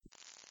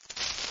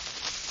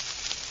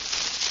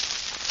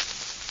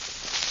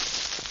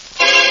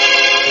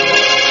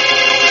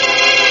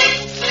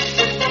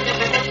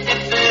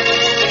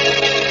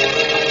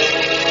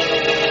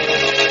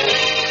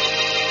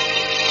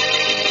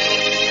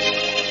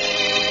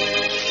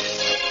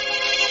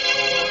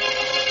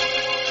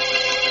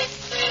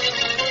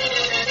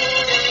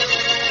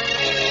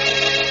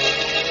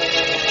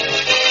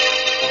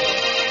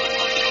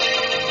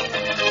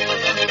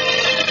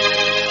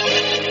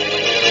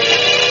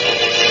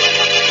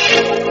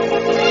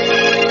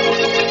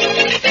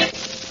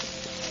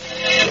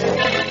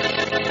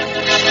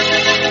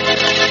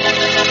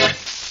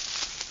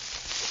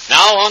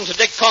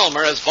Dick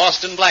Calmer as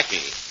Boston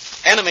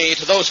Blackie. Enemy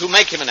to those who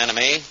make him an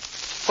enemy.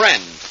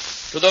 Friend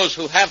to those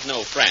who have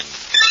no friend.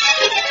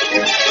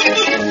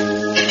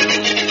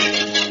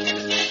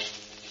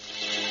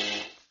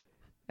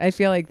 I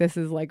feel like this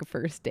is like a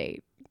first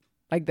date.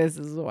 Like this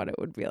is what it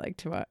would be like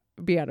to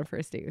be on a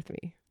first date with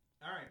me.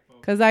 All right, folks.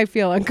 Because I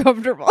feel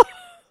uncomfortable.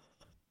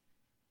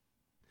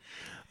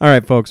 All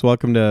right, folks.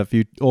 Welcome to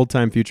Old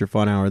Time Future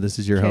Fun Hour. This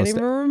is your Can't host.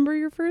 even remember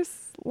your first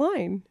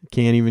line.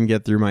 Can't even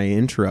get through my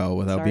intro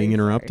without being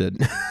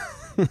interrupted.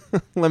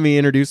 Let me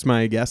introduce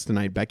my guest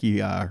tonight, Becky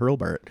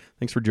Hurlburt.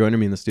 Thanks for joining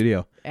me in the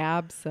studio.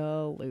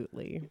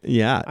 Absolutely.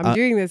 Yeah. I'm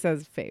doing this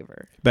as a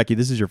favor. Becky,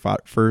 this is your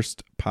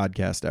first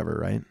podcast ever,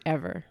 right?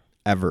 Ever.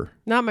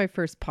 Not my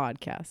first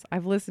podcast.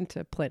 I've listened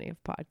to plenty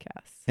of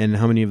podcasts. And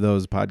how many of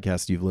those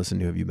podcasts you've listened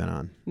to have you been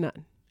on?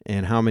 None.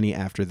 And how many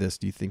after this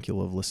do you think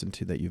you'll have listened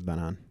to that you've been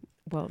on?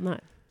 Well, none.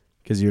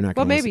 Because you're not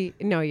going to maybe.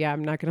 No, yeah,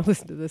 I'm not going to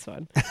listen to this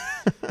one.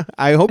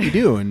 I hope you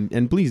do.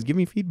 And please give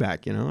me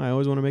feedback. You know, I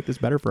always want to make this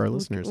better for our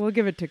listeners. We'll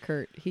give it to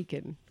Kurt. He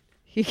can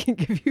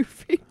give you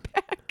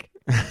feedback.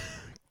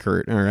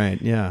 Kurt. All right.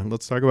 Yeah.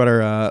 Let's talk about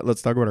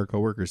our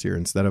coworkers here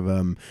instead of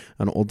an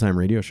old time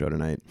radio show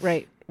tonight.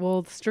 Right.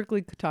 We'll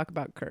strictly talk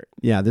about Kurt.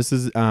 Yeah. This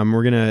is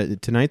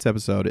tonight's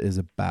episode is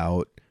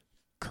about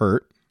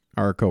Kurt,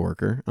 our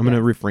coworker. I'm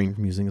gonna refrain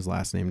from using his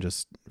last name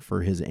just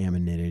for his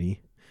anonymity.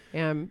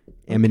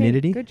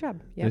 Anonymity? Okay, good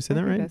job. Yeah, Did I say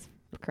that right? That's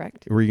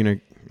correct. Were you gonna?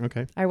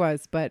 Okay. I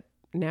was, but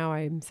now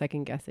I'm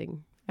second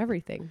guessing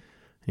everything.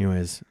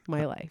 Anyways,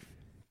 my life.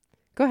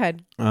 Go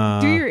ahead.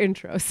 Do your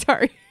intro.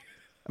 Sorry.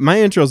 My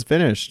intro's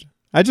finished.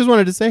 I just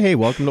wanted to say, hey,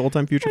 welcome to Old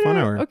Time Future Fun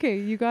Hour. Okay,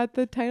 you got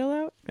the title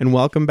out? And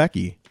welcome,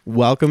 Becky.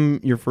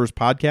 Welcome your first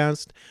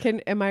podcast.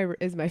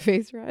 Is my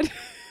face red?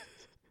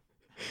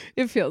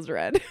 It feels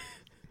red.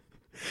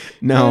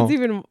 No.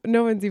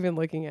 No one's even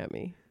looking at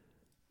me.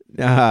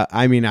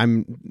 I mean,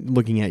 I'm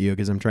looking at you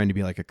because I'm trying to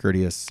be like a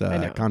courteous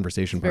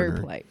conversation partner.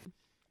 Very polite.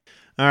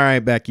 All right,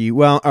 Becky.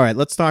 Well, all right.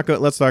 Let's talk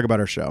about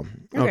our show.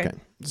 Okay.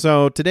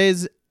 So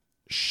today's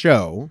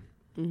show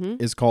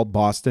is called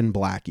Boston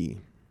Blackie,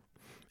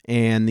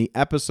 and the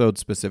episode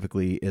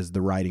specifically is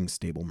the riding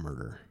stable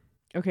murder.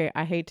 Okay,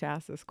 I hate to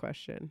ask this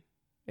question,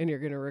 and you're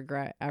gonna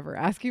regret ever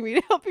asking me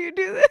to help you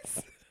do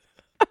this.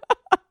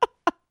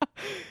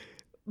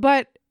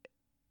 But.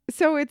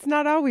 So it's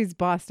not always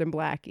Boston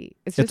Blackie.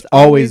 It's just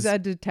always a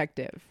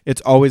detective. It's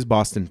always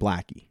Boston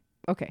Blackie.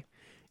 Okay.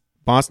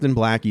 Boston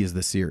Blackie is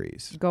the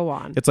series. Go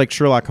on. It's like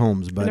Sherlock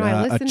Holmes, but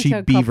a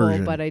cheap B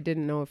version. But I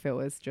didn't know if it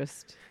was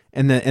just.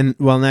 And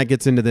that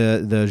gets into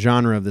the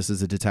genre of this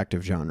is a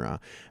detective genre.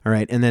 All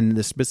right. And then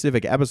the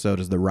specific episode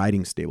is the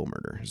riding stable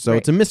murder. So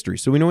It's a mystery.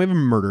 So we know we have a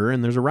murderer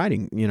and there's a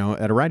riding,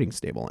 at a riding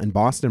stable. And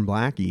Boston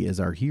Blackie is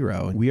our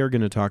hero. And we are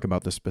going to talk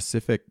about the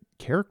specific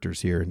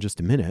characters here in just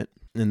a minute.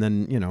 And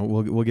then,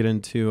 we'll get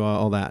into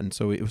all that. And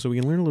so we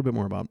can learn a little bit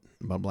more about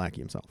Blackie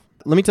himself.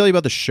 Let me tell you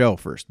about the show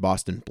first,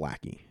 Boston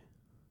Blackie.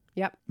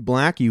 Yep.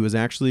 Blackie was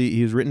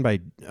written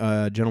by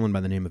a gentleman by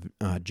the name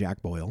of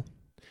Jack Boyle.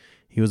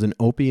 He was an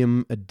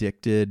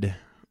opium-addicted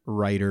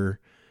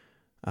writer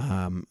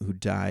who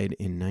died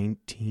in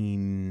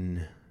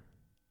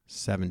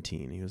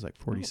 1917. He was like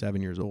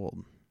 47 years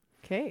old.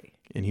 Okay.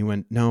 And he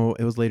went, no,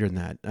 it was later than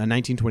that.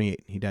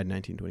 1928. He died in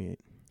 1928.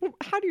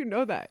 How do you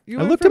know that? You I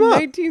went looked from him up.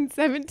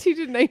 1917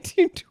 to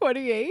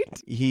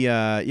 1928?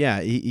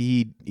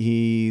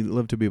 He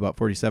lived to be about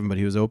 47, but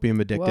he was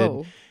opium-addicted.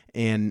 Whoa.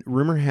 And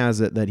rumor has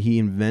it that he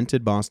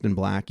invented Boston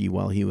Blackie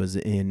while he was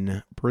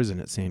in prison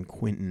at San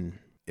Quentin.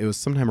 It was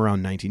sometime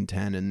around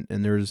 1910,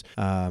 and there's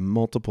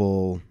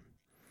multiple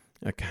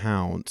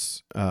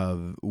accounts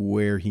of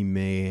where he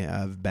may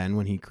have been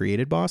when he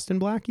created Boston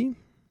Blackie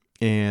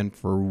and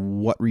for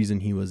what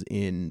reason he was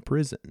in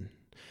prison,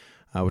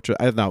 which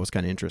I thought was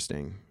kind of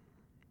interesting.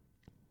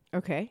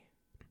 Okay.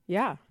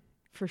 Yeah,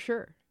 for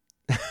sure.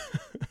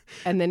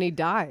 And then he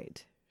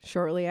died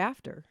shortly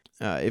after.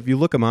 If you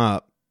look him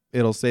up,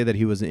 it'll say that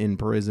he was in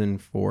prison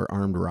for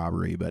armed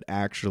robbery, but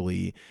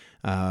actually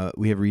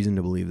we have reason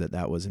to believe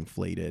that was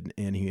inflated,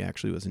 and he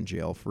actually was in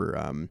jail for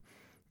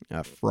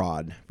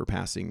fraud for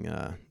passing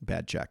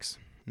bad checks,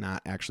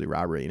 not actually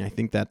robbery. And I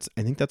think that's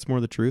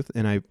more the truth.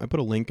 And I put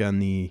a link on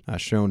the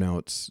show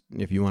notes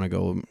if you want to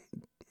go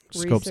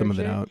scope some of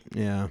it out.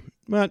 Yeah,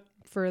 but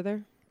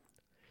further,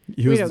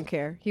 we don't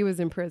care. He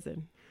was in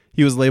prison.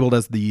 He was labeled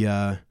as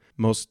the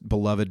most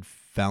beloved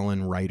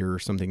felon writer or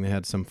something. They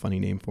had some funny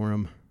name for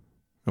him.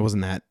 It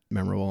wasn't that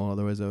memorable,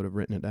 otherwise I would have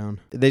written it down.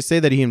 They say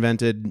that he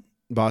invented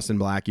Boston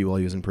Blackie while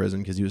he was in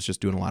prison because he was just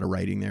doing a lot of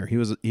writing there.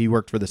 He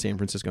worked for the San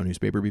Francisco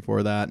newspaper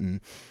before that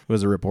and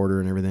was a reporter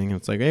and everything. And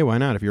it's like, hey, why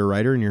not? If you're a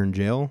writer and you're in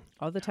jail,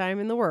 all the time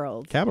in the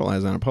world,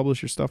 capitalize on it,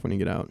 publish your stuff when you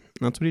get out. And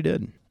that's what he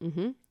did.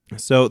 Mm-hmm.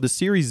 So the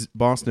series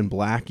Boston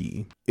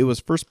Blackie, it was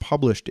first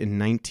published in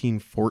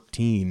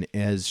 1914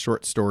 as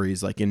short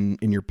stories, like in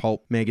your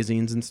pulp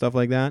magazines and stuff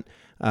like that.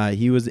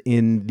 He was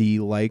in the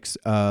likes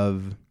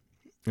of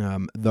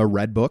the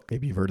Red Book.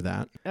 Maybe you've heard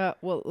of that.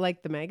 Well,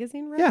 like the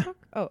magazine Red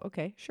Book? Oh,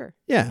 okay, sure.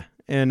 Yeah,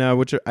 and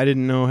which I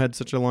didn't know had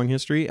such a long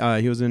history.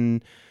 He was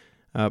in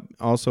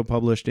Also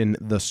published in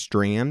The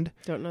Strand.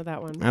 Don't know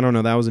that one. I don't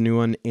know. That was a new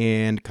one.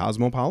 And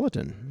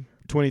Cosmopolitan.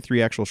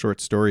 23 actual short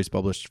stories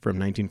published from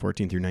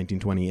 1914 through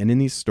 1920. And in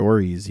these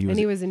stories, he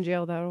was in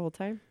jail that whole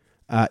time?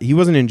 He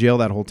wasn't in jail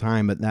that whole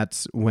time, but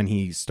that's when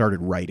he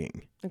started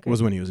writing. Okay.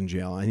 Was when he was in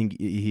jail. I think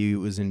he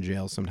was in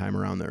jail sometime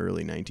around the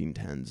early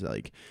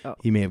 1910s.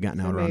 He may have gotten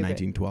out around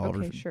 1912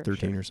 or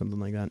 13 or something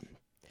like that.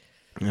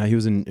 He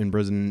was in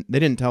prison. They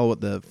didn't tell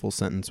what the full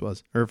sentence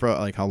was or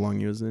for how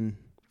long he was in.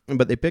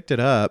 But they picked it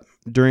up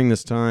during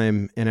this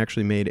time and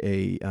actually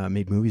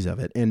made movies of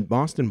it. And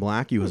Boston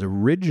Blackie was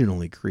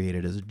originally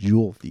created as a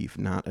jewel thief,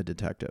 not a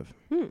detective.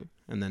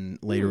 And then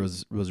later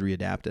was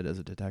readapted as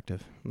a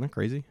detective. Isn't that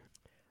crazy?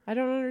 I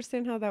don't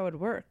understand how that would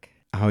work.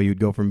 How you'd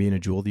go from being a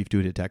jewel thief to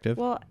a detective?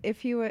 Well,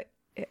 if you would...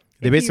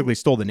 They basically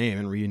stole the name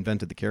and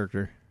reinvented the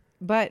character.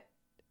 But,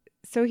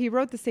 so he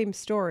wrote the same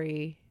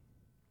story,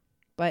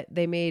 but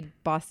they made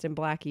Boston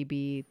Blackie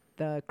be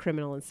the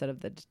criminal instead of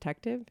the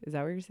detective? Is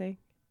that what you're saying?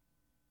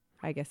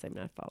 I guess I'm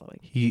not following.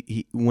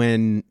 He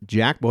when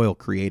Jack Boyle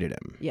created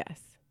him. Yes.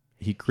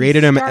 He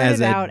created him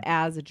started out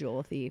as a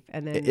jewel thief,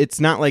 and then it's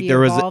not like he there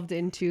was evolved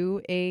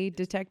into a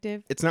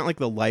detective. It's not like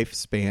the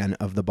lifespan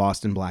of the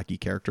Boston Blackie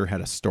character had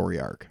a story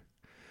arc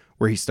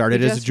where he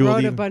started as a jewel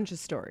thief. He wrote a bunch of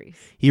stories.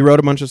 He wrote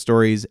a bunch of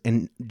stories,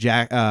 and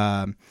Jack.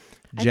 I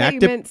thought you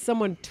meant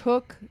someone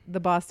took the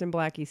Boston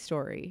Blackie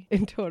story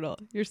in total.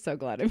 You're so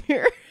glad I'm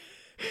here.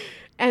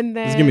 And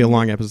then this is gonna be a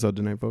long episode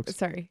tonight, folks.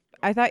 Sorry,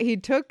 I thought he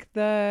took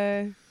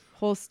the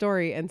whole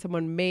story and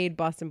someone made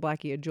Boston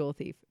Blackie a jewel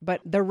thief, but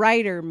the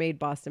writer made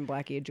Boston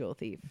Blackie a jewel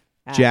thief.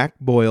 Jack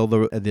Boyle,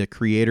 the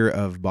creator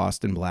of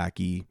Boston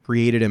Blackie,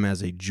 created him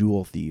as a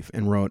jewel thief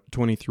and wrote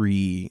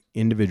 23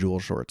 individual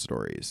short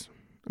stories.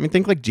 I mean,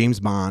 think like James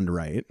Bond,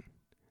 right?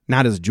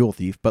 Not as a jewel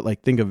thief, but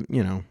like think of,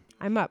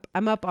 I'm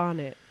up on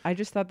it. I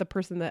just thought the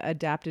person that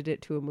adapted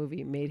it to a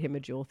movie made him a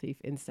jewel thief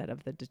instead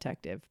of the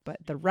detective, but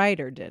the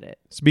writer did it.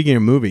 Speaking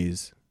of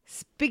movies,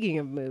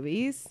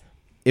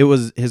 it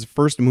was his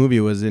first movie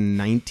was in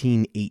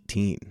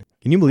 1918.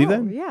 Can you believe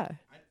that? Yeah.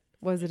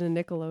 Was it a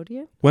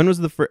Nickelodeon? When was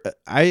the first?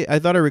 I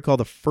thought I recall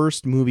the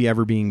first movie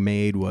ever being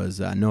made was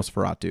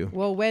Nosferatu.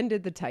 Well, when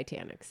did the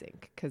Titanic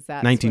sink? Because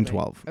that's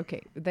 1912.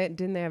 Okay,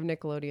 didn't they have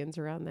Nickelodeons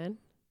around then?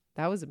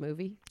 That was a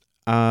movie.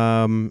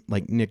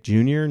 Like Nick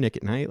Jr., Nick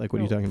at Night. Like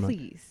what are you talking about?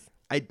 Please.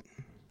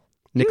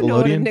 Nickelodeon. You know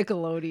what a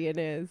Nickelodeon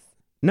is?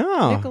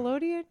 No.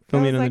 Nickelodeon.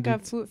 That was like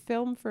a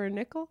film for a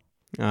nickel.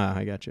 Ah,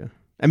 I got you.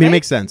 I mean, It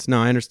makes sense.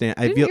 No, I understand.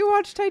 Didn't you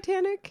watch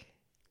Titanic?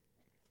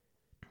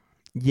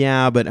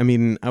 Yeah, but I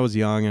mean, I was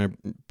young and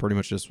I pretty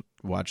much just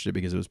watched it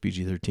because it was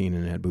PG-13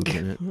 and it had boobs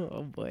in it.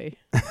 Oh, boy.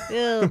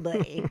 Oh,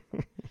 boy.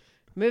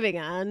 Moving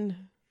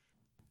on.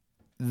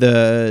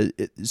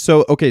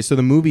 So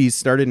the movie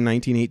started in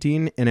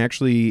 1918 and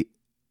actually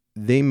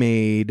they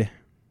made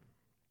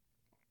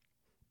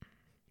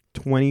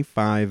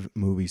 25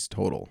 movies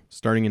total,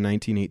 starting in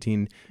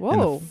 1918. Whoa.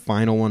 And the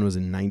final one was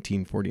in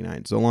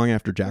 1949, so long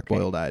after Jack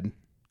Boyle died.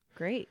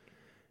 Great.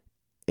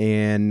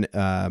 And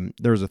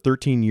there was a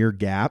 13-year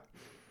gap.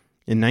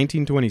 In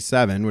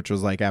 1927, which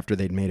was like after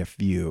they'd made a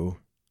few,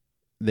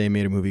 they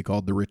made a movie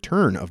called The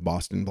Return of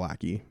Boston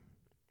Blackie.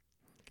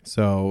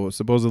 So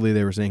supposedly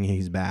they were saying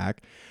he's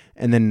back.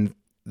 And then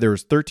there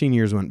was 13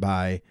 years went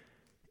by,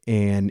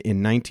 and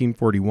in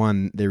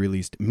 1941 they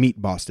released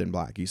Meet Boston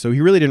Blackie. So he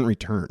really didn't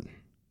return.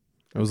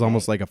 It was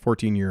almost like a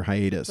 14-year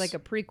hiatus. It's like a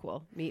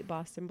prequel, Meet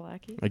Boston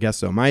Blackie. I guess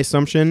so. My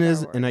assumption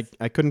is, and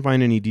I couldn't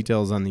find any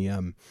details on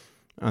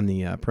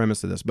the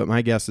premise of this, but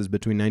my guess is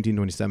between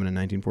 1927 and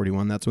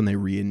 1941, that's when they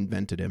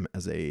reinvented him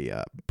as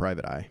a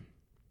private eye.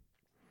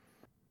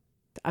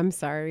 I'm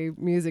sorry,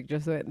 music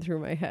just went through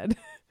my head.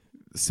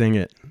 Sing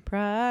it.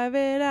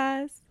 Private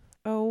eyes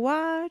are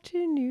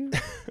watching you.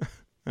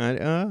 I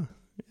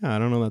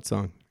don't know that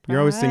song. You're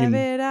always singing.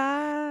 Private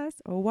eyes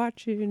are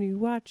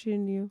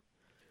watching you.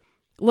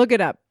 Look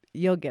it up.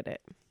 You'll get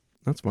it.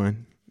 That's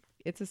fine.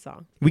 It's a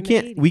song. We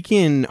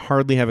can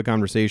hardly have a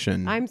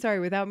conversation. I'm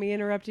sorry. Without me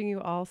interrupting you,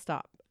 I'll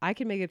stop. I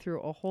can make it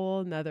through a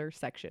whole nother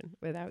section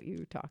without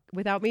you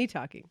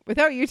talking.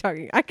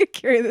 I could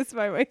carry this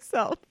by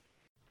myself.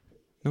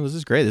 No, this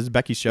is great. This is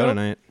Becky's show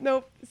tonight.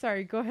 Nope.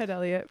 Sorry. Go ahead,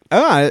 Elliot.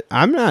 Oh,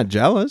 I'm not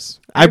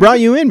jealous. I brought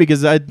you in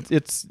because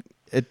it's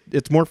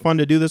more fun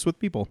to do this with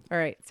people. All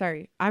right.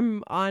 Sorry.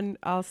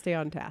 I'll stay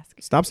on task.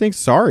 Stop saying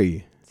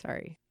sorry.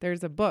 Sorry.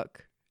 There's a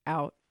book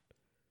out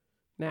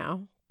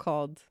now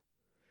called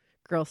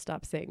Girl,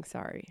 Stop Saying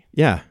Sorry.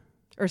 Yeah.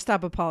 Or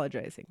Stop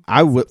Apologizing.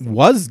 I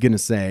was going to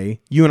say,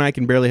 you and I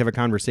can barely have a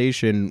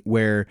conversation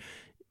where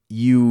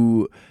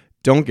you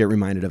don't get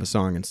reminded of a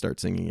song and start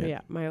singing it.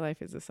 Yeah, My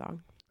Life is a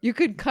Song. You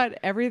could cut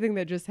everything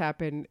that just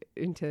happened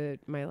into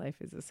My Life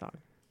is a Song.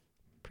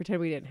 Pretend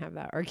we didn't have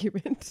that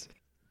argument.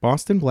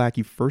 Boston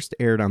Blackie first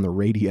aired on the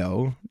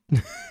radio,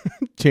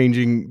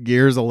 changing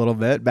gears a little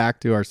bit back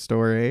to our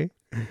story,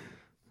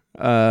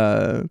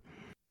 in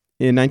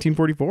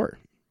 1944.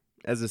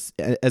 As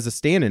a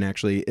stand-in,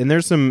 actually. And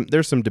there's some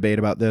debate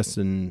about this,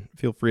 and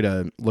feel free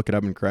to look it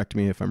up and correct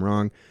me if I'm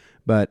wrong.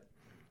 But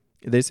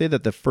They say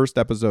that the first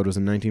episode was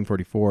in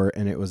 1944,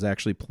 and it was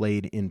actually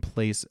played in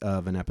place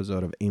of an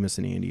episode of Amos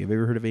and Andy. Have you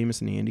ever heard of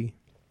Amos and Andy?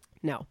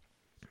 No.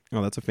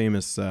 Oh, that's a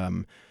famous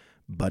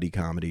buddy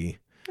comedy.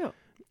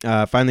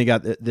 Oh.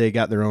 Finally they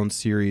got their own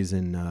series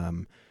in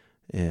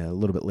a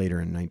little bit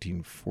later in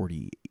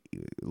 1940,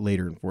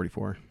 later in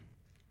 44.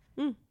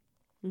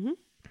 Mm-hmm.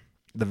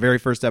 The very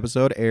first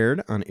episode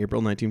aired on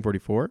April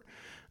 1944,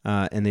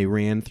 and they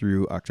ran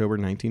through October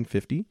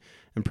 1950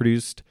 and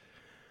produced,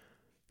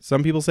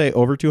 some people say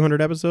over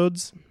 200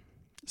 episodes.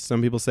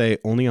 Some people say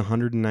only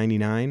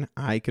 199.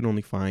 I can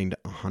only find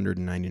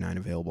 199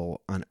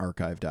 available on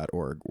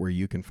archive.org, where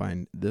you can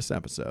find this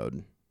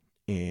episode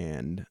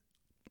and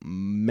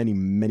many,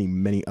 many,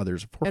 many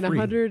others for and free.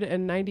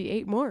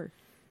 198 more.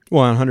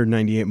 Well,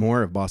 198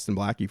 more of Boston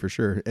Blackie for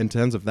sure, and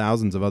tens of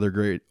thousands of other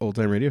great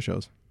old-time radio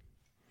shows.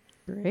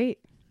 Great.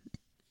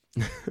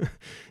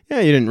 Yeah,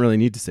 you didn't really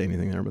need to say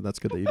anything there, but that's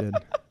good that you did.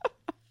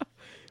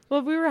 Well,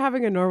 if we were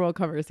having a normal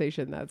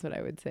conversation, that's what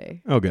I would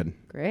say. Oh, good.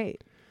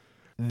 Great.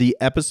 The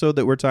episode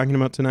that we're talking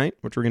about tonight,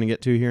 which we're going to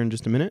get to here in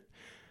just a minute,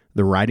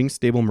 The Riding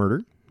Stable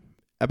Murder,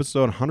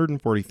 episode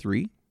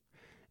 143,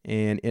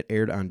 and it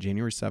aired on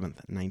January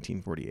 7th,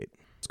 1948.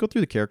 Let's go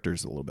through the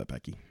characters a little bit,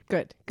 Becky.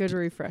 Good. Good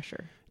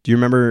refresher. Do you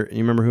remember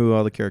who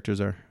all the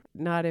characters are?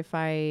 Not if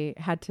I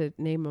had to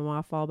name them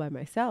off all by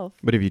myself.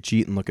 But if you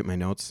cheat and look at my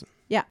notes,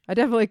 Yeah, I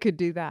definitely could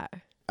do that.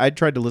 I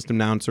tried to list them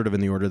down sort of in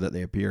the order that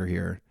they appear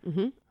here.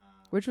 Mm-hmm.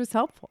 Which was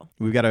helpful.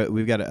 We've got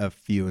a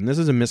few, and this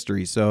is a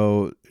mystery,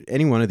 so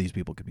any one of these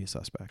people could be a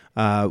suspect.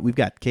 We've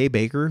got Kay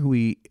Baker, who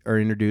we are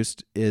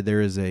introduced.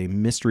 There is a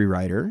mystery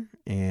writer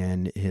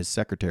and his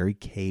secretary,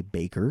 Kay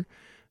Baker,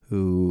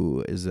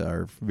 who is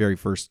our very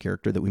first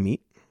character that we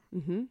meet.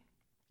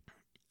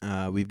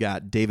 Mm-hmm. We've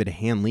got David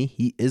Hanley.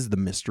 He is the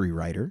mystery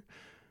writer.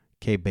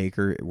 Kay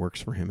Baker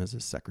works for him as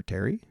his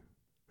secretary.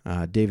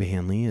 David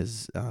Hanley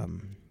is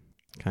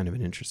kind of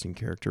an interesting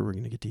character. We're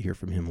going to get to hear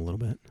from him a little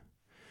bit.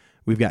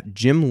 We've got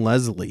Jim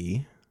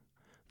Leslie.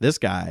 This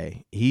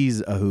guy,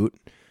 he's a hoot.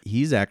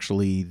 He's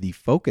actually the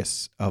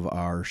focus of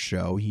our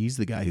show. He's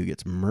the guy who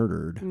gets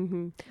murdered.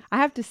 Mm-hmm. I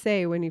have to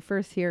say, when you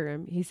first hear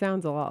him, he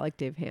sounds a lot like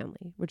Dave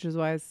Hanley, which is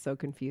why I was so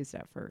confused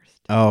at first.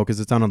 Oh, because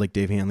it sounded like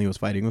Dave Hanley was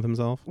fighting with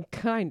himself?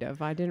 Kind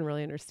of. I didn't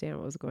really understand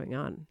what was going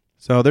on.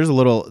 So there's a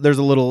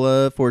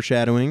little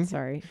foreshadowing.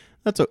 Sorry.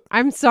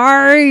 I'm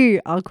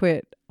sorry. I'll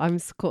quit.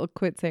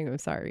 Quit saying I'm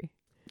sorry.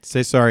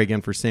 Say sorry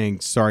again for saying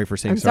sorry for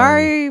saying I'm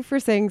sorry. sorry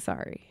for saying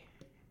sorry.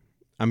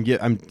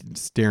 I'm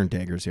staring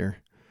daggers here.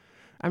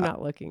 I'm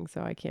not looking,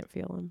 so I can't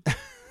feel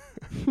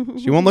them.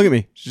 She won't look at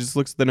me. She just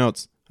looks at the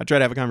notes. I try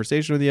to have a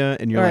conversation with you,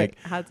 and you're All like,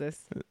 right, how's this?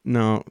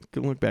 no,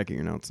 look back at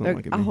your notes. Don't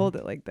look at me. I'll hold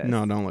it like this.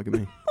 No, don't look at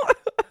me.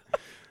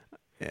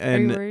 Are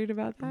And you worried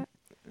about that?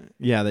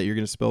 yeah, that you're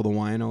going to spill the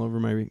wine all over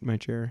my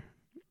chair.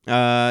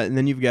 And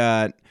then you've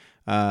got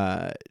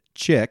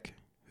Chick,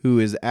 who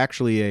is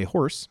actually a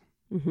horse.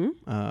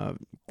 Mm-hmm.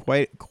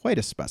 Quite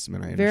a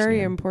specimen, I understand.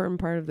 Very important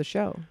part of the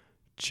show.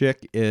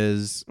 Chick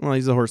is, well,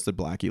 he's a horse that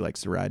Blackie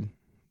likes to ride.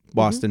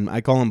 Boston.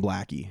 I call him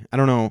Blackie. I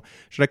don't know.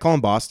 Should I call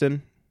him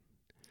Boston?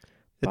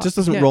 It just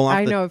doesn't roll off.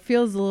 I know. It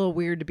feels a little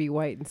weird to be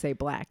white and say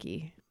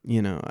Blackie.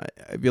 You know,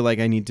 I feel like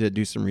I need to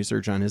do some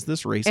research on, is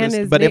this racist?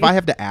 And But if I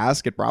have to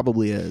ask, it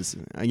probably is.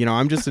 You know,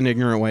 I'm just an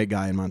ignorant white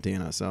guy in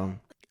Montana. So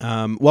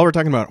while we're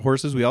talking about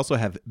horses, we also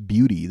have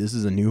Beauty. This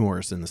is a new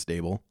horse in the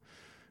stable.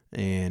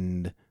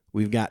 And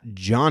we've got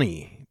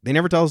Johnny. They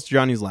never tell us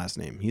Johnny's last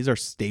name. He's our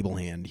stable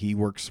hand. He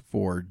works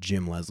for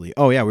Jim Leslie.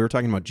 Oh, yeah, we were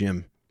talking about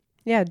Jim.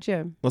 Yeah,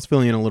 Jim. Let's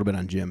fill you in a little bit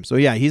on Jim. So,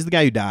 yeah, he's the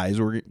guy who dies,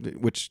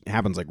 which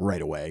happens like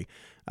right away.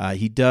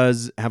 He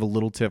does have a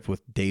little tiff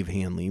with Dave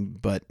Hanley,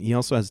 but he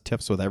also has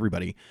tiffs with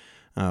everybody.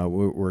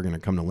 We're going to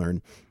come to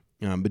learn.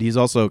 But he's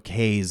also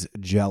Kay's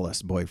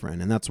jealous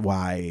boyfriend, and that's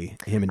why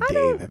him and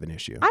Dave have an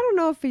issue. I don't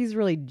know if he's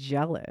really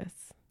jealous.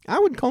 I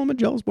would call him a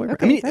jealous boyfriend.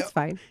 Okay, I mean, that's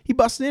fine. He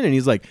busts in and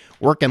he's like,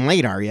 working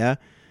late, are you?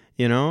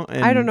 You know?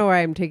 And I don't know why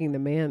I'm taking the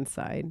man's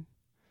side.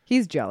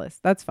 He's jealous.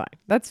 That's fine.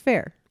 That's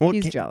fair. Well,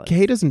 He's jealous.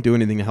 Kay doesn't do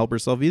anything to help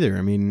herself either.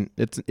 I mean,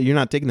 you're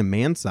not taking the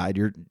man's side.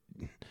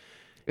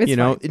 It's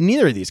fine.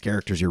 Neither of these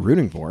characters you're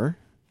rooting for.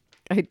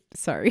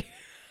 Sorry.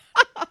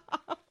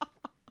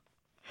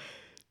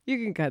 You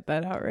can cut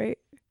that out, right?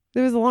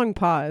 There was a long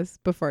pause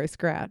before I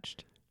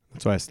scratched.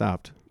 That's why I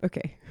stopped.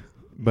 Okay.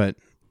 But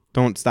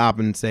don't stop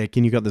and say,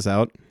 "Can you cut this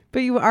out?" But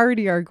you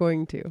already are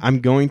going to. I'm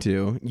going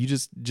to. You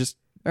just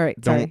All right.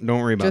 don't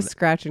worry about Just it.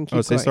 scratch and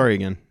keep say going. sorry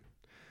again.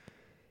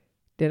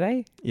 Did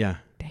I? Yeah.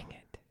 Dang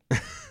it.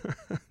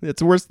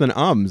 It's worse than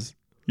ums.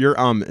 Your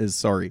is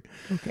sorry.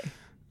 Okay.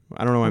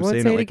 I don't know why I'm won't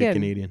saying say it it like again. a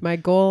Canadian. My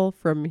goal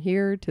from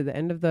here to the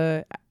end of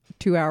the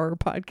 2-hour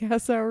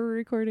podcast that we're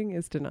recording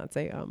is to not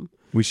say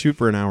We shoot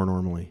for an hour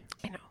normally.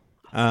 I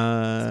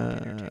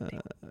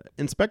know.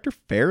 Inspector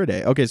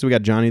Faraday. Okay, so we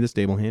got Johnny the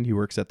stable hand. He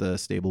works at the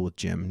stable with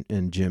Jim,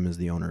 and Jim is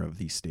the owner of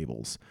these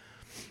stables.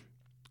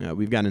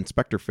 We've got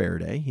Inspector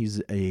Faraday. He's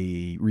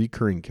a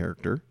recurring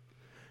character.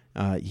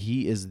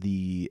 He is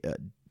the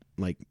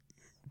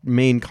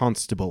main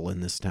constable in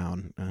this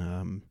town.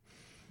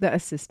 The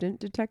assistant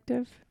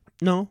detective?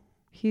 No,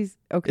 He's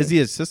okay. Is he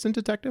assistant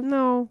detective?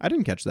 No, I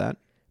didn't catch that.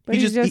 but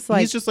he's just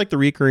like he's just like the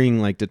recurring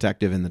like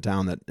detective in the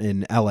town that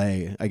in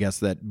L.A. I guess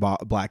that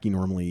Blackie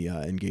normally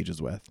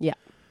engages with. Yeah.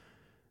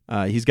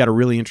 He's got a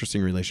really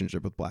interesting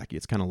relationship with Blackie.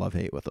 It's kind of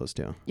love-hate with those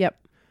two. Yep,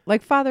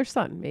 like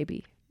father-son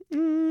maybe.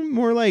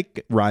 More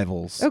like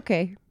rivals.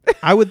 Okay.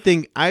 I would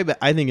think. I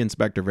think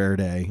Inspector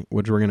Faraday,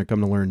 which we're going to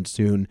come to learn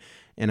soon,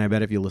 and I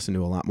bet if you listen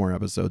to a lot more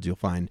episodes, you'll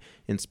find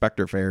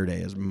Inspector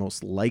Faraday is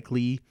most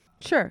likely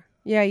Sure.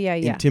 Yeah.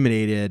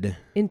 intimidated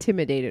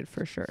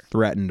for sure.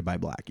 threatened by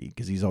Blackie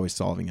because he's always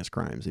solving his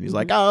crimes. And he's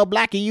like, oh,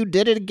 Blackie, you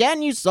did it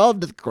again. You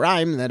solved the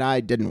crime that I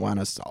didn't want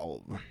to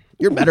solve.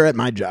 You're better at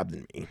my job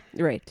than me.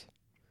 Right.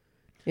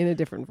 In a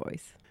different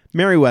voice.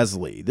 Mary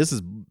Wesley. This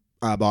is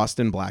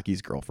Boston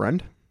Blackie's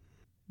girlfriend.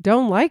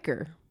 Don't like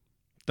her.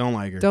 Don't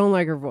like her. Don't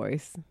like her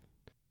voice.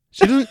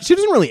 She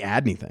doesn't really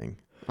add anything,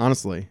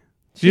 honestly.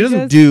 She doesn't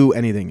does- do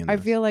anything in this. I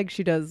feel like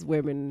she does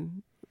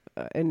women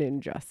an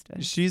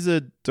injustice. She's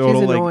a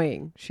total She's like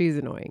annoying. She's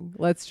annoying.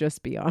 Let's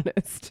just be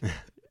honest.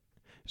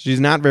 she's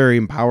not very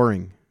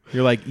empowering.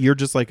 You're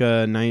just like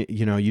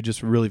you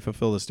just really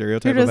fulfill the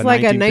stereotype You're just of a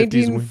like a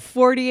 1950s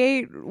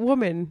 1948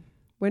 woman.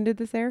 When did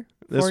this air?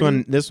 This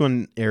 40? this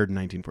one aired in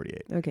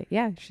 1948. Okay,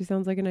 yeah, she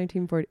sounds like a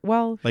 1940.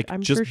 Well, Like,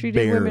 I'm just sure she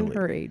did women barely.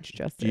 her age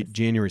justice.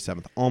 January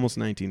 7th, almost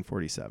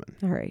 1947.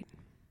 All right.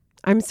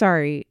 I'm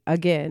sorry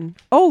again.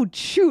 Oh,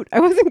 shoot. I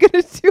wasn't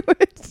going to do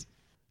it.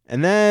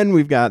 And then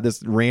we've got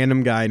this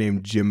random guy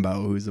named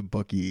Jimbo who's a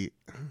bookie.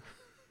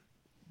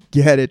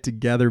 Get it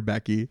together,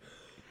 Becky.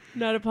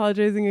 Not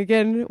apologizing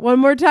again. One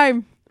more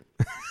time.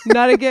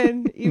 Not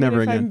again. Even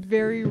Never if again. I'm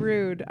very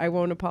rude, I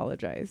won't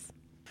apologize.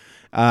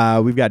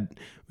 We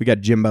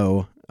got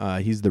Jimbo.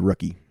 He's the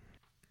rookie.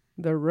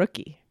 The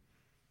rookie.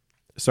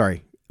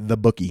 Sorry, the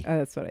bookie.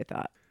 That's what I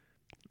thought.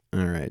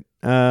 All right.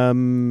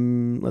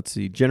 Let's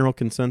see. General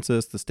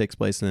consensus. This takes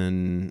place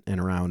in and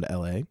around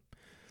LA.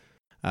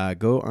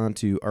 Go on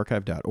to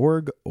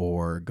archive.org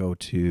or go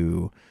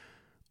to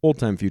Old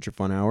Time Future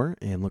Fun Hour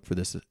and look for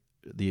the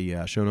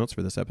show notes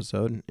for this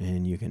episode,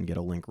 and you can get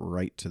a link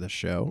right to the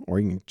show, or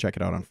you can check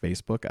it out on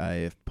Facebook.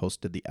 I've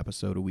posted the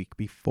episode a week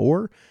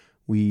before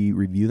we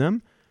review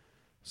them,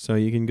 so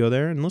you can go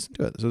there and listen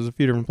to it. So there's a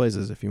few different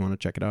places if you want to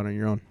check it out on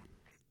your own.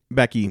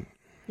 Becky.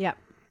 Yep.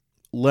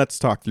 Let's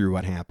talk through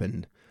what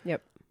happened.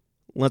 Yep.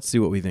 Let's see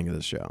what we think of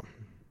this show.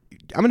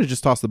 I'm going to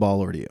just toss the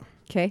ball over to you.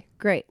 Okay,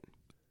 great.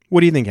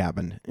 What do you think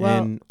happened?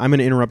 Well, and I'm going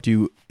to interrupt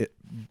you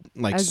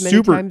like as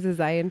many times as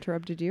I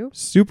interrupted you.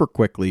 super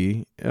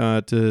quickly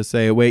to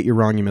say, wait, you're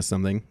wrong. You missed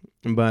something.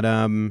 But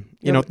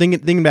you know,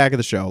 thinking back of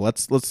the show,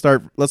 let's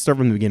start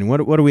from the beginning.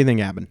 What do we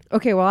think happened?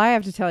 Okay, well, I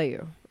have to tell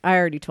you, I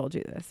already told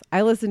you this.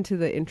 I listened to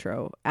the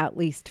intro at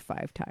least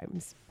 5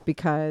 times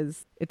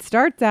because it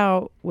starts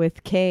out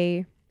with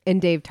Kay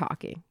and Dave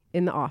talking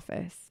in the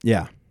office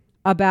Yeah.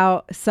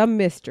 about some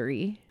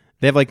mystery.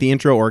 They have like the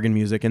intro organ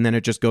music, and then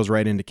it just goes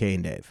right into Kay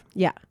and Dave.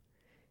 Yeah.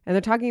 And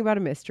they're talking about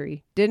a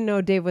mystery. Didn't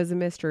know Dave was a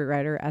mystery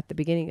writer at the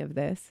beginning of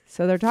this.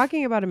 So they're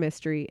talking about a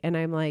mystery, and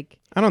I'm like...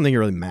 I don't think it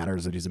really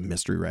matters that he's a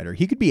mystery writer.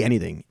 He could be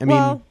anything. I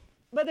well, mean...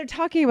 but they're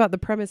talking about the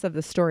premise of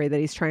the story that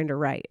he's trying to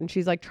write, and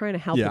she's like trying to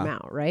help him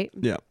out, right?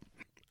 Yeah.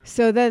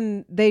 So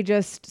then they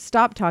just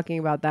stop talking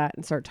about that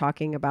and start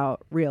talking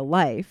about real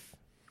life.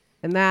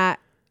 And that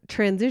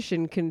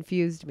transition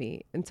confused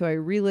me. And so I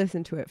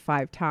re-listened to it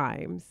 5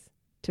 times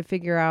to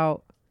figure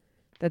out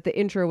that the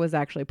intro was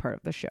actually part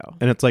of the show.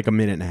 And it's like a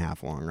minute and a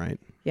half long, right?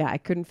 Yeah, I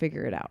couldn't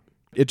figure it out.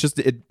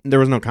 There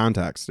was no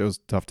context. It was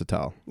tough to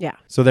tell. Yeah.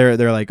 So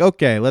they're like,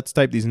 okay, let's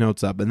type these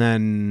notes up, and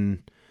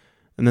then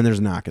there's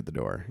a knock at the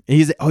door.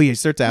 And he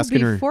starts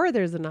asking her. Before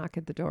there's a knock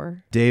at the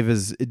door. Dave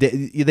is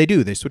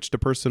they switch to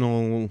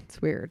personal.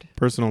 It's weird.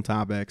 Personal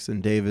topics,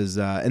 and Dave is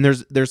and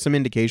there's some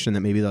indication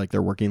that maybe like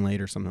they're working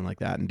late or something like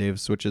that, and Dave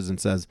switches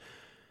and says,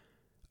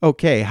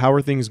 okay, how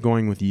are things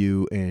going with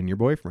you and your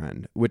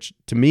boyfriend? Which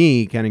to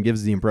me kind of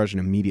gives the impression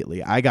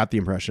immediately. I got the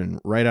impression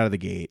right out of the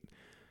gate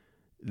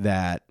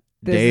that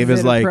Dave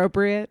is like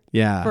appropriate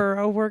yeah for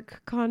a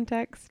work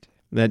context.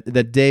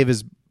 That Dave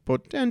is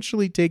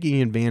potentially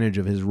taking advantage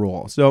of his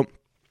role. So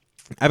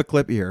I have a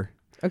clip here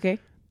Okay.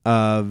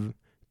 of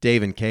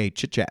Dave and Kay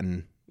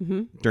chit-chatting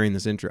during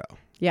this intro.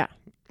 Yeah.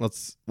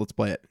 Let's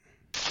play it.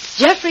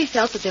 Jeffrey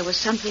felt that there was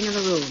something in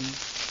the room,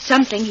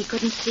 something he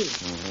couldn't see.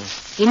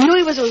 He knew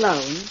he was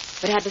alone,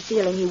 but had the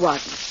feeling he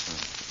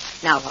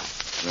wasn't. Now what?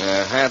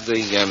 Had the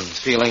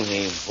feeling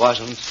he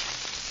wasn't,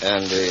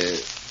 and,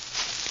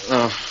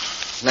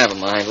 never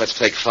mind. Let's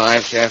take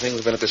 5, Kathy.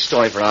 We've been at this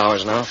story for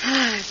hours now.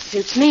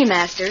 Suits me,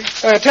 Master.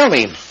 Tell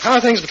me, how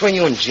are things between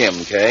you and Jim,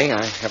 Kay?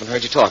 I haven't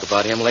heard you talk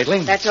about him lately.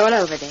 That's all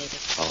over, David.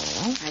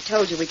 Oh? I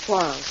told you we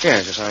quarreled.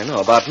 Yes, I know.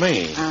 About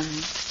me. Uh-huh.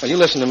 Well, you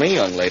listen to me,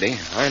 young lady.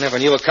 I never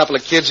knew a couple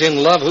of kids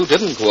in love who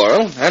didn't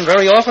quarrel, and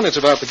very often it's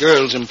about the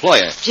girl's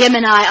employer. Jim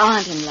and I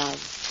aren't in love.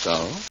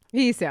 So?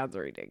 He sounds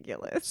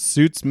ridiculous.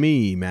 Suits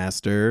me,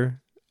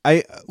 Master.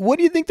 What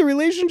do you think the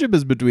relationship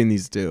is between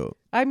these two?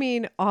 I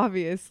mean,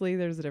 obviously,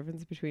 there's a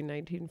difference between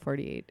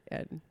 1948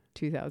 and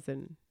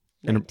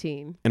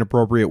 2019.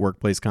 Inappropriate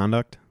workplace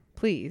conduct?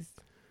 Please.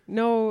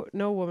 No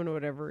woman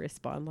would ever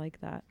respond like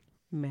that.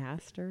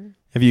 Master.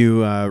 Have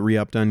you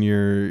re-upped on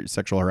your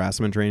sexual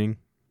harassment training?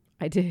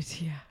 I did,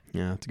 yeah.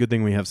 Yeah, it's a good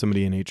thing we have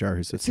somebody in HR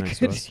who sits next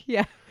to us.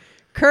 Yeah.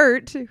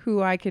 Kurt,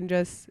 who I can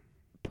just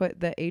put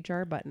the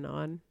HR button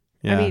on.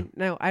 Yeah. I mean,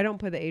 no, I don't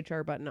put the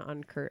HR button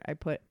on Kurt.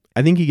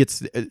 I think he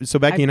gets so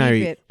Becky and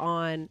beep I it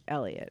on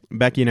Elliot.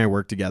 Becky and I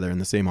work together in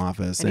the same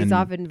office, And he's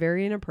often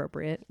very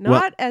inappropriate. Not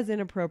Well- as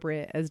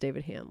inappropriate as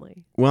David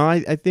Hanley. well,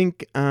 I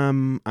think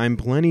I'm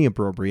plenty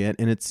appropriate,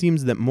 and it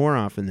seems that more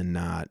often than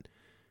not,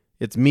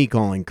 it's me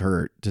calling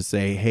Kurt to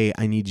say, "Hey,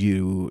 I need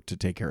you to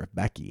take care of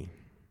Becky."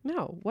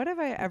 No, what have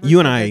I ever You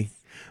and said I- that's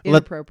let-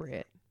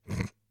 inappropriate?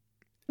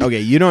 Okay,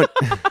 you don't.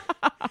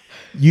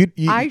 you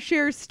I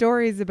share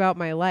stories about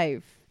my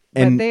life.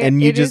 but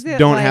and you it just isn't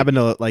don't like- happen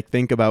to like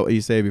think about what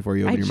you say before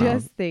you I open your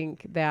just mouth.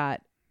 think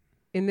that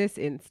in this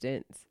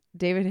instance,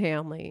 David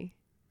Hanley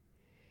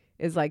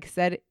is like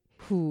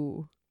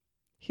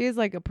he is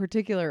like a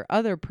particular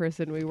other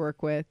person we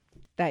work with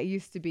that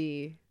used to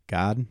be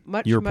God,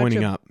 much. you were much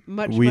pointing ab- up.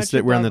 Much.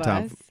 We're on the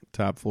above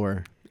top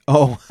floor.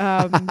 Oh,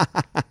 us.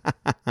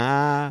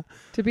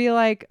 To be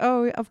like,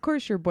 oh, of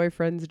course your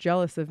boyfriend's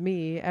jealous of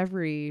me.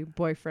 Every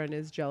boyfriend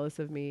is jealous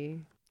of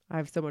me. I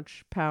have so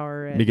much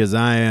power. And, because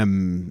I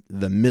am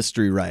the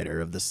mystery writer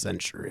of the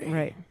century.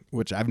 right.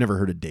 Which I've never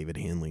heard of David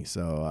Hanley,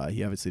 so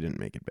he obviously didn't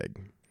make it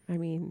big. I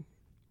mean,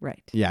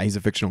 right. Yeah, he's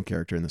a fictional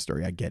character in the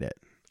story. I get it.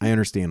 I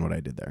understand what I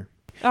did there.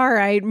 All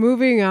right,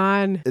 moving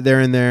on.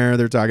 They're in there.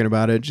 They're talking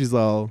about it. She's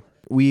all,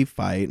 we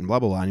fight and blah,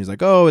 blah, blah. And he's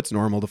like, oh, it's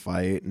normal to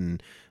fight.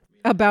 And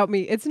About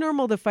me. It's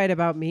normal to fight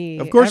about me.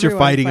 of course you're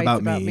Everyone fighting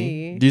fights about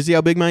me. Do you see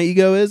how big my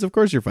ego is? Of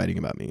course you're fighting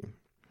about me.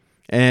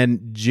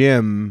 And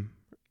Jim,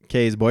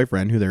 Kay's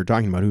boyfriend, who they were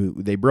talking about, who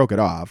they broke it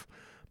off,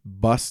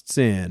 busts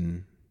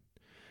in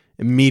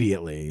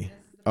immediately.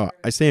 Oh,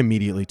 I say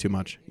immediately too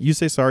much. You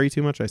say sorry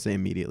too much. I say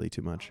immediately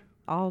too much.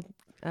 I'll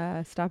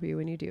stop you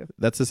when you do.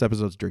 That's this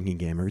episode's drinking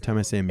game. Every time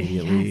I say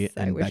immediately, Yes,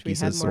 I and wish Becky we had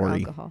says more sorry.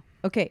 alcohol.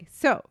 Okay,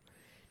 so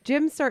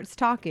Jim starts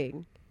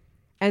talking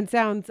and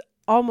sounds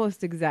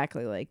almost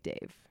exactly like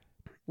Dave.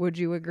 Would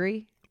you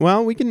agree?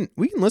 Well, we can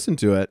listen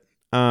to it.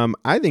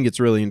 I think it's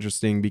really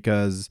interesting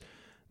because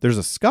there's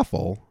a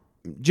scuffle.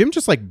 Jim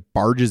just like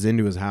barges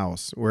into his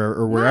house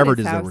or wherever Not it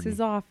his is. house,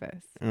 his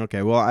office.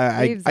 Okay, well,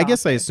 I Dave's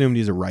guess I office. assumed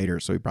he's a writer,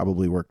 so he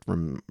probably worked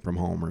from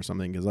home or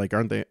something. Because like,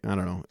 aren't they? I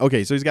don't know.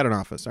 Okay, so he's got an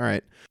office. All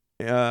right,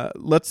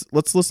 let's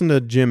listen to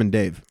Jim and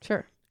Dave.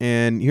 Sure.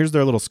 And here's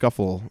their little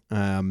scuffle,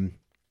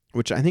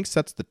 which I think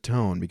sets the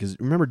tone. Because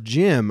remember,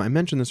 Jim, I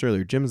mentioned this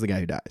earlier. Jim is the guy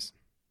who dies.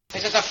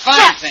 This is a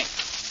fine thing.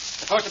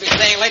 Supposed to be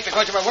staying late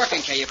because you were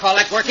working, Kay. You call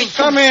that working?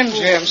 Come in,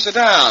 Jim. Sit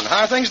down.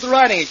 How are things at the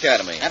Riding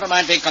Academy? Never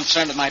mind being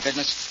concerned with my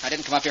business. I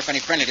didn't come up here for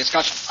any friendly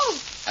discussion. Oh.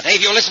 Now, Dave,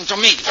 you listen to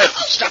me.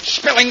 Stop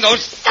spilling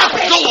those... Stop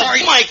it. Go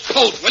off my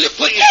coat, will you,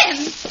 please?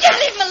 Jim,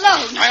 leave him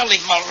alone. I'll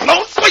leave him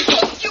alone. Wait,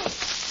 you.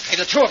 Hey,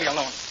 the two of you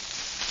alone.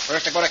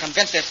 First, I'm going to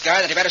convince this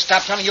guy that he better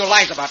stop telling you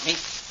lies about me.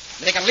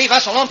 Then he can leave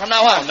us alone from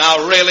now on.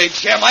 Now, really,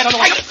 Jim, I don't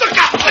know what... Look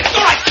out! All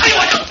right, tell you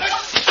what.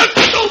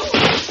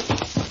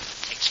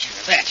 Takes care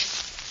of that.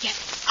 Get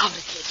out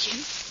of here, Jim.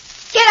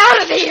 Get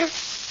out of here.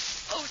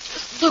 Oh,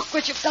 just look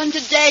what you've done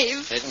to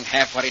Dave. Isn't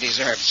half what he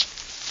deserves.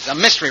 He's a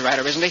mystery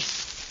writer, isn't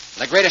he?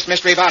 The greatest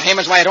mystery about him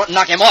is why I don't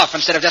knock him off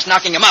instead of just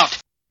knocking him out.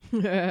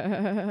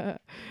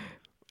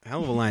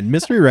 Hell of a line.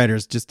 Mystery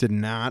writers just did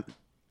not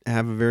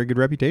have a very good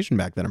reputation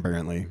back then,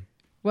 apparently.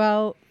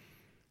 Well,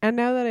 and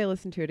now that I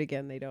listen to it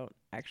again, they don't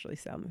actually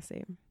sound the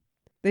same.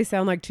 They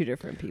sound like two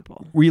different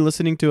people. Were you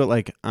listening to it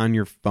like on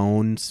your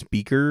phone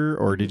speaker,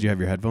 or did you have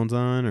your headphones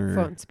on? Or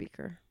Phone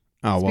speaker.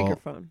 Oh well,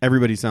 Speakerphone.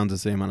 everybody sounds the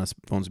same on a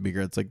phone speaker.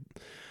 It's like,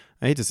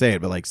 I hate to say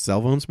it, but like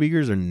cell phone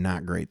speakers are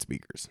not great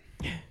speakers.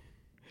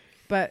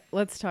 But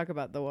let's talk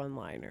about the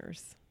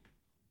one-liners.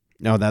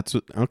 No, that's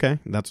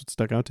what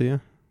stuck out to you.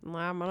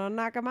 I'm gonna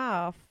knock him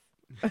off.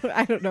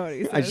 I don't know what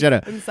he says. I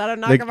shoulda. Instead of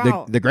knock him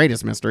out. The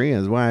greatest mystery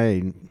is why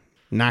I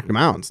knocked him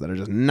out instead of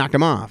just knocked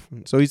him off.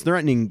 So he's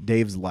threatening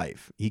Dave's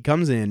life. He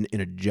comes in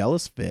a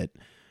jealous fit,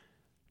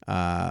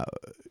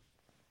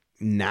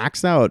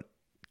 knocks out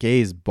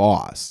Kay's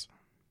boss.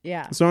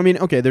 Yeah. So, I mean,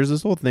 okay, there's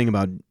this whole thing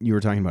about you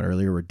were talking about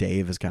earlier where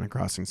Dave is kind of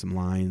crossing some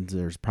lines.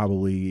 There's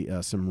probably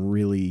some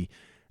really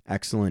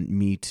excellent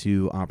Me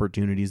Too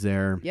opportunities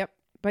there. Yep.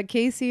 But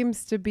Kay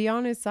seems to be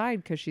on his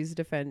side because she's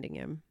defending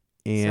him.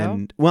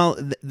 And, well,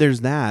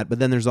 there's that. But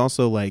then there's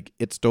also, like,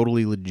 it's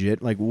totally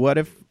legit. Like, what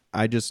if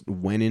I just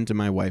went into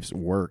my wife's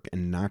work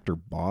and knocked her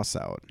boss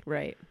out?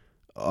 Right.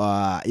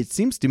 It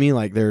seems to me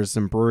like there's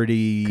some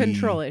pretty...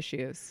 Control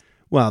issues.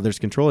 Well, there's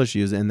control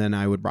issues, and then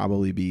I would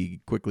probably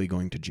be quickly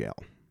going to jail.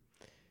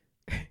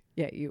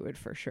 Yeah, you would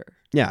for sure.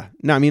 Yeah.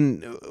 No, I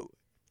mean...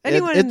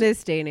 Anyone in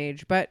this day and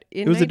age, but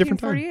in it was a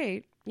different time.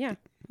 1948, yeah,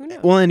 who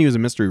knows? Well, and he was a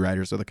mystery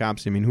writer, so the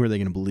cops, I mean, who are they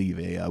going to believe?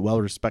 A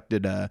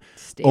well-respected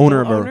Stable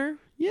owner of a... owner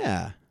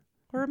Yeah.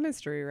 or a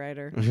mystery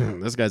writer?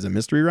 This guy's a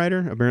mystery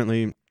writer,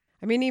 apparently.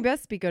 I mean, he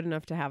best be good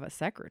enough to have a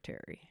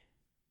secretary.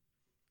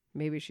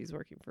 Maybe she's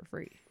working for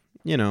free.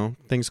 You know,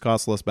 things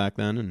cost less back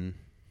then, and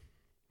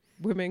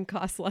Women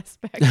cost less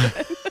back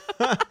then.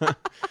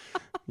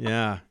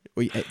 Yeah.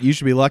 You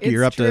should be lucky It's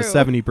you're up to true.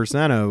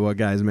 70% of what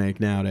guys make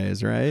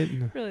nowadays, right?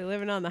 Really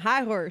living on the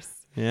high horse.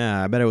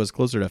 Yeah, I bet it was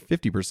closer to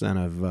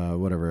 50% of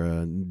whatever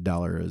a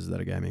dollar is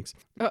that a guy makes.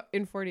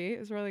 In 48,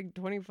 it's more like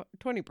 20%.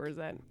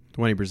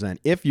 20%.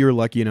 If you're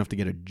lucky enough to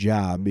get a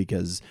job,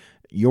 because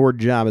your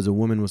job as a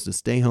woman was to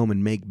stay home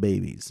and make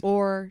babies.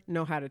 Or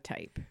know how to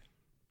type.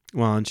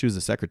 Well, and she was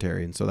a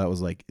secretary, and so that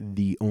was like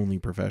the only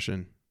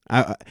profession.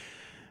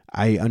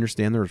 I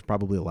understand there was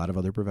probably a lot of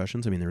other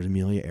professions. I mean, there was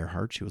Amelia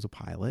Earhart. She was a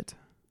pilot.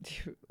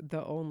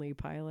 The only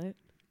pilot.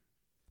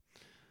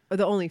 Or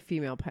the only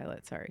female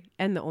pilot, sorry.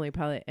 And the only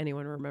pilot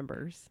anyone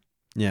remembers.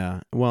 Yeah.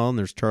 Well, and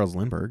there's Charles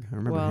Lindbergh. I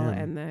remember him.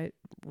 And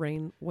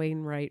the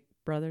Wainwright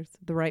brothers.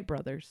 The Wright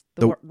brothers.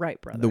 The- Wright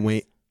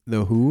brothers.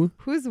 The who?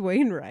 Who's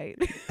Wainwright?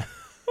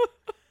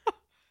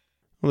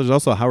 Well, there's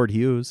also Howard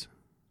Hughes,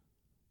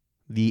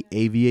 the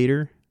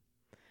aviator.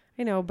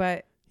 I know,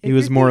 but... He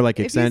was more like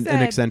an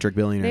eccentric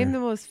billionaire. Name the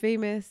most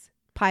famous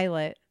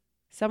pilot.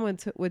 Someone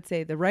would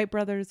say the Wright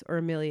brothers or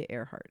Amelia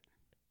Earhart.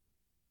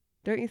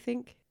 Don't you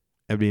think?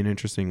 That'd be an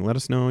interesting. Let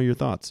us know your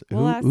thoughts.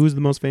 We'll Who's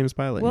the most famous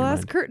pilot? in We'll your ask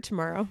mind? Kurt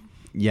tomorrow.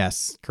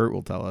 Yes, Kurt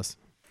will tell us.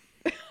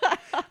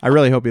 I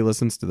really hope he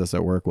listens to this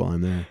at work while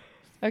I'm there.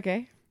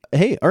 Okay.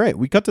 Hey, all right,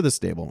 we cut to the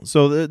stable.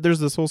 So there's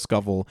this whole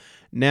scuffle.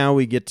 Now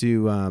we get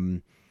to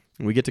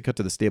cut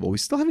to the stable. We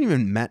still haven't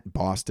even met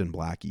Boston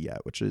Blackie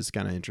yet, which is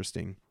kind of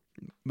interesting.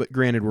 But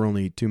granted, we're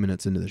only 2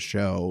 minutes into the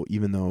show,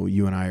 even though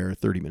you and I are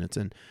 30 minutes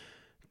in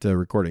to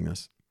recording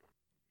this.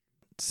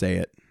 Say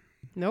it.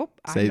 Nope,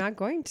 I'm not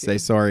going to. Say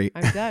sorry.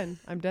 I'm done.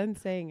 I'm done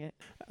saying it.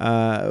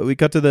 We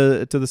cut to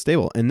the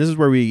stable, and this is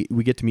where we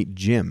get to meet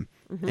Jim,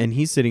 Mm-hmm. and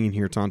he's sitting in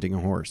here taunting a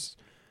horse.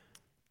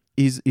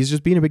 He's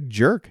just being a big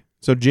jerk.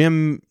 So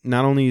Jim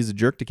not only is a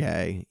jerk to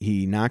Kay,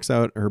 he knocks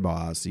out her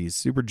boss. He's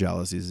super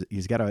jealous. He's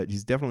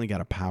definitely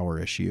got a power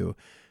issue,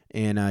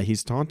 and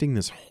he's taunting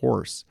this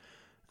horse,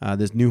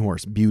 this new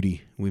horse,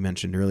 Beauty, we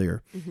mentioned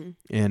earlier,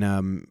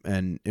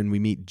 and we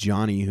meet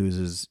Johnny,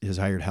 who's his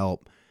hired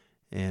help,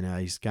 and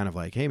he's kind of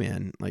like, hey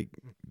man, like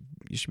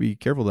you should be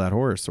careful of that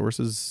horse.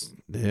 Horses,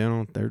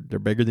 they're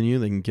bigger than you.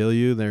 They can kill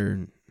you.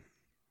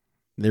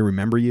 They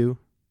remember you.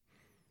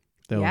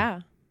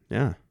 Yeah.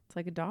 Yeah. It's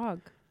like a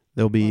dog.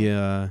 They'll be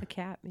A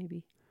cat,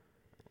 maybe.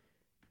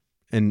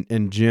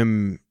 and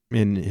Jim,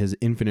 in his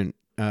infinite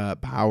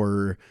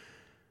power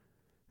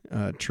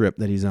trip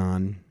that he's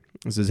on,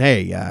 says,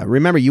 hey,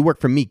 remember you work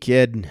for me,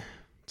 kid.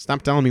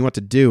 Stop telling me what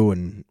to do,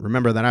 and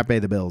remember that I pay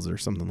the bills, or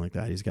something like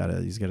that. He's got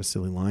a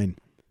silly line.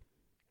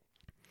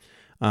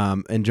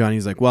 And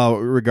Johnny's like, well,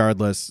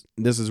 regardless,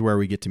 this is where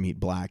we get to meet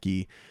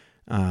Blackie.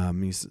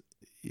 He's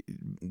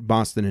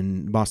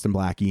Boston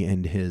Blackie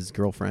and his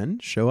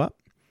girlfriend show up,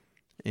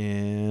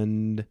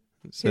 and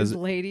says His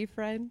lady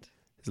friend.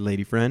 his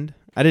lady friend.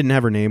 I didn't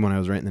have her name when I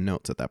was writing the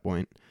notes at that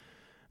point,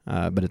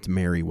 but it's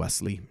Mary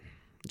Wesley.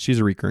 She's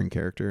a recurring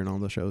character in all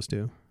the shows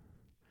too.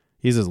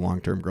 He's his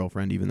long-term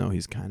girlfriend, even though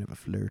he's kind of a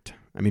flirt.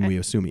 I mean, we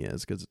assume he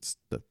is because it's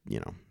the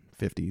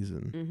 50s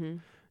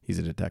and he's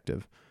a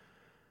detective.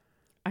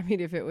 I mean,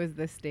 if it was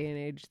this day and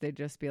age, they'd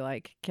just be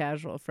like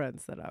casual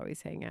friends that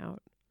always hang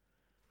out.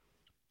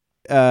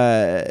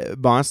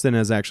 Boston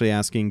is actually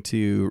asking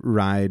to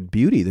ride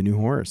Beauty, the new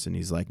horse, and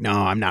he's like, no,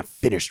 I'm not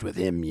finished with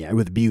him yet,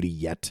 with Beauty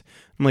yet.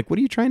 I'm like, what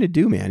are you trying to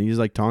do, man? He's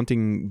like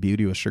taunting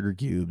Beauty with sugar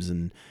cubes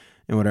and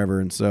whatever.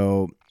 And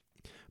so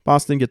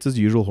Boston gets his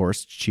usual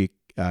horse, Chick.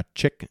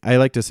 I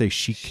like to say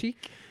Chic. Chic,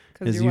 As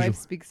because your usual. wife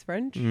speaks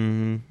French.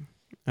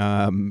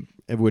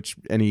 Which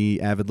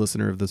any avid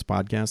listener of this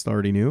podcast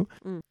already knew.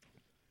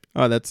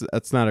 Oh,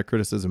 that's not a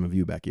criticism of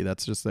you, Becky.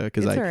 That's just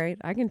because It's all right.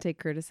 I can take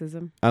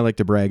criticism. I like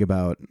to brag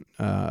about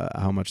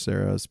how much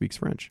Sarah speaks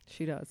French.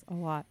 She does a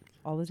lot,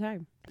 all the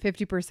time.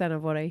 50%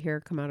 of what I hear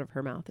come out of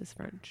her mouth is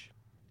French.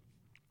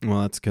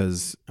 Well, that's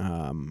because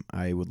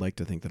I would like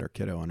to think that our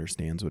kiddo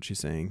understands what she's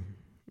saying.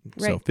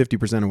 So Right.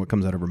 50% of what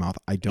comes out of her mouth,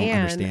 I don't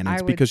And understand. I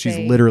It's would because she's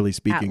say literally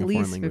speaking At a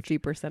least foreign language.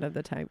 50% of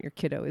the time, your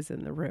kiddo is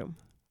in the room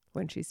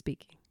when she's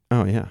speaking.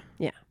 Oh, yeah.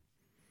 Yeah.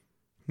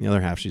 The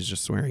other half, she's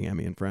just swearing at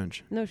me in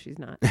French. No, she's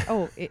not.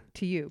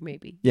 To you,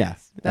 maybe. Yeah,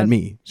 Yes. at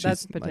me. She's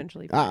That's like,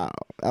 potentially. oh,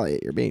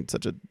 Elliot, you're being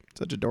such a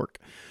dork.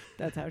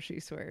 That's how she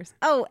swears.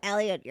 Oh,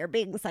 Elliot, you're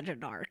being such a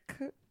dork.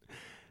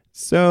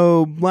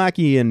 So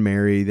Blackie and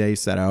Mary, they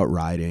set out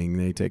riding.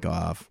 They take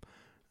off.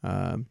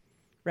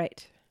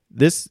 Right.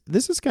 This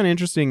is kind of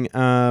interesting.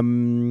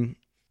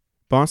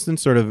 Boston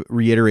sort of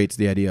reiterates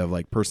the idea of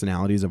like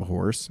personalities of a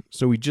horse.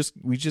 So we just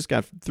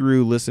got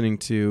through listening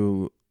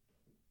to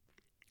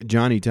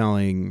Johnny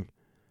telling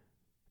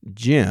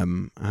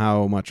Jim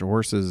how much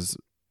horses,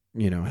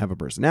 have a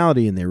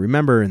personality and they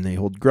remember and they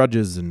hold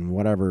grudges and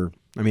whatever.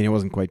 I mean, it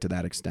wasn't quite to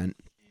that extent.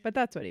 But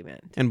that's what he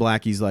meant. And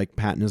Blackie's like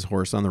patting his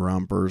horse on the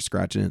rump or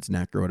scratching its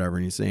neck or whatever.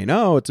 And he's saying,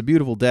 oh, it's a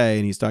beautiful day.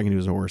 And he's talking to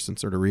his horse and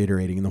sort of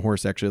reiterating. And the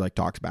horse actually like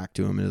talks back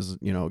to him and is,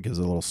 gives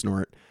a little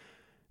snort.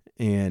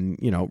 And,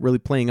 really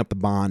playing up the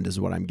bond is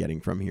what I'm getting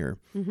from here.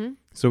 Mm-hmm.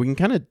 So we can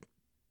kind of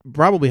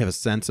probably have a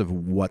sense of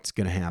what's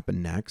going to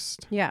happen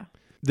next. Yeah.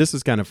 This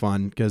is kind of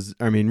fun because,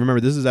 I mean, remember,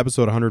 this is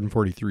episode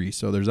 143.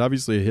 So there's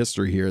obviously a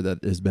history here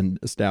that has been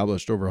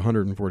established over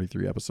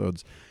 143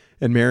 episodes.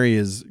 And Mary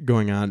is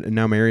going on. And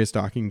now Mary is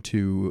talking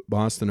to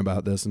Boston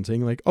about this and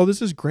saying, like, oh,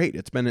 this is great.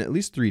 It's been at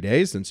least 3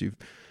 days since you've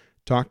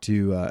had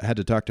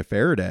to talk to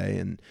Faraday.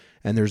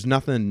 And there's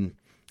nothing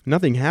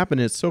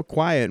happened. It's so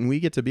quiet. And we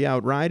get to be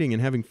out riding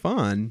and having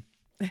fun.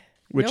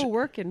 No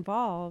work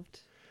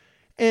involved.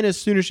 And as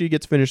soon as she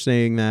gets finished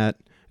saying that,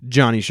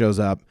 Johnny shows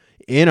up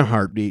in a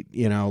heartbeat,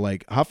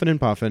 like huffing and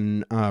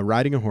puffing,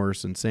 riding a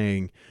horse and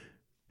saying,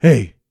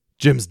 hey,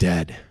 Jim's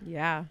dead.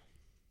 Yeah.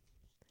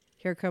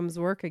 Here comes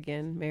work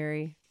again,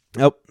 Mary.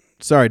 Oh,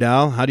 sorry,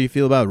 Dal. How do you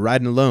feel about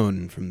riding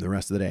alone from the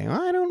rest of the day?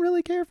 I don't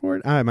really care for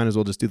it. I might as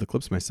well just do the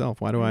clips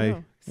myself. Why do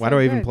I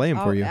even play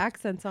them for you?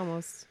 Accent's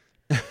almost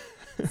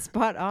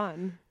spot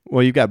on.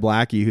 Well, you've got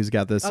Blackie, who's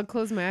got this I'll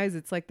close my eyes.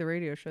 It's like the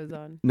radio show's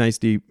on. nice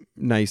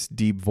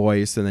deep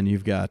voice, and then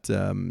you've got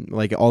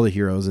like all the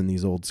heroes in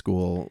these old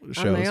school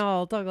shows. And they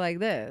all talk like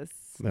this.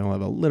 They'll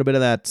have a little bit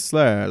of that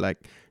slur, like,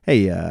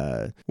 hey,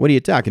 what are you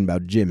talking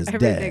about? Jim is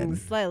Everything's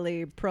dead.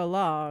 slightly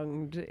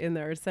prolonged in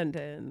their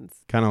sentence.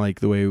 Kind of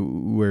like the way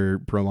we're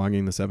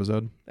prolonging this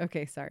episode.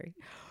 Okay, sorry.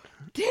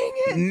 Dang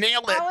it.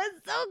 Nailed it. I was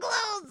so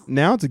close.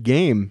 Now it's a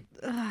game.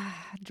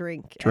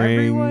 Drink. Drink.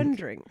 Everyone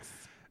drinks.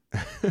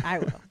 I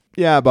will.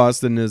 Yeah,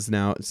 Boston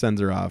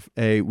sends her off.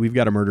 Hey, we've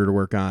got a murder to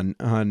work on.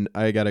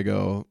 I gotta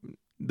go.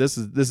 This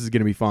is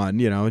gonna be fun,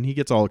 and he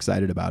gets all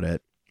excited about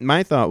it.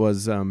 My thought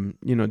was, do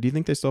you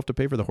think they still have to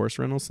pay for the horse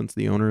rental since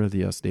the owner of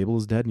the stable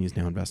is dead and he's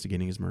now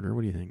investigating his murder?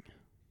 What do you think?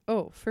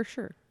 Oh, for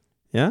sure.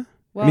 Yeah?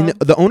 Well, I mean,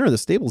 the owner of the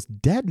stable's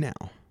dead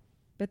now.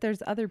 but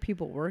there's other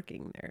people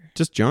working there.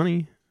 Just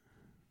Johnny.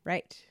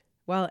 Right.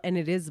 Well, and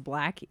it is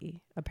Blackie,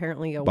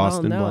 apparently a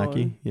Boston well-known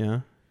Blackie, yeah.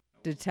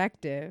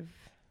 detective.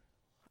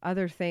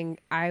 Other thing,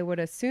 I would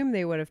assume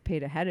they would have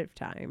paid ahead of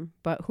time,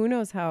 but who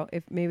knows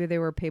if maybe they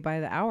were paid by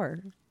the hour.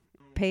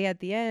 Pay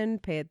at the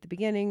end, pay at the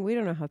beginning. We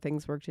don't know how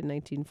things worked in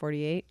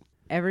 1948.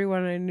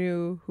 Everyone I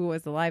knew who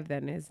was alive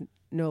then is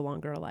no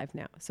longer alive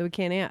now, so we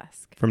can't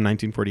ask. From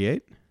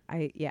 1948?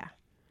 Yeah.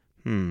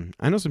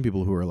 I know some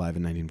people who were alive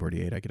in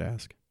 1948 I could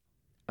ask.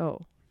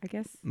 Oh, I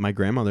guess. My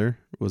grandmother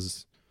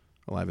was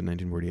alive in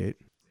 1948.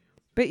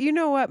 But you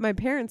know what? My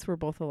parents were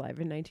both alive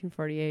in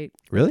 1948.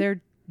 Really?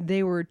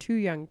 They were too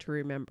young to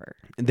remember.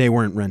 They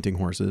weren't renting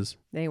horses.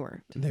 They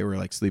weren't. They were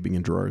like sleeping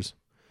in drawers.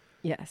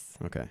 Yes.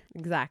 Okay.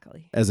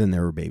 Exactly. As in they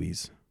were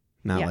babies,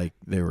 not Yeah. like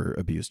they were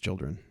abused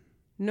children.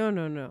 No.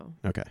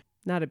 Okay.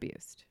 Not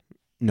abused.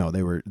 No,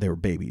 they were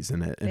babies,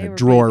 and They a were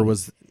drawer babies.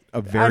 was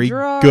a very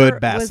drawer good was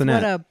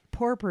bassinet. what a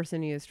poor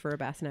person used for a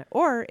bassinet,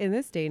 or in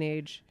this day and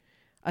age,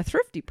 a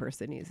thrifty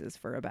person uses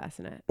for a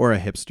bassinet. Or a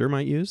hipster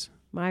might use.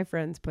 My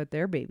friends put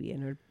their baby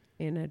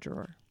in a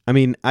drawer I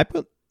mean, I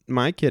put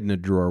my kid in a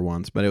drawer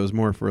once, but it was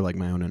more for like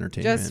my own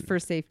entertainment. just for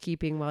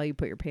safekeeping while you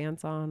put your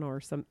pants on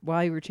or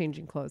while you were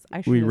changing clothes.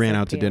 We ran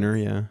out to dinner,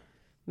 yeah.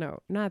 No,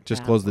 not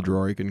Just that close the long.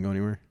 drawer. You couldn't go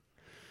anywhere.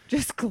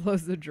 Just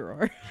close the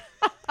drawer.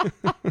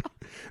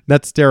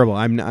 That's terrible.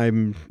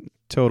 I'm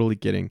totally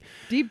kidding.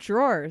 Deep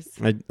drawers.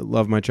 I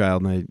love my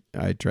child, and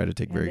I try to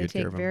take And very they good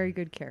take care of him. very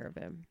good care of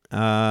him.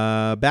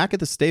 Back at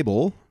the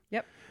stable.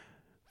 Yep.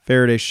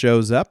 Faraday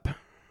shows up.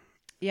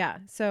 Yeah.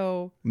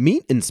 So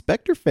Meet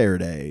Inspector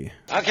Faraday.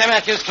 Okay,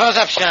 Matthews, close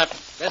up shop.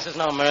 This is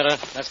no murder.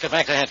 Let's get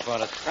back to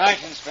headquarters.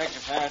 Right, Inspector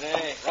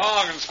Faraday.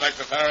 Wrong,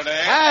 Inspector Faraday.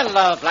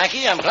 Hello,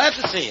 Blackie. I'm glad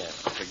to see you.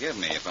 Forgive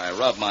me if I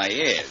rub my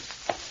ears.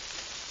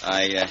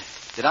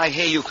 Did I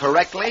hear you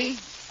correctly?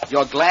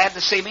 You're glad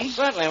to see me?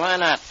 Certainly, why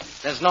not?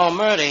 There's no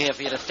murder here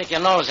for you to stick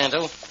your nose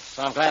into,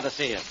 so I'm glad to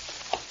see you.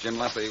 Jim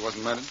Leslie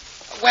wasn't murdered?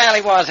 Well,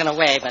 he was in a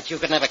way, but you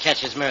could never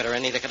catch his murderer,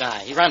 and neither could I.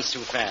 He runs too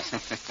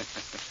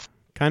fast.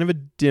 Kind of a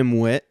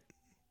dimwit,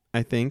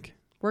 I think.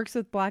 works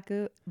with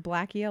Blackie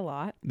a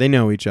lot. They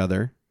know each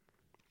other.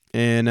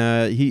 And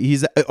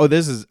he's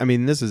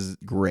this is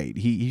great.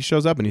 He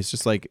shows up and he's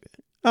just like,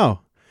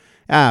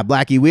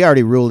 Blackie, we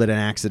already ruled it an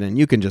accident.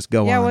 You can just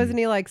go on. Yeah, wasn't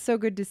he like, so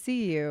good to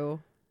see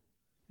you?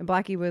 And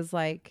Blackie was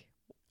like,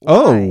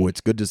 Oh, why?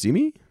 it's good to see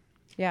me?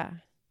 Yeah.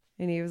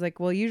 And he was like,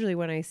 well, usually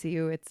when I see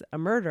you, it's a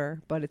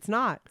murder, but it's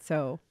not.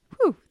 So,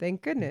 whew,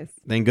 thank goodness.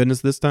 Thank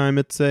goodness this time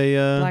it's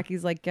a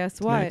Blackie's like, guess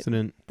an what?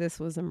 accident. This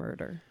was a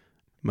murder.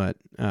 But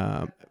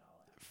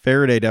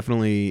Faraday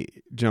definitely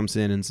jumps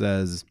in and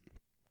says,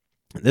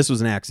 this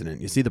was an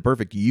accident. You see the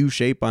perfect U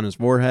shape on his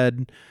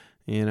forehead.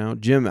 You know,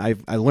 Jim,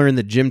 I learned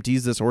that Jim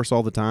teased this horse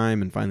all the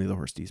time, and finally the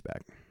horse teased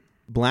back.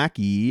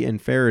 Blackie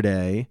and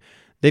Faraday,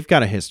 they've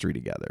got a history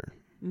together.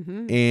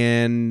 Mm-hmm.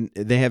 And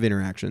they have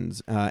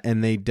interactions,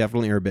 and they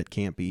definitely are a bit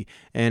campy.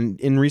 And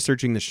in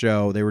researching the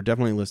show, they were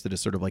definitely listed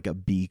as sort of like a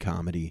B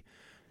comedy.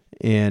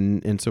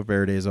 And so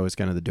Faraday is always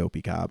kind of the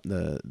dopey cop,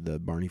 the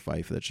Barney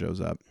Fife that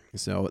shows up.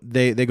 So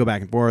they go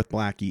back and forth.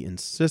 Blackie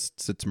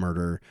insists it's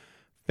murder.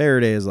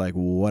 Faraday is like,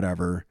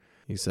 whatever.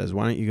 He says,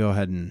 why don't you go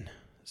ahead and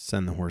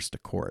send the horse to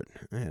court?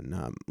 And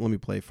let me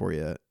play for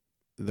you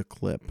the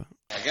clip.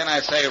 Again, I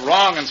say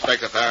wrong,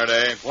 Inspector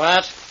Faraday.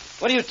 What?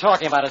 What are you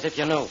talking about as if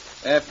you knew?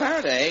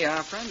 Faraday,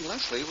 our friend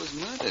Leslie was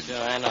murdered.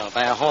 Sure, I know,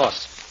 by a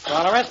horse. So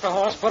I'll arrest the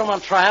horse, put him on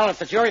trial, and if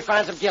the jury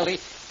finds him guilty,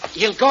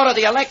 he'll go to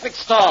the electric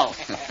stall.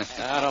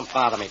 Don't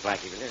bother me,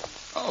 Blackie, will you?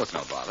 Oh, it's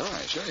no bother,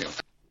 I assure you.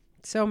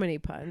 So many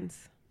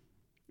puns.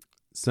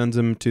 Sends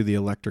him to the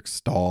electric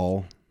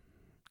stall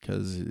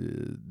because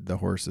the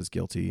horse is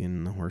guilty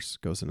and the horse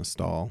goes in a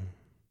stall.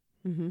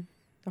 Mm-hmm.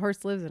 The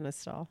horse lives in a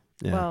stall.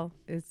 Yeah. Well,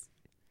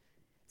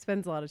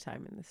 spends a lot of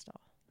time in the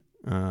stall.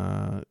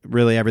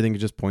 Really, everything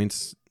just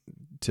points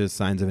to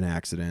signs of an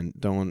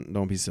accident.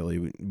 Don't be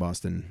silly,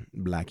 Boston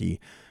Blackie.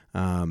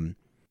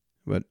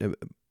 But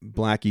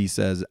Blackie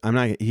says I'm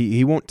not.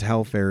 He won't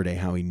tell Faraday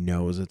how he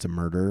knows it's a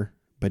murder,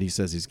 but he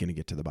says he's going to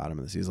get to the bottom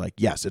of this. He's like,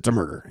 yes, it's a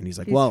murder, and he's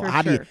like, well,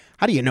 how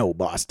do you know,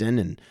 Boston?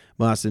 And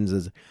Boston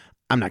says,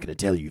 I'm not going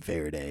to tell you,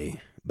 Faraday,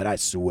 but I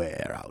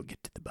swear I'll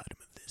get to the bottom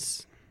of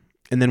this.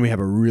 And then we have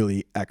a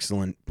really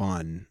excellent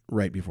pun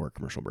right before a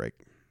commercial break.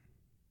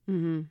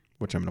 Mm-hmm.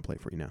 Which I'm going to play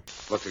for you now.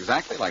 Looks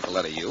exactly like the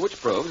letter U, which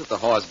proves that the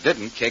horse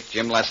didn't kick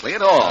Jim Leslie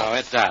at all. Oh,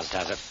 it does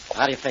it?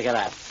 How do you figure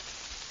that?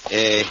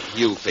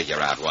 You figure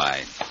out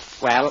why.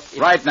 Well,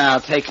 right now,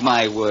 take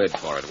my word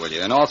for it, will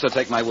you? And also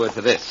take my word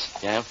for this.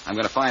 Yeah? I'm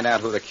going to find out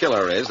who the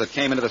killer is that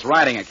came into this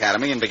riding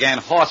academy and began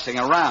horsing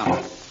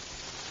around.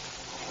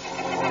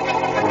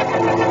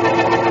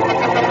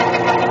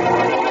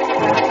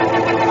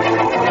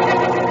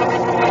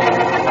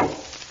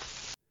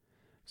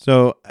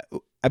 So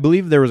I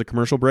believe there was a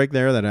commercial break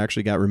there that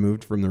actually got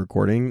removed from the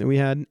recording that we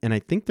had. And I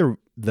think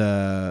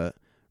the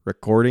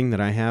recording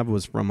that I have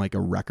was from like a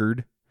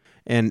record.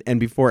 And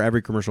before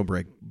every commercial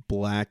break,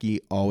 Blackie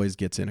always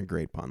gets in a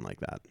great pun like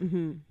that.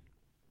 Mm-hmm.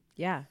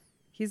 Yeah,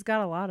 he's got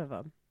a lot of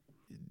them.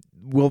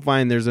 We'll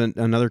find there's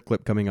another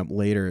clip coming up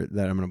later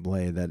that I'm going to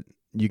play that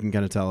you can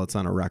kind of tell it's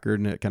on a record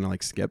and it kind of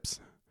like skips.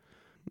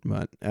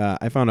 But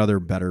I found other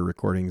better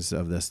recordings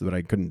of this, but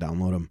I couldn't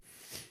download them.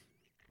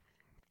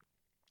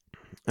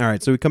 All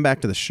right, so we come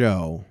back to the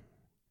show,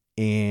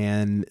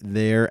 and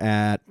they're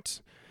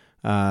at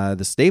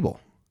the stable.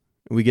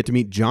 We get to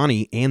meet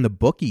Johnny and the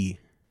bookie.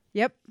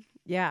 Yep.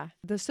 Yeah.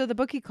 So the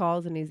bookie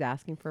calls, and he's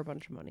asking for a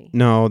bunch of money.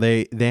 No,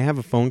 they have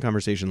a phone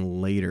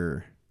conversation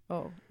later.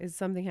 Oh, is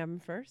something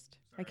happened first?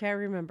 I can't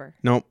remember.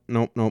 Nope.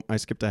 I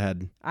skipped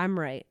ahead. I'm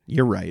right.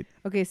 You're right.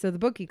 Okay, so the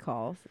bookie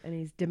calls, and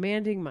he's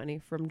demanding money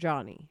from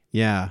Johnny.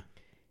 Yeah.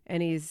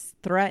 And he's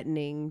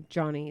threatening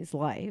Johnny's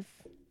life,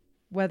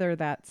 whether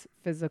that's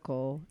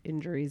physical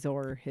injuries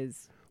or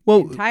his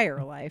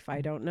entire life.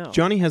 I don't know.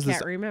 Johnny has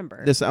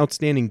this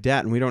outstanding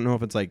debt, and we don't know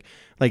if it's like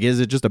is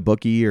it just a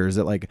bookie or is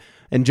it like?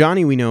 And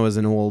Johnny we know is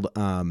an old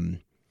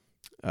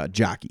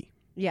jockey.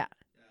 Yeah,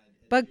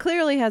 but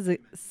clearly has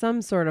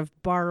some sort of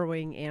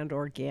borrowing and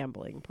or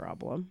gambling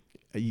problem.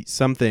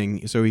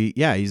 Something. So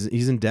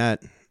he's in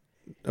debt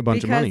a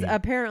bunch of money. Because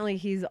apparently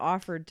he's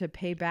offered to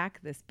pay back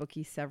this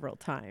bookie several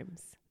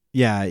times.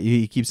 Yeah,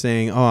 he keeps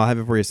saying, "Oh, I'll have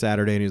it for you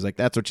Saturday," and he's like,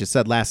 "That's what you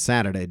said last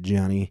Saturday,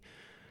 Johnny.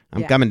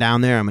 I'm coming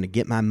down there. I'm going to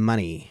get my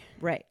money."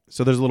 Right.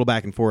 So there's a little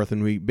back and forth,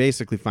 and we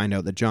basically find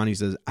out that Johnny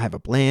says, "I have a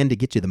plan to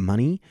get you the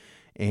money,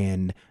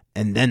 and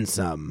then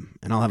some,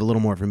 and I'll have a little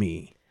more for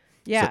me."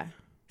 Yeah.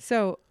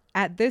 So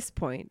at this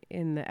point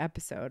in the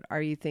episode,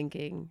 are you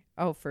thinking,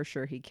 "Oh, for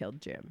sure he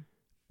killed Jim"?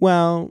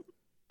 Well,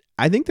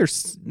 I think they're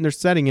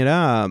setting it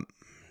up.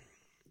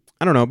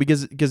 I don't know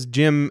because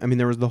Jim. I mean,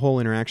 there was the whole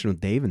interaction with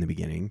Dave in the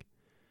beginning.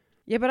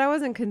 Yeah, but I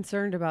wasn't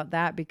concerned about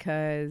that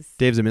because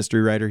Dave's a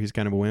mystery writer. He's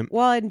kind of a wimp.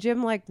 Well, and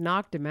Jim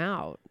knocked him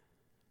out.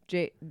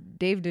 Dave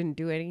didn't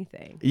do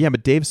anything. Yeah,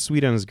 but Dave's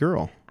sweet on his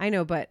girl. I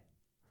know, but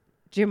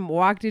Jim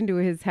walked into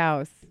his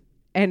house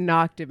and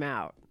knocked him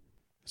out.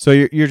 So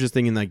you're just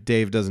thinking like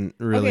Dave doesn't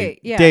really. Okay,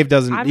 yeah. Dave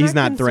doesn't. I'm he's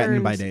not not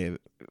threatened by Dave.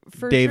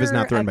 Dave is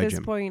not threatened by Jim. At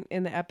this point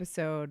in the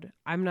episode,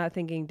 I'm not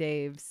thinking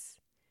Dave's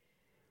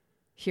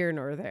here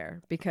nor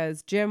there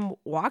because Jim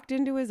walked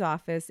into his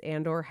office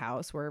and or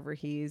house, wherever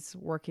he's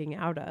working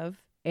out of,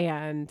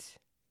 and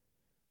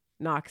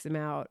knocks him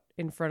out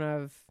in front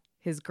of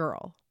his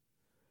girl.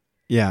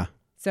 Yeah.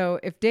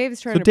 So if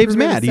Dave's trying to prove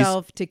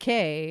himself to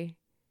Kay,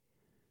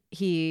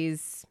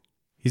 he's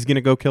going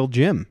to go kill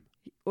Jim.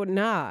 Well,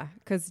 nah,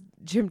 because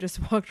Jim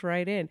just walked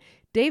right in.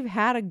 Dave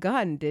had a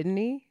gun, didn't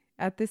he?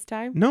 At this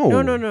time?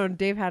 No.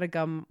 Dave had a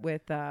gun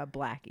with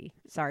Blackie.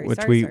 Sorry.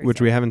 Which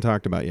we haven't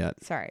talked about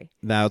yet. Sorry.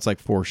 That's like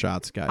 4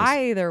 shots, guys.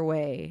 Either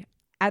way,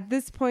 at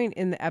this point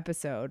in the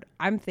episode,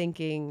 I'm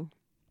thinking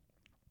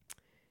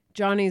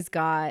Johnny's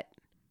got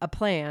a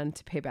plan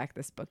to pay back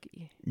this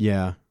bookie.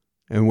 Yeah.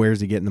 And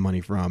where's he getting the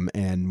money from?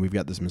 And we've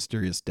got this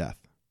mysterious death.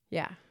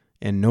 Yeah.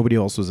 And nobody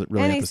else was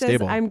really at the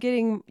stable. I'm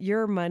getting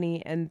your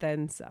money and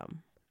then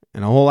some.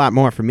 And a whole lot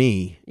more for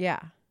me.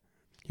 Yeah.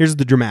 Here's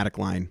the dramatic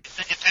line.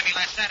 You tell me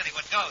last Saturday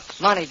what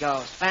goes. Money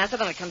goes faster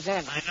than it comes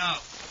in. I know.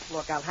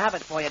 Look, I'll have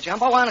it for you,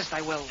 Jumbo. Honest,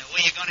 I will. Now,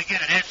 where you going to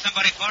get it? Ask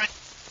somebody for it?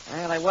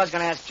 Well, I was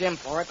going to ask Jim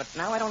for it, but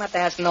now I don't have to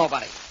ask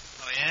nobody.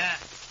 Oh, yeah?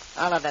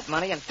 I'll have that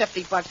money and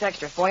 $50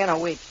 extra for you in a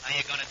week. How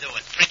you going to do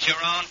it? Print your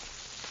own?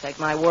 Take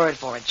my word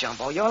for it,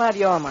 Jumbo. You'll have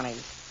your money.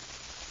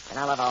 And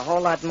I'll have a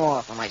whole lot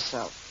more for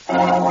myself.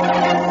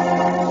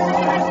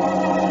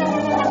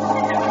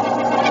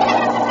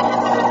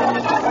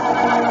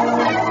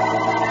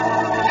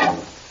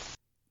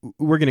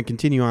 we're going to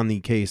continue on the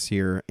case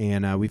here,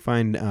 and we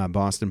find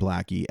Boston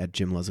Blackie at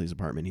Jim Leslie's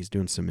apartment. He's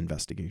doing some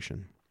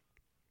investigation.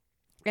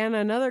 And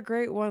another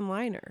great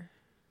one-liner.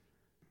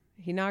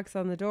 He knocks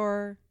on the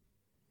door.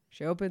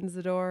 She opens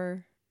the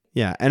door.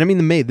 Yeah, and I mean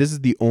the maid, this is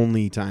the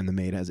only time the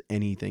maid has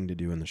anything to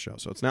do in the show.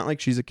 So it's not like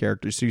she's a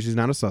character. She's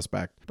not a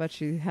suspect. But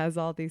she has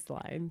all these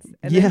lines.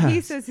 And then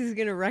he says he's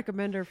going to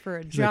recommend her for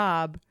a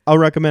job. Like, I'll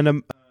recommend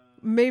him.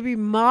 Maybe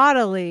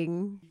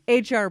modeling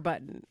HR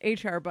button.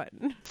 HR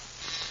button.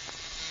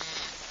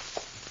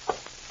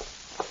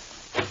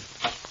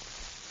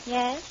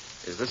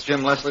 Yes? Is this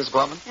Jim Leslie's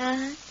apartment?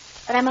 Uh-huh.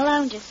 But I'm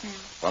alone just now.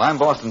 Well, I'm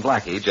Boston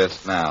Blackie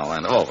just now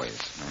and always.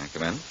 May I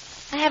come in?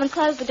 I haven't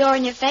closed the door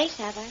in your face,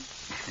 have I?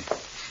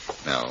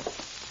 No.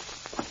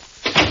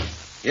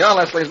 You're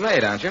Leslie's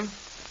maid, aren't you?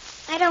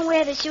 I don't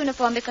wear this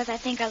uniform because I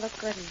think I look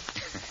good in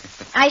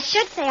it. I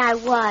should say I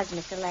was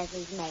Mr.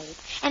 Leslie's maid.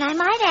 And I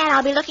might add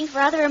I'll be looking for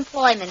other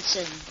employment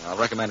soon. I'll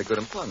recommend a good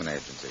employment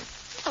agency.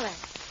 All right.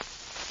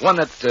 One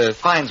that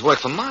finds work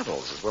for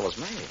models as well as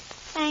maids.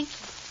 Thank you.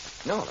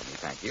 No, let me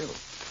thank you.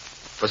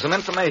 For some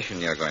information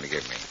you're going to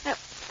give me.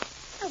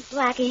 Oh,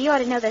 Blackie, you ought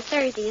to know that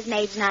Thursday is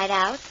maid's night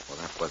out. Well,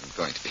 that wasn't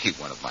going to be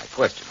one of my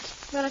questions.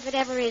 Well, if it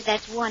ever is,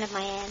 that's one of my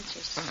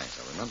answers. Thanks,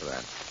 I'll remember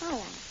that. All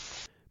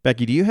right.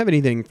 Becky, do you have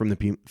anything from the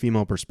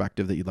female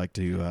perspective that you'd like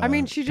to I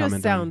mean, she just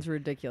comment sounds on?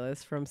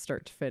 ridiculous from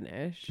start to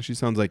finish. She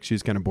sounds like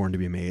she's kind of born to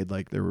be a maid.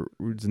 Like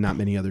there's not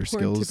many other Born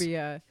skills. to be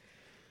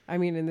I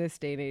mean, in this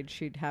day and age,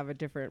 she'd have a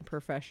different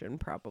profession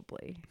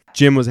probably.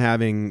 Jim was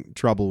having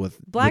trouble with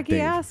Blackie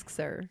Dave. asks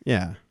her.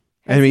 Yeah.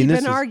 Has I mean, he this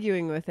been is,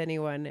 arguing with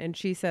anyone? And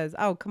she says,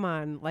 oh, come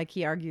on. Like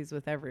he argues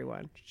with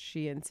everyone,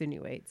 she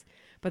insinuates.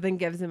 But then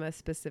gives him a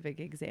specific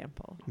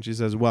example. she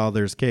says, well,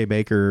 there's Kay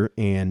Baker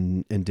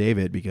and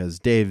David because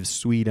Dave's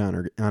sweet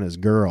on his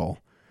girl.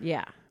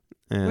 Yeah.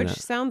 And, Which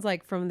sounds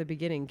like from the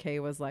beginning, Kay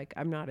was like,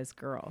 I'm not his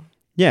girl.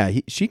 yeah,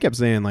 she kept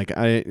saying, like,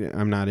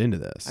 I'm not into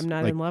this. I'm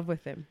not like, in love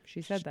with him.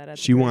 She said that.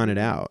 She wanted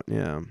out,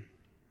 yeah.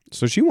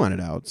 So she wanted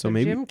out. So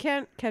maybe Jim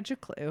can't catch a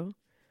clue.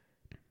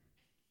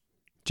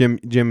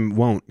 Jim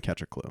won't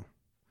catch a clue.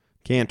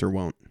 Can't or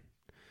won't.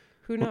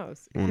 Who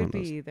knows? It could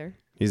be either.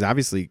 He's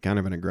obviously kind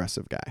of an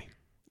aggressive guy.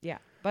 Yeah,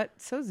 but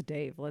so's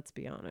Dave, let's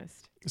be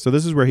honest. So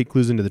this is where he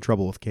clues into the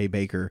trouble with Kay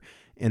Baker.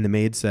 And the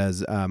maid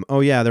says, oh,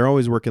 yeah, they're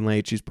always working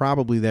late. She's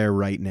probably there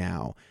right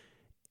now.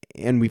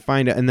 And we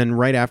find out, and then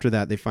right after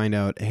that, they find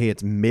out, hey,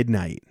 it's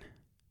midnight.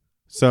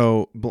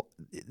 So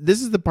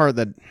this is the part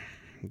that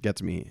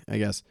gets me, I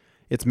guess.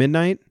 It's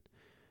midnight.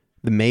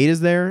 The maid is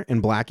there,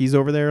 and Blackie's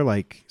over there,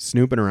 like,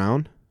 snooping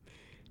around.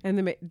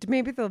 And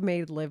maybe the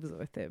maid lives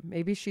with him.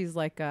 Maybe she's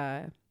like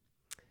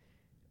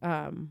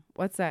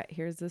what's that?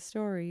 Here's the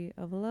story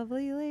of a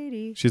lovely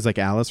lady. She's like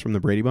Alice from the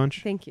Brady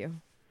Bunch. Thank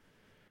you.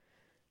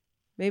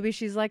 Maybe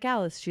she's like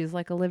Alice. She's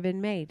like a live-in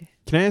maid.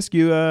 Can I ask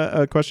you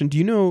a question? Do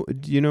you know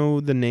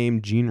the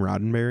name Gene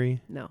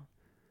Roddenberry? No.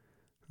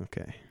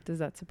 Okay. Does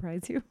that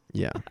surprise you?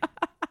 Yeah.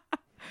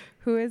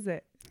 Who is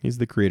it? He's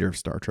the creator of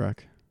Star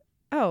Trek.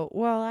 Oh,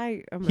 well,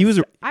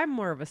 I'm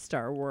more of a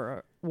Star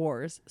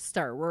Wars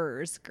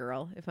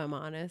girl, if I'm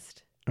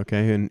honest.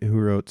 Okay, and who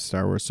wrote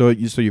Star Wars? So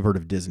you've heard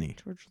of Disney?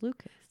 George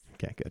Lucas.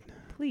 Okay, good.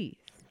 Please.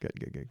 Good.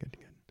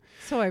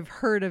 So I've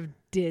heard of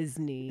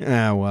Disney.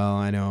 Well,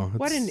 I know.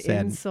 What an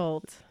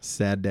insult.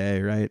 Sad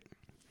day, right?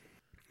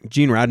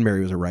 Gene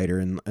Roddenberry was a writer,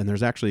 and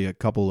there's actually a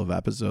couple of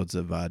episodes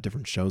of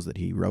different shows that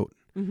he wrote.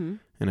 Mm-hmm.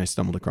 And I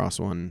stumbled across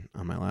one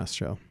on my last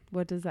show.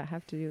 What does that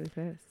have to do with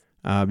this?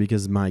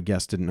 Because my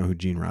guest didn't know who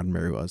Gene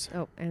Roddenberry was.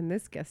 Oh, and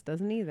this guest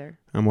doesn't either.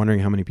 I'm wondering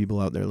how many people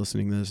out there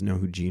listening to this know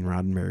who Gene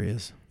Roddenberry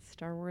is.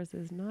 Star Wars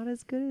is not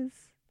as good as...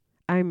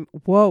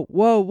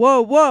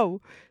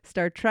 Whoa.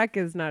 Star Trek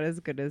is not as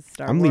good as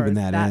Star Wars. I'm leaving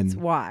that in. That's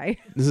why.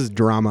 This is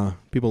drama.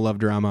 People love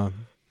drama.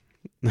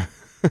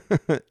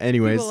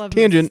 Anyways, People love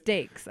tangent.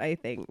 mistakes, I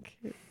think.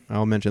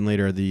 I'll mention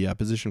later the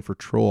position for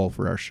troll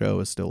for our show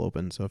is still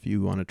open. So if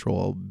you want to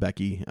troll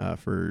Becky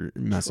for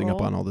messing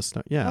up on all this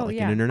stuff, an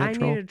internet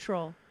troll. I need a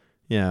troll.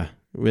 Yeah,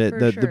 sure.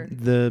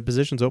 the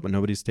position's open.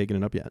 Nobody's taken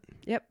it up yet.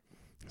 Yep.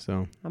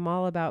 So I'm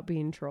all about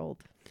being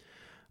trolled.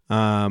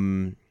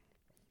 And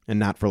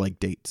not for like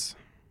dates.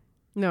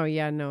 No,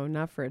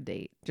 not for a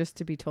date. Just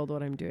to be told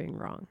what I'm doing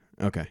wrong.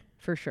 Okay.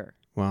 For sure.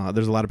 Well,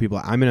 there's a lot of people.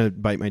 I'm gonna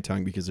bite my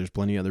tongue because there's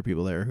plenty of other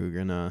people there who are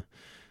gonna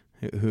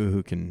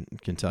who can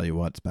tell you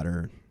what's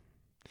better.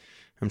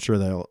 I'm sure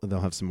they'll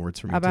have some words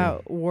for me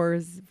about too.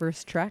 Wars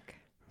versus Trek.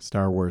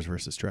 Star Wars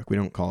versus Trek. We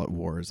don't call it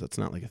wars. That's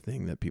not like a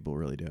thing that people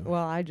really do.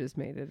 Well, I just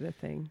made it a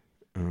thing.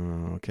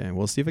 Okay.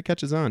 We'll see if it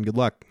catches on. Good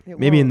luck. It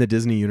Maybe won't. in the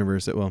Disney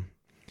universe it will.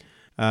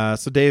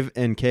 So Dave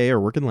and Kay are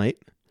working late.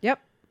 Yep.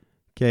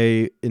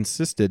 Kay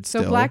insisted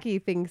So still.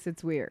 Blackie thinks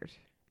it's weird,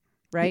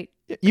 right?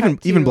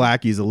 Even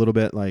Blackie's a little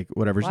bit like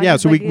whatever. Blackie's yeah.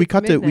 So like, we it's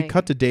cut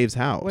midnight. to Dave's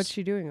house. What's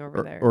she doing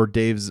over there? Or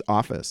Dave's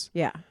office.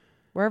 Yeah.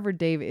 Wherever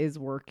Dave is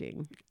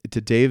working. To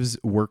Dave's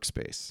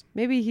workspace.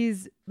 Maybe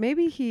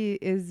he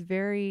is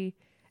very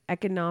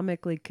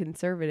economically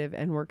conservative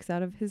and works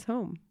out of his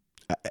home.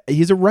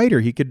 He's a writer.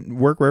 He could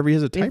work wherever he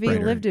has a If typewriter.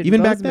 he lived in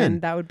Even back Bozeman, then.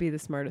 that would be the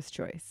smartest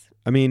choice.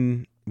 I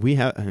mean, we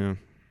have.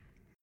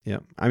 Yeah.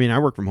 I mean, I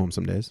work from home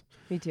some days.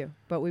 Me too.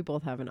 But we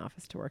both have an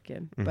office to work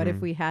in. But if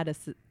we had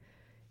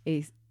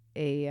I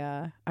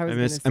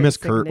miss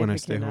Kurt when I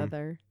stay home.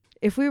 other.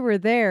 If we were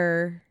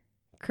there,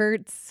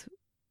 Kurt's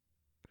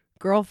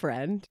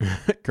girlfriend.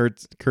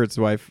 Kurt's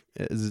wife,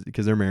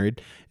 because they're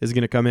married, is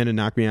going to come in and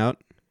knock me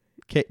out.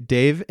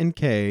 Dave and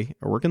Kay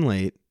are working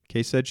late.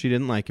 Kay said she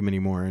didn't like him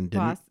anymore and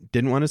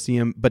didn't want to see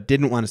him, but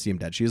didn't want to see him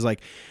dead. She was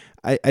like,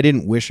 I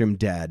didn't wish him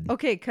dead.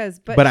 Okay,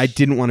 but I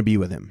didn't want to be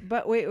with him.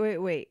 But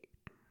wait.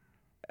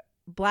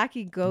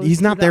 Blackie goes. He's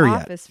not to there the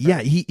yet. office Yeah,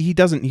 first. he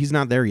doesn't. He's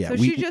not there yet. So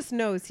she just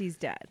knows he's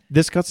dead.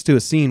 This cuts to a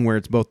scene where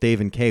it's both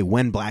Dave and Kay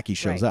when Blackie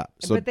shows Right. up.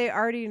 So but they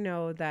already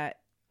know that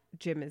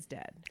Jim is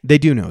dead. they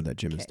do know that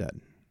Jim is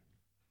dead.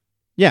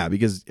 Yeah,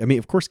 because I mean,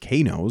 of course,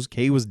 Kay knows.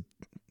 Kay was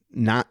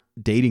not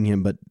dating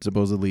him, but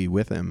supposedly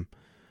with him.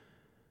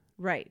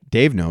 Right.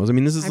 Dave knows. I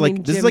mean, this is Jim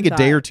like a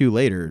day thought- or two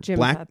later. Jim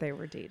thought they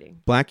were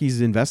dating.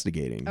 Blackie's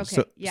investigating. Okay,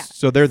 So, yeah.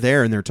 So they're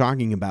there and they're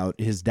talking about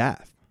his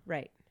death.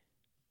 Right.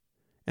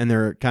 And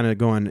they're kind of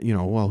going,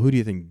 well, who do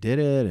you think did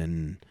it?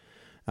 And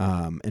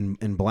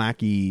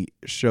Blackie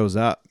shows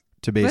up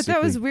to basically. But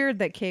that was weird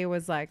that Kay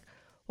was like,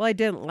 well, I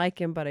didn't like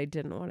him, but I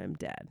didn't want him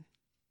dead.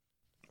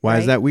 Why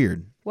is right? that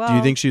weird? Well, do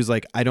you think she was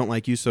like, I don't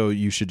like you, so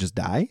you should just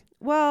die?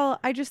 Well,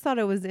 I just thought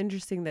it was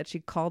interesting that she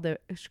called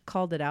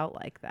it out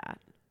like that.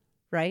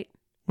 Right?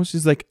 Well,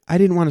 she's like, I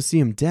didn't want to see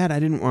him dead. I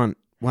didn't want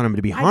him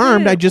to be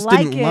harmed. I just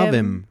didn't love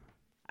him.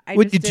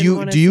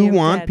 Do you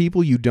want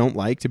people you don't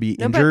like to be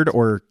injured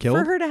or killed?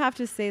 For her to have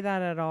to say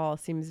that at all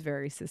seems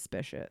very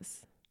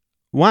suspicious.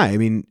 Why? I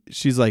mean,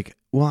 she's like,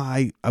 well,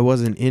 I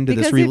wasn't into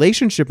Because this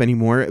relationship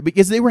anymore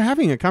because they were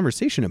having a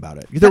conversation about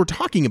it. They were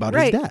talking about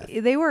his death.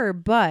 They were,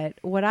 but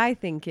what I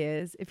think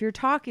is if you're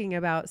talking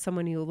about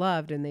someone you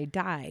loved and they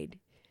died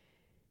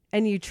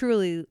and you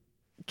truly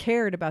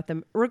cared about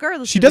them,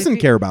 regardless She of doesn't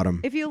care about him.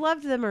 if you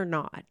loved them or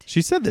not.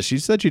 She said this. She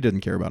said she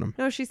didn't care about him.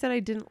 No, she said I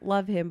didn't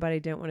love him, but I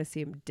didn't want to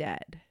see him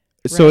dead.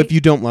 So right? if you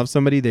don't love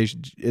somebody,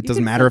 it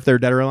doesn't matter if they're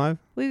dead or alive?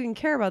 Well, you can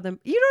care about them.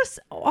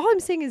 All I'm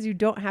saying is you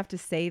don't have to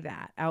say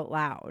that out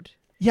loud.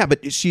 Yeah,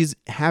 but she's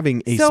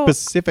having a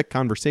specific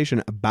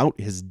conversation about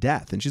his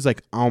death. And she's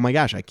like, oh my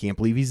gosh, I can't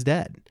believe he's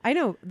dead. I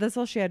know. That's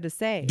all she had to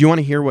say. Do you want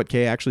to hear what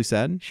Kay actually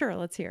said? Sure,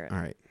 let's hear it. All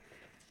right.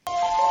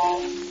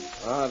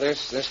 Oh,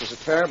 this was a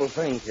terrible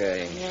thing,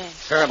 Kay.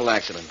 Yes. Terrible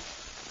accident.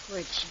 Poor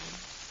Jim.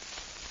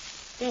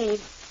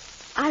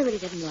 Dave, I really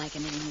didn't like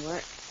him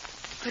anymore.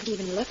 Couldn't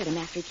even look at him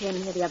after he came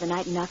in here the other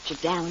night and knocked you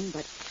down,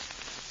 but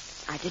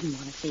I didn't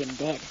want to see him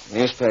dead. The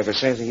newspaper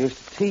says he used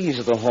to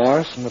tease the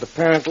horse, but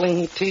apparently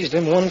he teased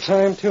him one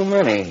time too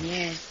many.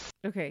 Yes.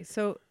 Okay,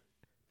 so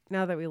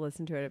now that we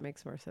listen to it, it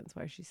makes more sense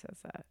why she says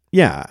that.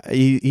 Yeah,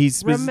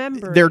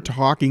 Remembering. they're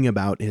talking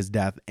about his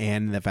death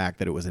and the fact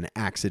that it was an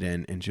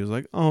accident. And she was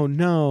like, oh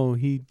no,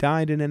 he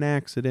died in an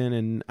accident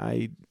and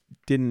I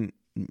didn't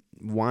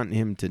want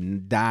him to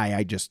die.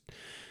 I just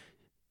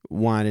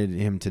wanted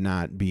him to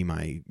not be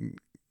my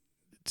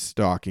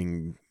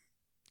stalking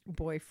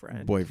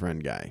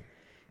boyfriend guy.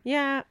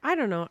 Yeah, I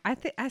don't know.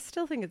 I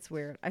still think it's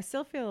weird. I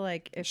still feel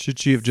like if Should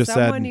she have just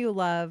someone said you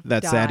love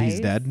that's dies, sad he's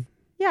dead?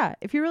 Yeah,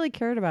 if you really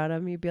cared about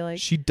him, you'd be like,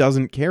 She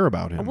doesn't care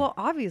about him. well,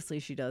 obviously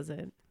she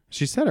doesn't.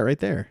 She said it right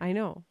there. I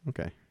know.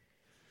 Okay.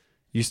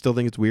 You still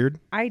think it's weird?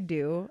 I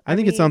do. I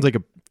think it mean, sounds like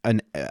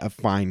a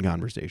fine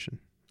conversation.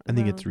 I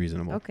think it's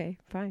reasonable. Okay,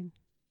 fine.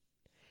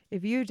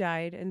 If you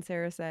died and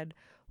Sarah said,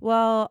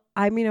 well,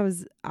 I mean,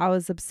 I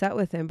was upset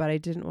with him, but I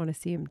didn't want to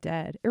see him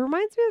dead. It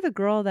reminds me of the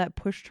girl that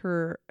pushed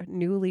her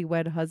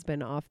newlywed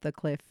husband off the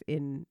cliff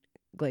in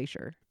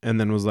Glacier. And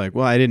then was like,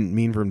 well, I didn't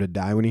mean for him to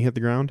die when he hit the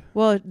ground.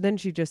 Well, then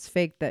she just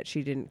faked that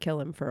she didn't kill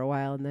him for a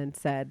while and then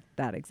said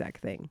that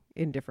exact thing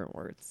in different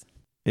words.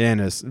 In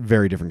a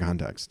very different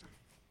context.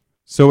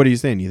 So what are you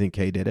saying? You think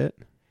Kay did it?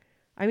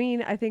 I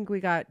mean, I think we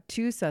got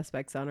two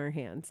suspects on our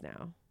hands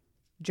now.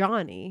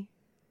 Johnny,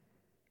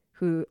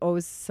 who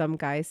owes some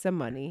guy some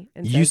money.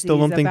 And You still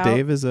don't think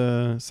Dave is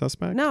a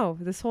suspect? No,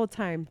 this whole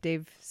time,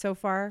 Dave, so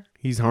far.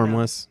 He's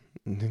harmless.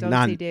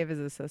 Don't see Dave as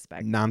a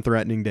suspect.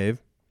 Non-threatening Dave.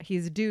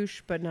 He's a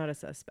douche, but not a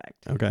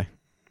suspect. Okay.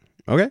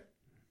 All right.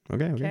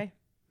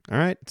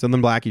 So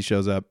then Blackie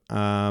shows up.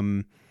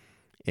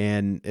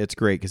 And it's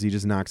great because he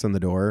just knocks on the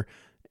door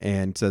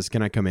and says,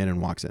 can I come in?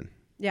 And walks in.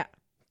 Yeah.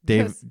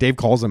 Dave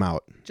calls him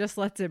out. Just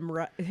lets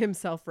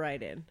himself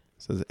right in.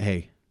 Says,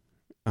 hey,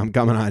 I'm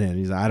coming on in.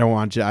 He's like, I don't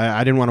want you.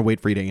 I didn't want to wait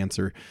for you to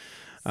answer.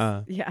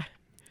 Yeah.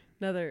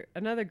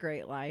 Another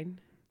great line.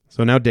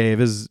 So now Dave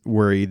is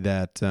worried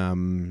that,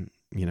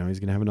 he's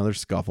going to have another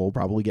scuffle,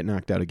 probably get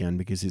knocked out again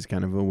because he's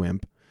kind of a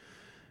wimp.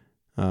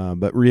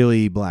 But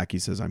really, Blackie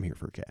says, I'm here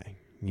for Kay.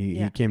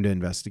 He came to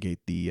investigate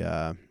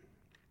the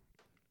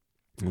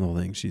whole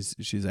thing.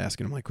 She's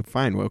asking him, like,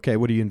 fine, well, okay,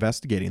 what are you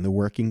investigating? The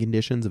working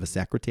conditions of a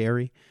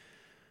secretary?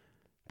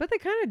 But they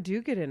kind of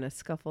do get in a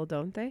scuffle,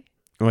 don't they?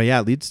 Well, yeah,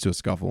 it leads to a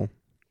scuffle.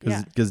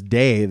 Because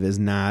Dave is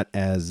not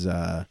as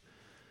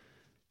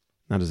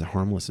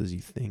harmless as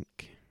you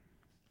think.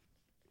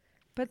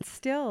 But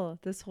still,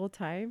 this whole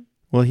time.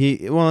 Well,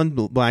 and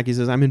Blackie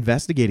says, I'm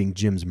investigating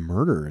Jim's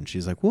murder. And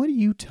she's like, what are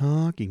you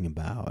talking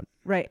about?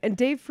 Right. And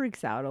Dave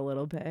freaks out a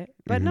little bit,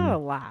 but not a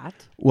lot.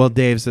 Well,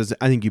 Dave says,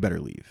 I think you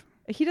better leave.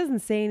 He doesn't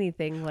say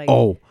anything like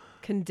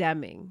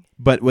condemning.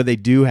 But what they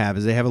do have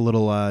is they have a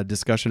little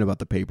discussion about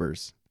the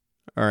papers.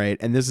 All right.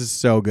 And this is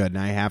so good. And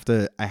I have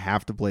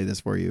to play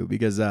this for you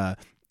because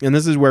and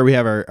this is where we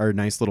have our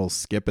nice little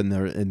skip in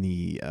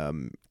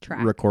the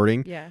Track.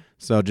 recording. Yeah.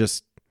 So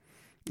just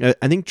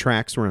I think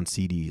tracks were on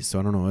CDs. So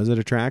I don't know. Is it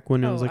a track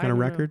when it was like on a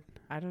record?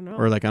 I don't know.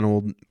 Or like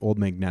on old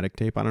magnetic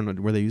tape? I don't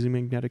know. Were they using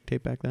magnetic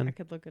tape back then? I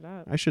could look it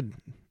up. I should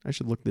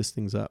look these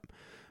things up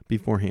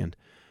beforehand.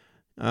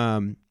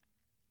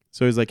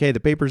 So he's like, hey, the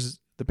papers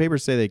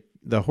say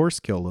the horse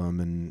killed him,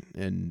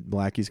 and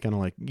Blackie's kind of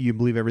like, you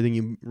believe everything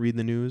you read in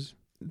the news?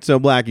 So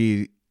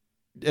Blackie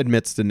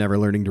admits to never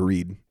learning to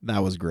read.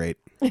 That was great.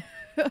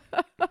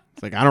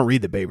 It's like, I don't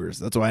read the papers.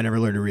 That's why I never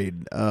learned to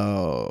read.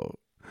 Oh.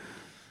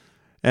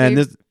 And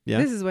Dave,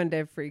 this is when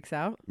Dave freaks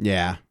out.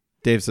 Yeah.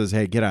 Dave says,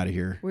 hey, get out of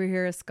here. We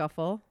hear a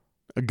scuffle.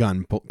 A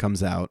gun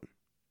comes out.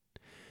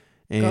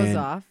 And, goes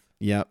off.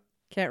 Yep.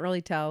 Can't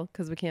really tell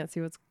because we can't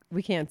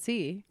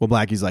see. Well,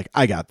 Blackie's like,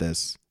 I got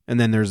this. And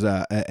then there's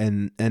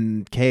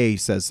and Kay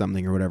says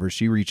something or whatever.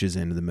 She reaches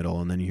into the middle,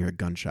 and then you hear a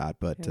gunshot.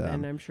 But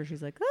and I'm sure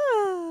she's like,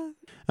 ah.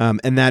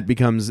 And that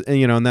becomes,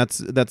 and that's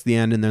the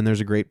end. And then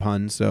there's a great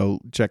pun. So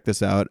check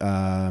this out.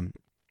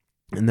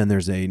 And then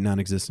there's a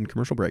non-existent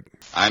commercial break.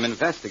 I'm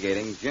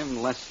investigating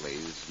Jim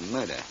Leslie's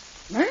murder.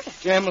 Murder?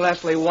 Jim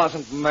Leslie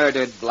wasn't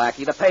murdered,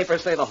 Blackie. The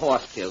papers say the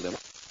horse killed him.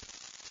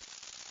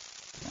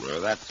 Well,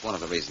 that's one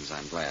of the reasons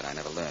I'm glad I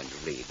never learned to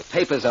read. The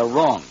papers are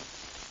wrong.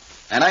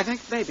 And I think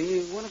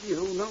maybe one of you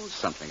knows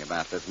something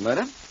about this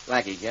murder.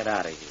 Blackie, get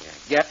out of here.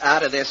 Get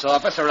out of this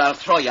office or I'll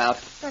throw you out.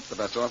 That's the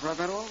best offer I've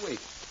had all week.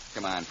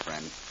 Come on,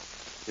 friend.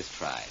 Just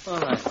try. All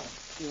right.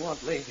 You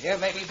won't leave here.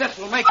 Maybe this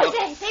will make Oh,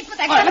 you... Dave, put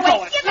that All right, gun let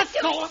away. go. Give it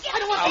to me. I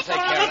don't want I'll this take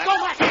gun. care of Let that. go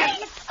of my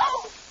hand.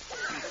 Oh.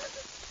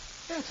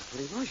 That's a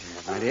pretty voice you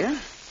have, my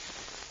dear.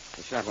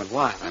 The shot went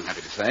wild, I'm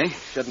happy to say.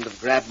 Shouldn't have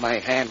grabbed my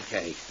hand,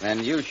 Kay.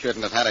 Then you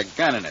shouldn't have had a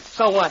gun in it.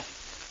 So what?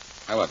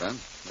 However,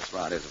 this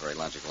rod is a very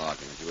logical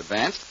argument you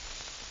advanced.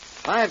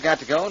 I've got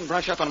to go and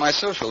brush up on my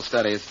social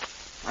studies.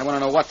 I want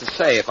to know what to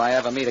say if I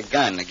ever meet a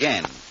gun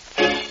again.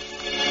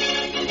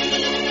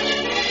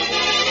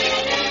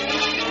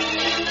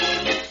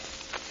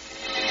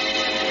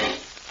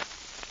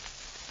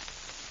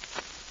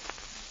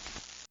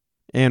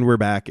 And we're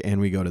back, and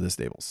we go to the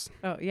stables.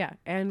 Oh, yeah.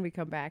 And we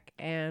come back,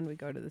 and we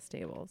go to the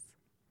stables.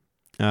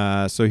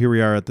 So here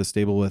we are at the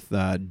stable with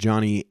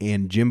Johnny,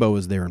 and Jimbo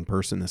is there in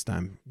person this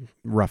time,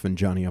 roughing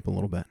Johnny up a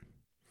little bit.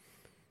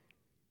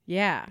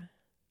 Yeah.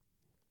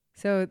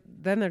 So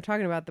then they're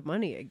talking about the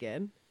money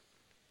again.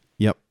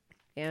 Yep.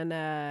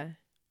 And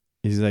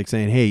he's like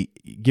saying, hey,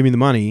 give me the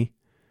money.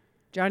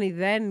 Johnny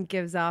then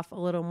gives off a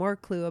little more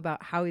clue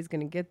about how he's going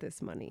to get this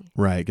money.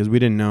 Right, because we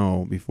didn't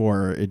know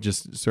before. It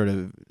just sort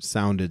of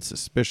sounded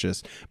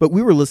suspicious. But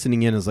we were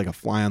listening in as like a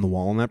fly on the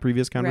wall in that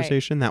previous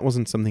conversation. That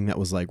wasn't something that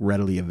was like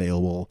readily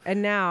available.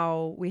 And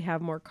now we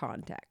have more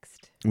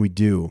context. We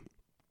do.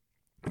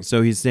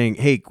 So he's saying,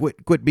 hey,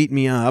 quit beating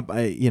me up.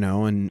 I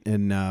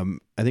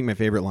think my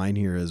favorite line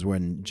here is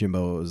when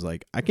Jimbo is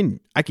like, I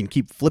can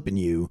keep flipping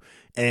you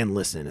and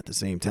listen at the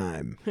same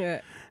time.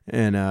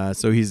 And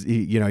so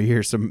you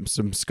hear some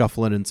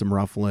scuffling and some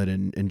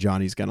ruffling, and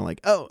Johnny's kind of like,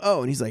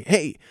 oh, and he's like,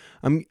 hey,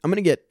 I'm gonna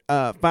get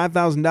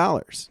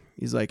 $5,000.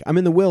 He's like, I'm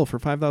in the will for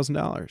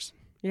 $5,000.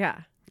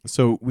 Yeah.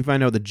 So we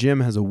find out that Jim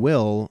has a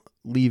will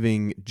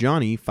leaving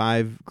Johnny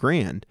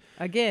 $5,000.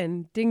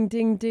 Again, ding,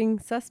 ding, ding,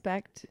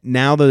 suspect.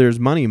 Now that there's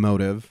money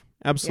motive,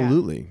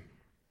 absolutely. Yeah.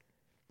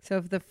 So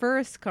if the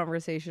first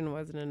conversation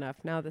wasn't enough,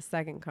 now the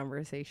second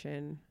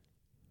conversation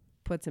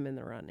puts him in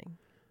the running.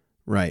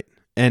 Right.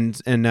 And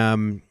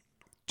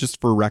just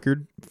for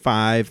record,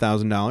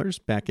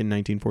 $5,000 back in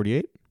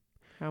 1948.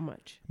 How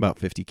much? About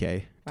 $50K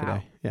today.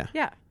 Wow. Yeah.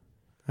 Yeah.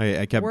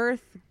 I kept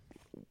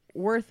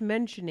worth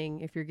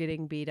mentioning if you're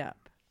getting beat up.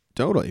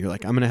 Totally. You're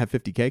like, I'm going to have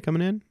 $50K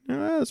coming in.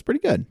 That's pretty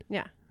good.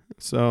 Yeah.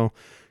 So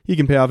he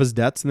can pay off his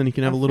debts, and then he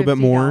can have a little bit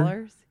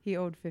more. He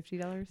owed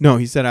 $50? No,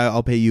 he said,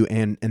 I'll pay you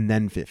and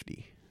then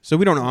 50. So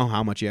we don't know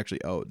how much he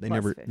actually owed. They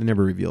Plus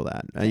never reveal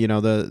that.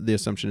 The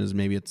assumption is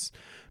maybe it's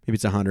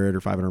 $100 or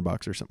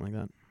 $500 or something like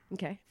that.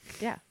 Okay.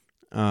 Yeah.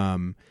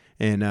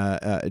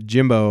 And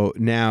Jimbo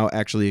now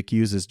actually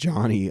accuses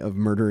Johnny of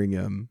murdering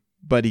him,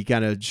 but he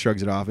kind of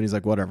shrugs it off and he's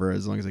like, whatever,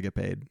 as long as I get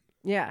paid.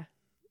 Yeah.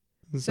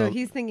 So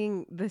he's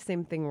thinking the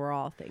same thing we're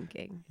all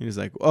thinking. He's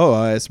like, oh,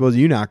 I suppose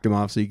you knocked him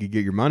off so you could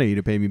get your money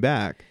to pay me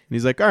back. And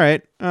he's like, all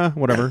right,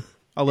 whatever.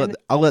 I'll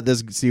let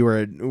this see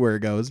where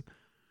it goes.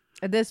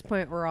 At this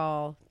point, we're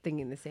all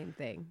thinking the same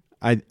thing.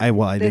 I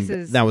think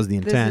that was the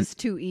intent. This is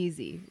too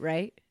easy,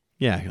 right?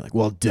 Yeah, you're like,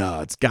 well,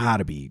 duh, it's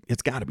gotta be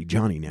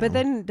Johnny now. But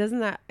then doesn't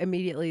that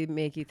immediately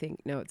make you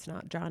think, no, it's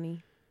not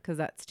Johnny, because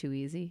that's too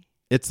easy?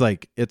 It's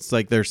like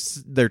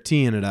they're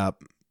teeing it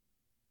up.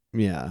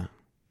 Yeah.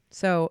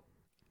 So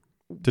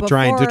to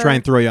try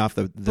and throw you off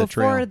the before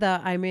trail.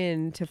 the I'm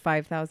in to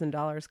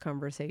 $5,000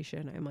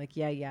 conversation, I'm like,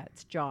 yeah,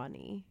 it's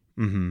Johnny.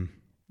 Mm-hmm.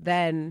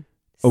 Then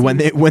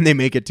When they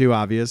make it too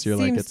obvious, you're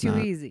like, seems it's too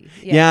not easy.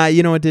 Yeah,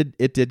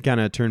 it did kind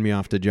of turn me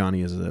off to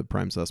Johnny as a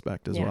prime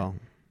suspect as well.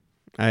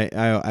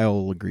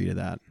 I'll agree to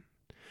that.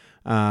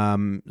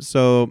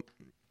 So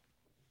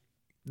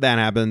that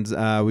happens.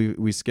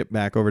 We skip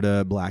back over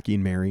to Blackie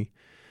and Mary.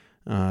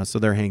 So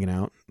they're hanging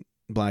out.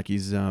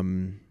 Blackie's they're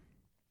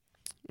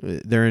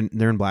in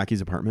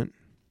Blackie's apartment,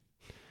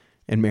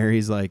 and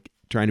Mary's like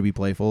trying to be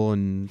playful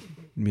and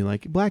be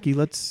like, Blackie,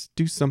 let's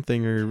do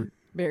something. Or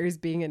Mary's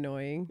being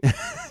annoying.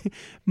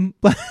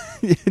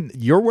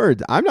 Your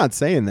words. I'm not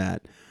saying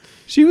that.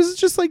 She was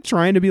just like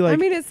trying to be like. I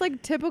mean, it's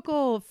like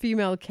typical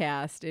female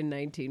cast in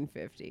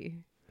 1950.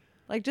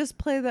 Like, just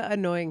play the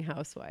annoying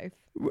housewife.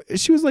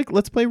 She was like,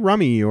 let's play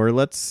rummy or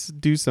let's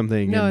do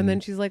something. No, and then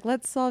she's like,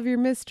 let's solve your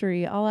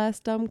mystery. I'll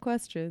ask dumb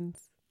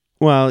questions.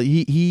 Well,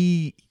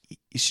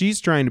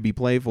 she's trying to be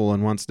playful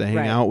and wants to hang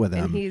out with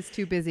him. And he's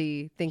too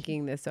busy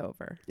thinking this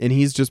over. And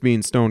he's just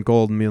being stone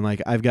cold and being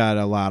like, I've got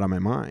a lot on my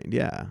mind.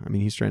 Yeah. I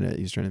mean, he's trying to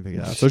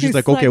figure it out. So she's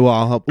like, okay, well,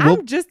 I'll help.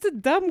 I'm just a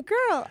dumb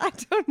girl. I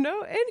don't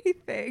know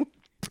anything.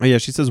 Oh, yeah,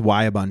 she says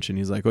why a bunch, and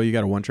he's like, oh, you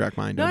got a one-track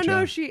mind,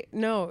 don't you?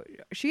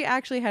 She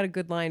actually had a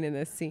good line in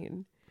this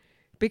scene.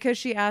 Because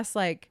she asked,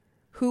 like,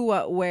 who,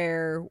 what,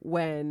 where,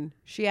 when.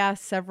 She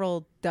asked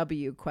several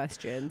W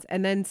questions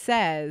and then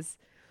says,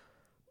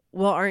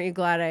 well, aren't you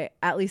glad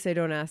at least I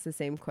don't ask the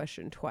same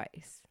question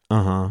twice?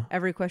 Uh-huh.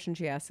 Every question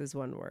she asks is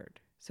one word.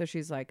 So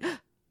she's like,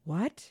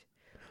 what?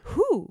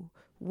 Who?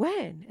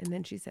 When? And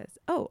then she says,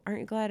 oh, aren't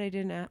you glad I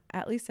didn't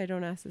at least I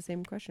don't ask the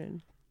same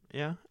question?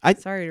 Yeah.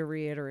 Sorry to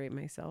reiterate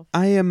myself.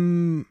 I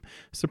am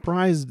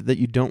surprised that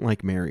you don't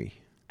like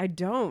Mary. I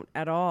don't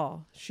at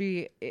all.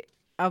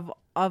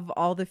 Of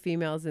all the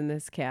females in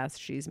this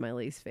cast, she's my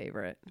least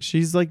favorite.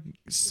 She's like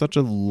such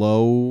a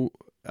low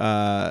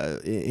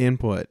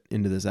input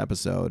into this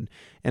episode,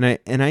 and I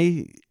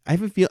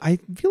feel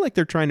like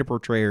they're trying to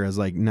portray her as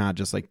like not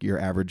just like your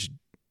average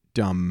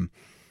dumb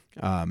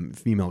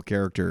female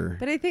character.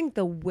 But I think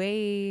the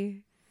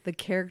way the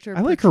character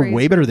I like her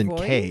way better than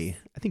voice, Kay.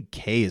 I think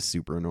Kay is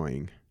super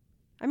annoying.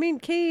 I mean,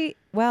 Kay.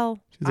 Well,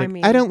 she's like,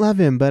 I don't love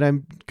him, but I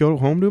go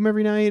home to him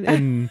every night,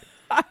 and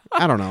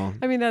I don't know.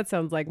 I mean, that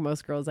sounds like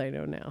most girls I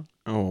know now.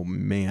 Oh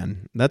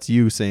man, that's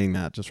you saying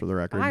that, just for the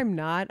record. I'm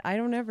not. I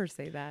don't ever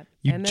say that.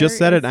 You just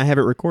said it. I have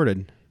it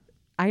recorded.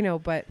 I know,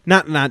 but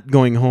not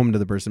going home to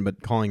the person,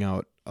 but calling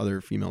out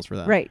other females for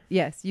that. Right?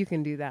 Yes, you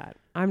can do that.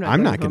 I'm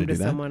not going to do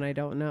that. Someone I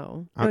don't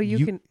know. No,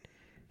 you can.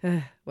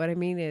 What I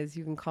mean is,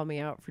 you can call me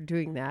out for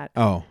doing that.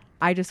 Oh.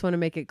 I just want to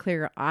make it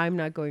clear I'm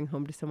not going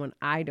home to someone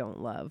I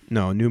don't love.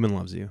 No, Newman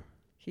loves you.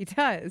 He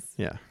does.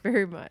 Yeah.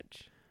 Very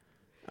much.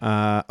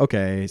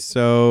 Okay,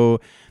 so...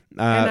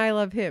 and I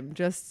love him,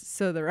 just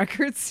so the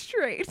record's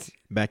straight.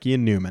 Becky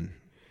and Newman.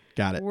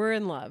 Got it. We're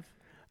in love.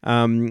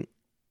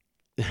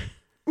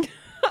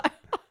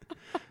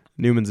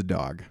 Newman's a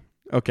dog.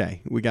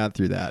 Okay, we got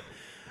through that.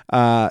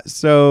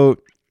 So...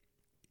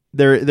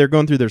 They're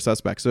going through their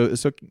suspects.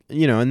 So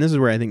you know, and this is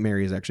where I think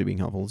Mary is actually being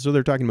helpful. So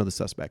they're talking about the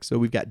suspects. So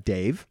we've got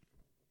Dave.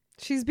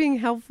 She's being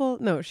helpful.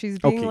 No, she's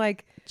being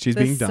like she's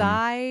the being dumb.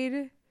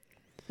 side.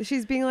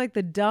 She's being like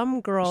the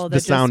dumb girl The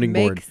that sounding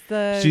just board. makes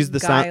the She's the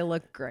guy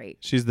look great.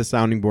 She's the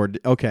sounding board.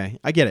 Okay,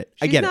 I get it.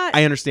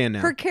 I understand now.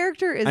 Her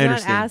character is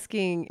not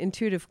asking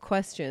intuitive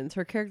questions.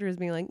 Her character is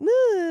being like,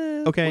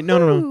 okay,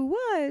 no.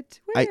 What?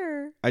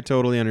 Where? I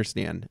totally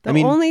understand.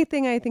 The only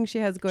thing I think she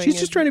has going she's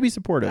is just trying to be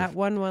supportive. That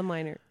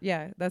one-liner.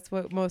 Yeah, that's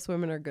what most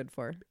women are good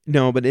for.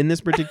 No, but in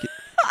this particular...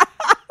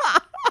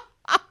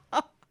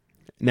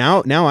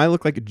 Now I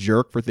look like a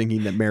jerk for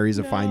thinking that Mary's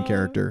a fine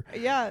character.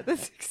 Yeah,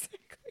 that's exactly.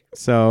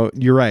 So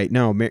you're right.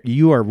 No,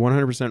 you are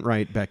 100%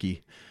 right,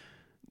 Becky.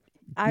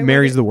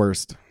 Mary's the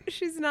worst.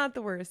 She's not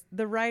the worst.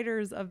 The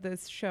writers of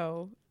this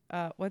show,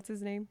 what's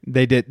his name?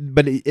 They did,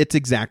 but it's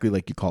exactly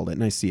like you called it,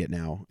 and I see it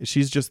now.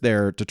 She's just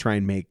there to try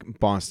and make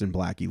Boston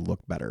Blackie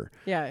look better.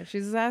 Yeah,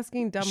 she's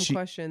asking dumb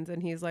questions,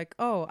 and he's like,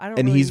 "Oh, I don't."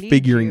 And really he's need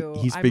figuring you.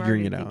 he's I'm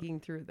figuring it already out.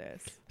 Thinking through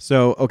this.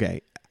 So okay,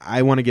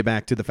 I want to get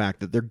back to the fact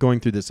that they're going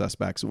through the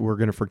suspects. We're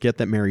going to forget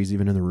that Mary's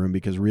even in the room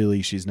because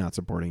really she's not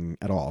supporting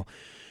at all.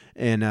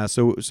 And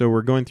so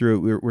we're going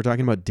through. We're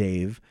talking about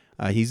Dave.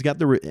 He's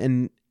got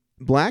and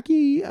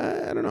Blackie.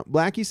 I don't know.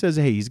 Blackie says,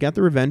 "Hey, he's got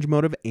the revenge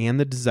motive and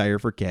the desire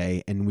for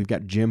Kay." And we've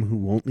got Jim who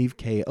won't leave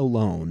Kay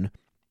alone.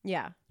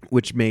 Yeah.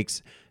 Which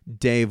makes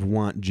Dave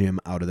want Jim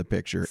out of the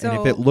picture. And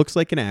if it looks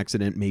like an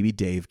accident, maybe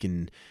Dave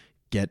can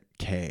get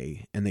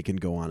Kay and they can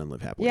go on and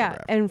live happily ever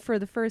after. And for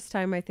the first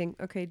time, I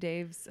think, okay,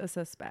 Dave's a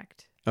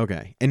suspect.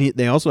 Okay, and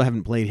they also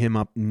haven't played him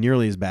up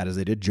nearly as bad as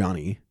they did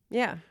Johnny.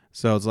 Yeah.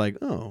 So it's like,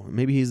 oh,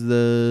 maybe he's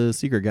the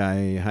secret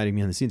guy hiding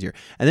behind the scenes here.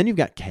 And then you've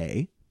got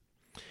Kay,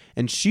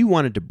 and she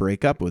wanted to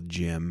break up with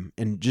Jim,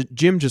 and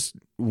Jim just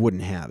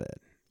wouldn't have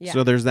it. Yeah.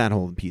 So there's that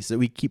whole piece that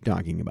we keep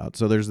talking about.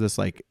 So there's this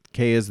like,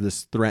 Kay is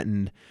this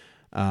threatened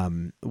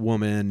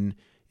woman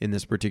in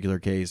this particular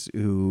case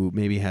who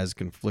maybe has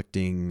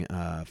conflicting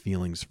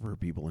feelings for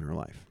people in her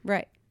life.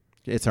 Right.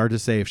 It's hard to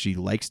say if she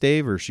likes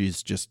Dave or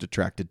she's just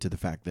attracted to the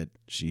fact that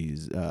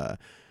she's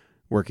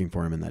working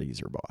for him and that he's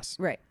her boss.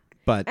 Right.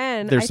 But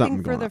And there's I something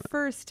think for going the on.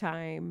 first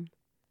time,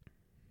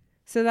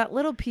 so that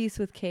little piece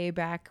with Kay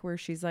back where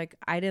she's like,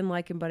 I didn't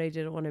like him, but I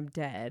didn't want him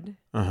dead.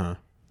 Uh-huh.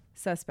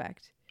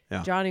 Suspect.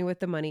 Yeah. Johnny with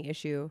the money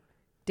issue.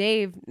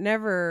 Dave,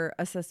 never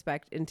a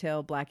suspect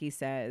until Blackie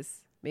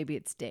says, maybe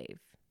it's Dave.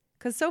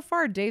 Because so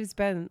far, Dave's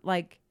been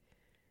like,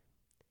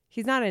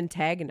 he's not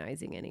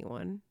antagonizing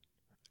anyone.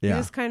 Yeah.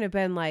 He's just kind of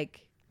been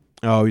like,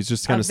 Oh, he's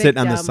just kind a of sitting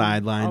on the victim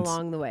sidelines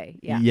along the way.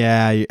 Yeah.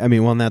 Yeah. I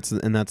mean, well, and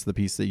that's the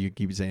piece that you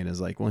keep saying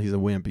is like, well, he's a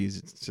wimp.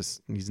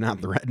 He's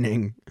not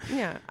threatening.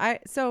 Yeah.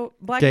 So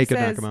Kay Blackie could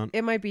knock says him out.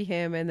 it might be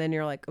him, and then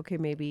you're like, okay,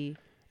 maybe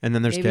And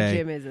then there's Kay.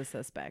 Jim is a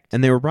suspect.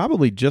 And they were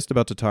probably just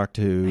about to talk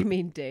I to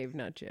mean, Dave,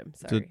 not Jim.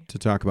 Sorry. to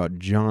talk about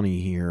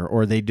Johnny here,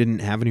 or they didn't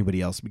have anybody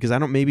else because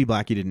maybe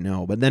Blackie didn't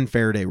know. But then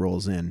Faraday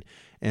rolls in,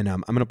 and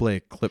I'm going to play a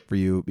clip for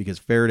you because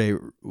Faraday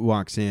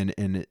walks in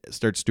and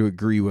starts to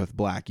agree with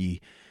Blackie,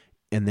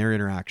 and their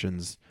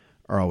interactions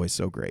are always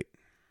so great.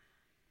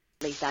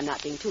 At least I'm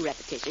not being too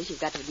repetitious. You've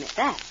got to admit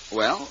that.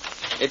 Well,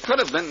 it could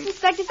have been...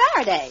 Inspector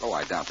Faraday. Oh,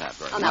 I doubt that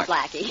very Oh, much. not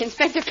Blackie.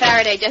 Inspector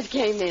Faraday just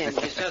came in.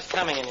 He's just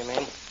coming in, you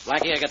mean?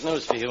 Blackie, I got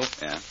news for you.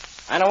 Yeah?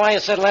 I know why you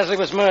said Leslie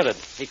was murdered.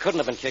 He couldn't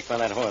have been kicked by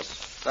that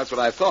horse. That's what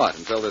I thought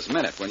until this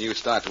minute when you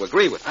start to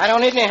agree with me. I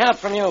don't need any help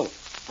from you.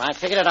 I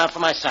figured it out for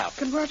myself.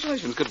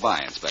 Congratulations.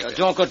 Goodbye, Inspector.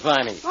 Don't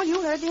goodbye me. Well,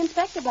 you heard the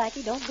inspector,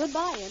 Blackie. Don't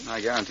goodbye him. I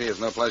guarantee it's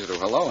no pleasure to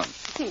hello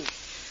him.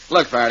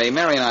 Look, Faraday,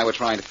 Mary and I were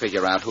trying to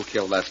figure out who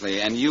killed Leslie,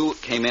 and you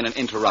came in and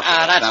interrupted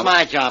us. That's Now-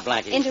 my job,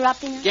 Blackie.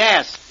 Interrupting her?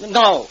 Yes.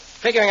 No.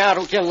 Figuring out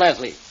who killed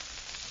Leslie.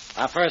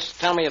 First,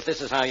 tell me if this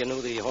is how you knew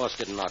the horse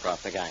didn't knock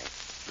off the guy.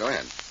 Go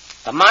ahead.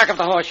 The mark of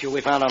the horseshoe we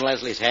found on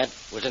Leslie's head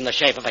was in the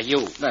shape of a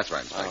U. That's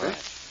right, Inspector. All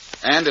right.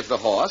 And if the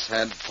horse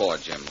had poor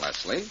Jim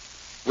Leslie,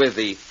 with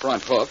the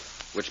front hoof,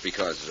 which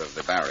because of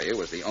the barrier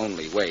was the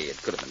only way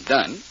it could have been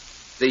done,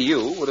 the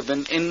U would have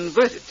been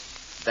inverted.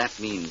 That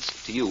means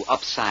to you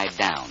upside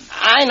down.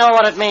 I know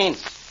what it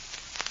means.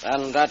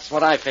 And that's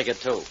what I figured,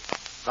 too.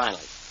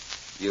 Finally.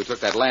 You took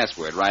that last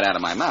word right out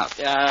of my mouth.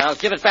 I'll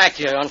give it back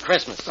to you on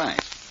Christmas.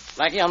 Thanks.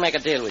 Blackie, I'll make a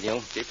deal with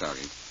you. Keep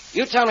talking.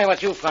 You tell me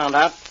what you found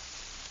out.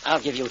 I'll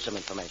give you some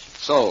information.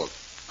 Sold.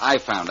 I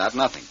found out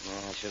nothing.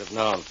 I should have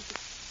known.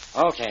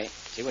 Okay,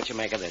 see what you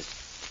make of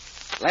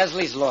this.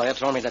 Leslie's lawyer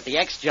told me that the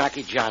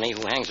ex-jockey Johnny,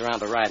 who hangs around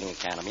the riding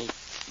academy,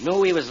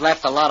 knew he was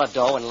left a lot of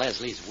dough in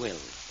Leslie's will.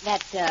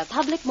 That's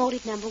public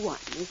motive number one,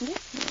 isn't it?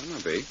 Yeah,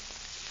 maybe.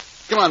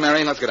 Come on,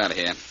 Mary, let's get out of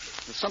here.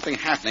 There's something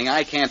happening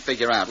I can't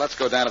figure out. Let's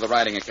go down to the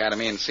riding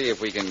academy and see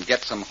if we can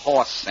get some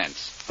horse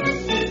sense.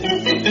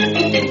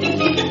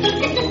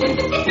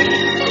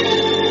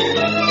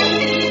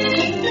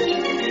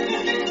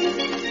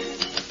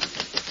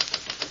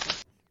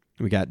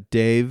 We got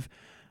Dave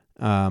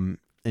and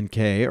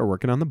Kay are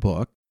working on the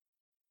book.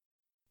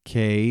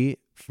 Kay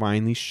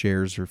finally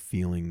shares her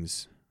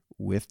feelings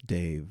with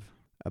Dave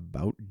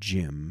about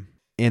Jim.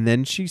 And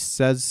then she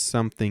says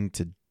something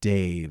to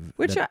Dave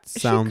Which that she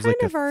sounds kind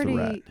like of a already,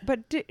 threat.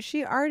 but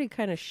she already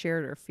kind of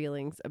shared her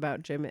feelings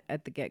about Jim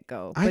at the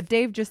get-go. I- But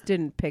Dave just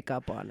didn't pick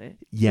up on it.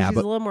 Yeah, She's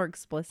but- a little more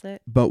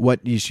explicit. But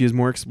she is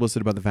more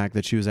explicit about the fact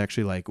that she was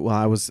actually like, well,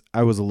 I was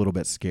a little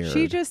bit scared.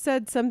 She just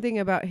said something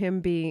about him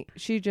being.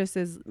 She just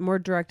is more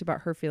direct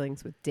about her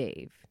feelings with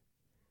Dave.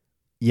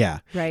 Yeah.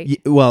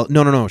 Right? Well,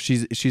 no.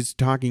 She's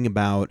talking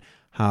about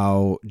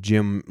how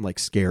Jim like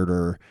scared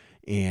her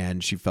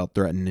and she felt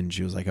threatened and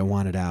she was like, I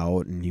wanted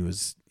out, and he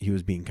was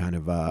being kind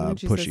of and then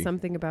she pushy. says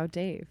something about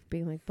Dave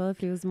being like, well, if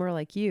he was more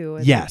like you,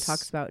 and Yes. then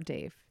talks about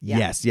Dave.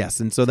 Yeah. Yes.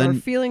 And so her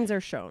then feelings are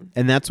shown.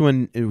 and that's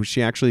when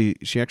she actually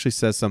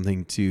says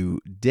something to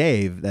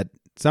Dave that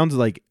sounds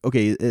like,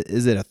 okay,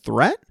 is it a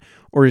threat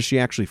or is she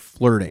actually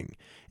flirting?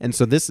 And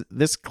so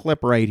this clip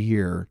right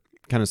here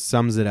kind of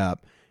sums it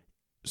up.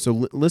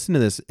 So listen to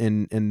this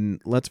and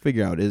let's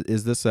figure out,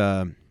 is this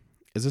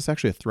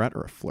actually a threat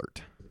or a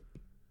flirt?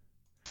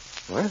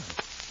 Well,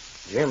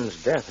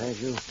 Jim's death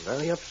has you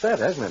very upset,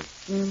 hasn't it?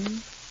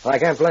 Mm-hmm. Well, I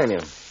can't blame you.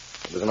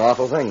 It was an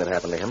awful thing that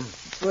happened to him.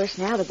 It's worse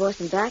now. The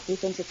boss in Blackie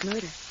thinks it's murder.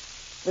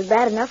 It was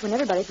bad enough when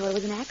everybody thought it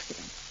was an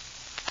accident.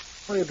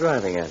 What are you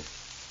driving at?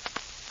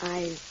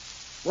 I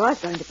was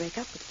going to break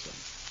up with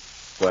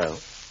Jim. Well,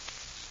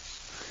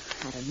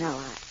 I don't know.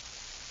 I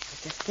was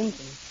just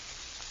thinking.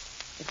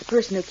 If the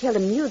person who killed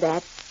him knew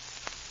that,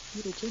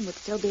 maybe Jim would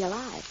still be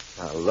alive.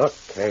 now look,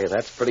 Kay,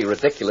 that's pretty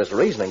ridiculous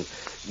reasoning.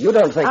 You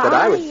don't think that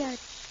I would... I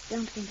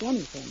don't think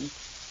anything.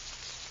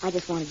 I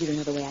just wanted you to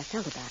know the way I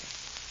felt about it.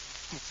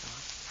 That's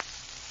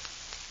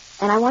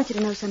all. And I want you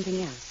to know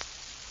something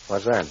else.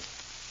 What's that?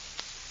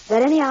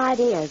 That any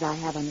ideas I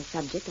have on the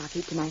subject, I'll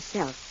keep to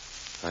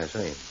myself. I see.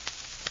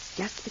 It's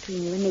just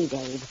between you and me,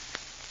 Dave.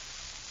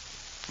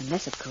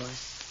 Unless, of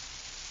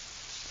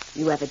course,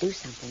 you ever do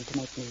something to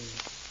make me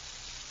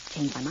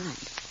change my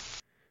mind.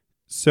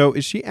 So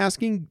is she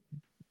asking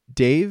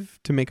Dave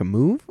to make a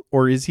move,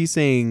 or is he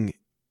saying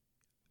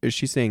is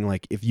she saying,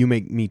 like, if you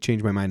make me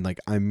change my mind, like,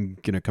 I'm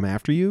going to come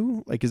after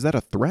you? Like, is that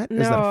a threat?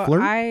 No, is that a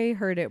flirt? I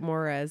heard it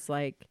more as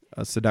like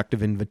A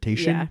seductive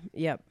invitation?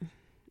 Yeah, yep.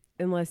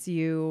 Unless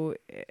you're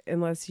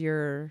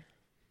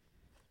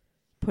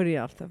putting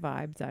off the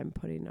vibes I'm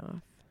putting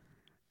off.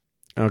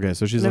 Okay,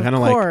 so she's And kind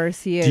of like... Of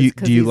course he is, do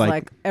because you he's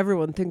like,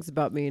 everyone thinks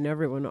about me and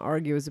everyone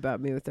argues about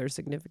me with their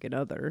significant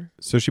other.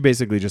 So she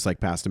basically just, like,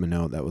 passed him a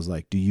note that was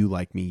like, do you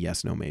like me?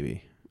 Yes, no,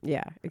 maybe.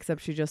 Yeah,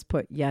 except she just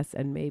put yes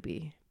and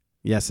maybe.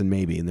 Yes and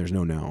maybe, and there's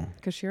no.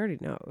 Because she already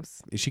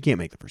knows. She can't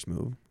make the first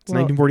move. It's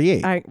Well,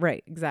 1948.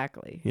 Right,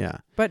 exactly. Yeah.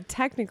 But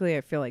technically,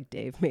 I feel like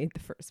Dave made the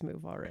first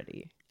move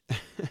already.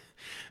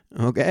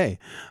 Okay.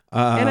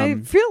 And I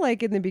feel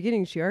like in the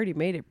beginning, she already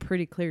made it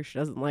pretty clear she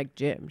doesn't like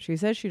Jim. She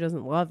says she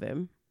doesn't love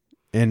him.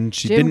 And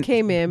she Jim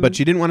came in. But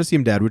she didn't want to see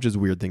him dead, which is a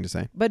weird thing to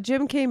say. But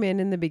Jim came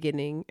in the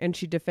beginning, and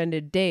she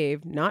defended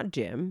Dave, not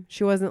Jim.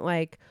 She wasn't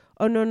like,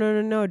 oh,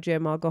 no,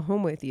 Jim, I'll go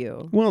home with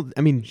you. Well,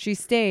 I mean... She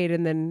stayed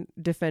and then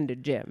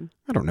defended Jim.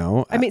 I don't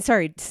know.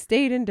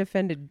 Stayed and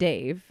defended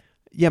Dave.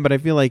 Yeah, but I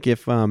feel like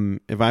if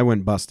I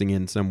went busting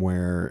in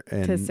somewhere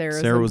and To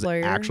Sarah's Sarah was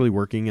employer? actually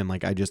working and,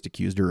 like, I just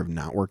accused her of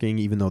not working,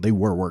 even though they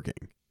were working.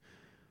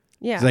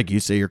 Yeah. It's like, you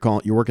say you're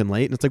working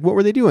late, and it's like, what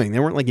were they doing? They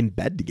weren't, like, in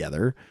bed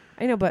together.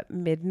 I know, but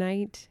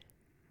midnight...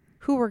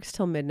 Who works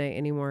till midnight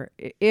anymore?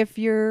 If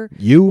your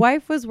You?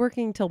 wife was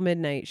working till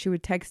midnight, she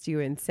would text you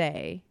and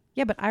say,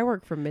 yeah, but I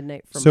work from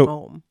midnight from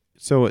home.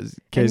 So is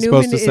Kay And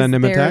supposed to Newman send is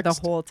him a there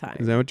text? the whole time.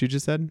 Is that what you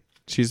just said?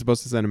 She's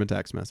supposed to send him a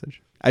text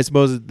message. I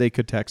suppose they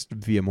could text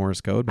via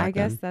Morse code back I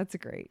guess then. that's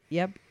great.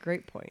 Yep,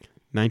 great point.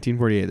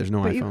 1948, there's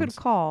no But iPhones. you could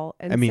call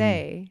and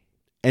say...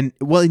 And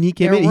he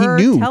came there in, he were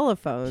knew.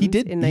 telephones he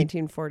did, in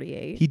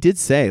 1948. He did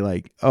say,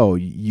 like, oh,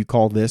 you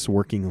call this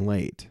working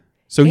late.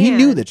 So he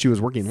knew that she was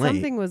working late.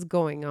 Something was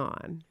going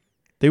on.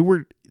 They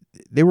were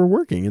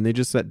working, and they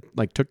just said,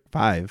 like, took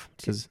 5.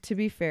 To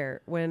be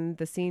fair, when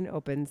the scene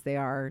opens, they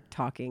are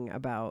talking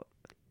about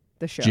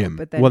the show. Jim.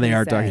 But then Well, they he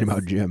are says, talking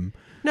about Jim.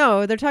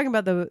 No, they're talking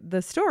about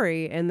the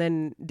story, and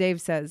then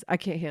Dave says, I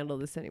can't handle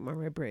this anymore.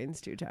 My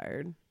brain's too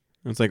tired.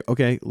 And it's like,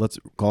 okay, let's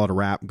call it a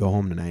wrap. Go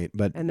home tonight.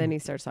 And then he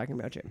starts talking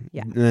about Jim.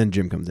 Yeah. And then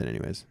Jim comes in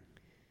anyways.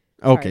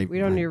 All Okay. right, we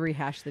don't need to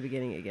rehash the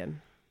beginning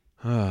again.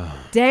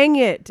 Dang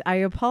it. I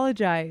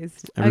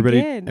apologized.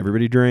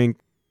 Everybody drink.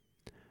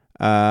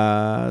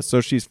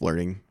 So she's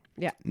flirting.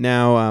 Yeah.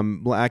 Now,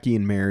 Blackie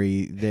and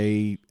Mary,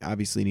 they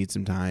obviously need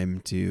some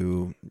time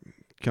to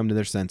come to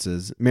their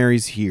senses.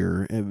 Mary's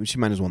here. She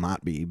might as well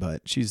not be,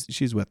 but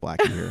she's with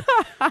Blackie here.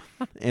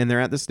 And they're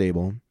at the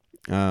stable.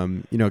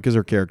 Because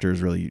her character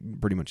is really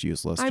pretty much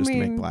useless to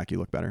make Blackie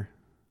look better.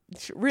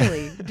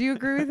 Really? Do you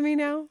agree with me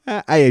now?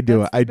 I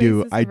do. That's I the do.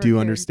 basis I of her do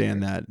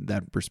understand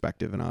that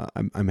perspective, and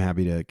I'm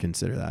happy to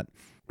consider that.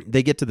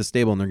 They get to the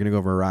stable and they're going to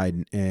go for a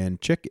ride,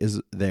 and Chick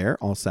is there,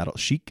 all saddled.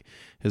 Chic,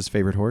 his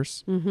favorite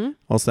horse,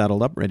 all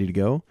saddled up, ready to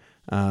go.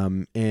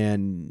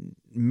 And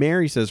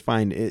Mary says,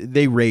 "Fine."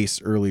 They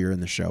race earlier in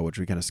the show, which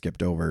we kind of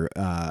skipped over.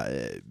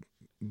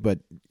 But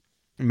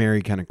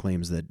Mary kind of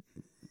claims that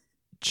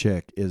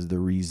Chick is the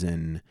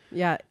reason.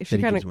 Yeah, she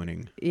kind of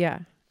winning. Yeah.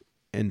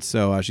 And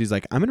so she's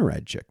like, I'm going to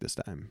ride Chick this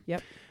time.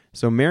 Yep.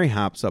 So Mary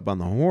hops up on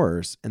the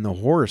horse, and the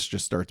horse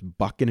just starts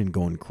bucking and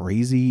going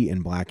crazy.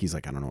 And Blackie's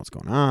like, I don't know what's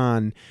going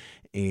on.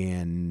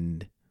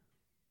 And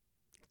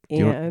do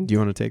you want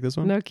to take this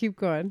one? No, keep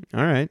going.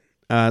 All right.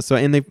 So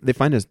they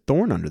find a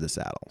thorn under the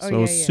saddle.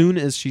 As soon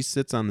as she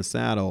sits on the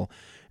saddle,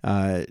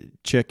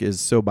 Chick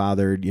is so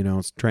bothered,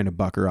 it's trying to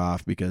buck her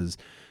off because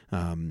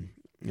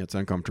it's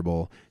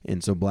uncomfortable.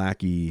 And so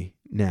Blackie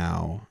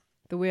now...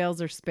 The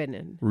wheels are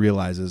spinning.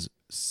 Realizes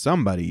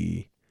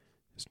somebody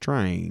is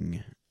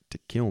trying to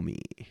kill me.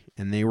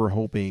 And they were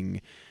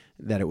hoping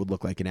that it would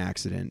look like an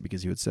accident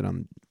because he would sit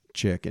on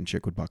Chick and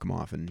Chick would buck him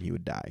off and he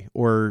would die.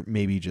 Or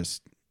maybe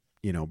just,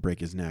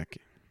 break his neck.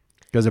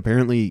 Because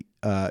apparently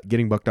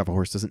getting bucked off a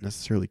horse doesn't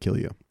necessarily kill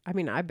you. I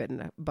mean, I've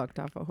been bucked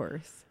off a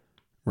horse.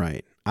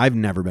 Right. I've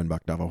never been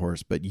bucked off a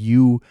horse, but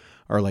you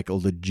are like a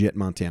legit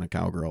Montana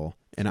cowgirl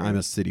and I'm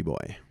a city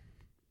boy.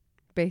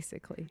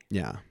 Basically.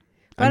 Yeah.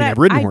 But I've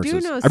ridden horses. I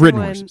do know I've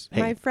ridden horses.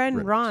 Hey, my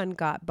friend Ron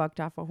got bucked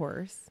off a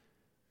horse,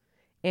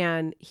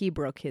 and he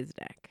broke his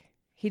neck.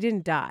 He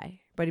didn't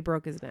die, but he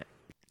broke his neck.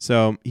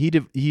 So he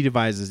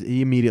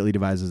immediately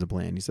devises a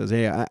plan. He says,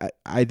 "Hey,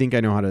 I think I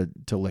know how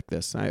to lick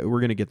this.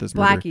 We're gonna get this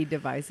murder." Blackie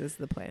devises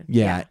the plan.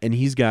 Yeah, and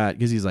he's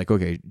like,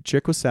 okay,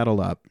 Chick was saddled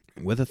up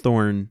with a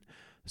thorn,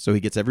 so he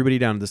gets everybody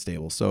down to the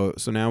stable. So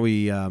now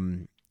we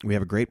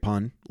have a great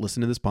pun. Listen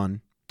to this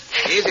pun.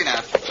 Easy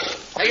now.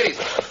 Take it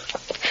easy.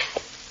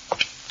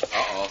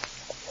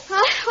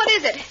 What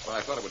is it? Well,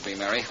 I thought it would be,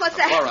 Mary. What's a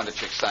that? floor under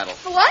Chick's saddle.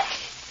 What?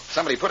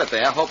 Somebody put it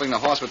there, hoping the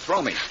horse would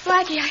throw me.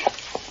 Blackie,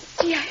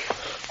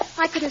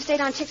 I couldn't have stayed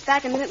on Chick's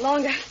back a minute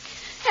longer.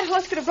 That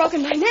horse could have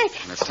broken my neck.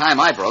 And it's time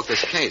I broke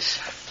this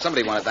case.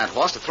 Somebody wanted that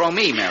horse to throw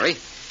me, Mary.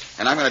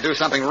 And I'm going to do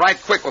something right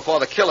quick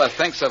before the killer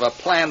thinks of a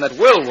plan that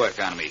will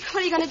work on me.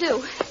 What are you going to do?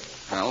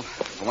 Well,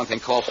 for one thing,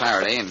 call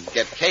Faraday and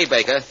get Kay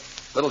Baker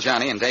Little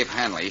Johnny and Dave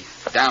Hanley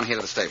down here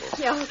to the stables.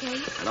 Yeah, okay.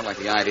 I don't like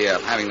the idea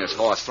of having this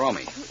horse throw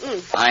me.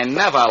 I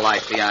never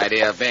liked the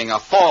idea of being a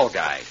fall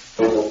guy.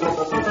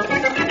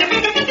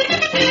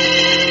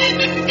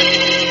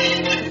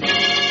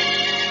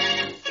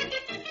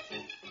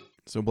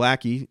 So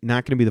Blackie,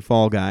 not going to be the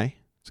fall guy.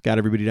 He's got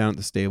everybody down at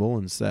the stable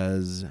and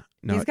says,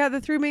 "No." He's got the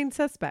three main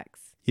suspects.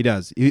 He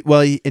does. He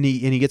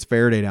gets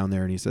Faraday down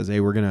there and he says, "Hey,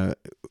 we're gonna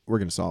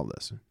solve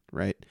this,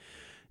 right?"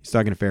 He's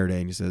talking to Faraday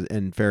and he says,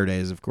 and Faraday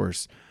is, of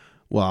course,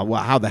 well,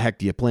 how the heck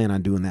do you plan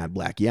on doing that,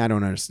 Blackie? I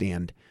don't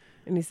understand.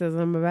 And he says,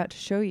 "I'm about to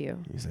show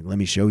you." He's like, "Let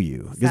me show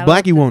you," because Saddle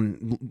Blackie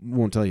up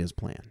won't tell you his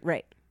plan.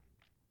 Right.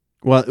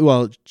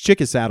 Well, Chick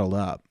is saddled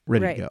up,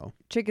 ready Right. to go.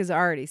 Chick is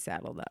already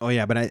saddled up. Oh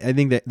yeah, but I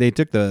think that they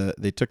took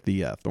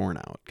the thorn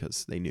out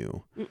because they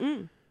knew.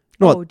 Mm-mm.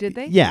 Well, Oh, did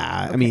they?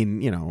 Yeah, Okay. I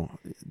mean,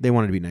 they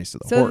wanted to be nice to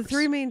the So horse. the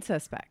three main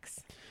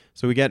suspects.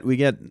 So we get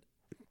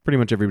pretty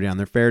much everybody down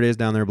there. Faraday's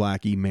down there,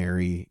 Blackie,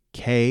 Mary,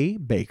 Kay,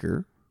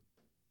 Baker.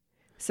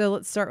 So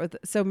let's start with.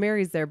 So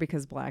Mary's there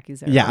because Blackie's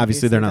there. Yeah,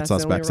 obviously they're not That's the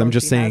only suspects. role I'm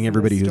just she saying has in the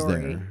everybody who's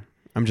story. there.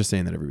 I'm just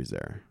saying that everybody's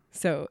there.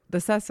 So the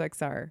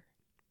suspects are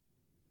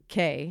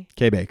Kay,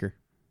 Kay Baker,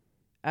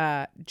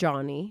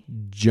 Johnny,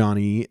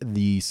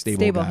 the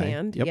stable guy.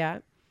 hand, Yep. yeah,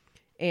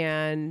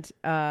 and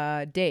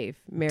Dave,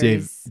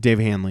 Mary's Dave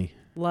Hanley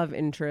love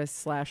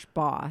interest /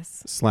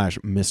 boss.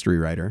 / mystery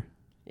writer.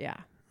 Yeah.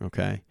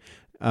 Okay.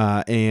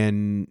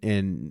 And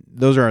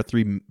those are our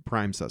three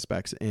prime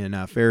suspects. And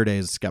Faraday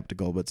is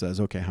skeptical, but says,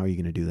 "Okay, how are you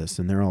going to do this?"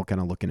 And they're all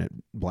kind of looking at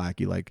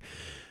Blackie like,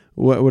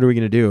 "What are we going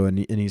to do?" And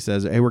he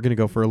says, "Hey, we're going to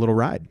go for a little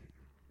ride."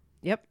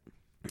 Yep.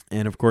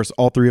 And of course,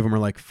 all three of them are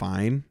like,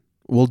 "Fine,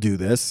 we'll do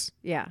this."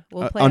 Yeah.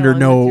 We'll play under along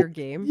with no your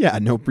game. Yeah,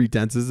 no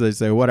pretenses. They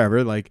say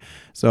whatever. Like,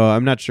 so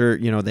I'm not sure.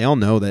 They all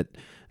know that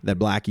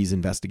Blackie's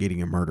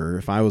investigating a murder.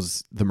 If I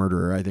was the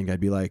murderer, I think I'd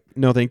be like,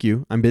 "No, thank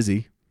you. I'm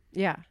busy."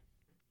 Yeah.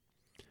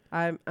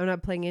 I'm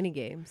not playing any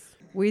games.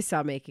 We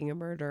saw Making a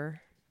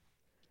Murder.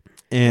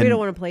 And we don't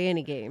want to play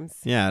any games.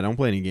 Yeah, I don't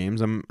play any games.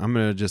 I'm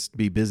gonna just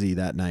be busy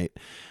that night.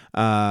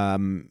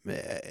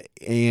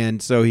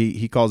 And so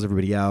he calls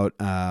everybody out.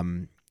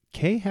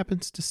 Kay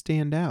happens to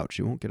stand out.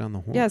 She won't get on the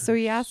horse. Yeah, so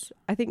he asks,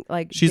 I think,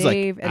 She's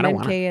Dave, like, "I and don't then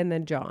wanna." Kay, and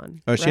then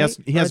John. Oh, he right? has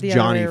Or the other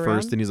Johnny way first,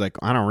 around? and he's like,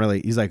 "I don't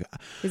really." He's like,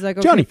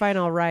 okay, "Johnny, fine,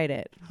 I'll ride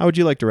it." how would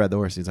you like to ride the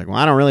horse? He's like, "Well,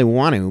 I don't really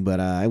want to, but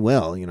I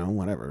will.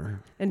 Whatever."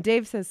 And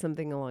Dave says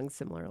something along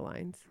similar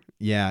lines.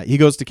 Yeah, he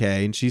goes to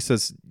Kay, and she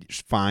says,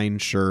 "Fine,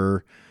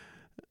 sure."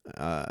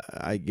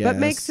 I guess. But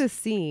makes a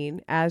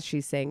scene as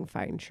she's saying,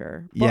 "Fine,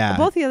 sure." Yeah.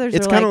 Both the others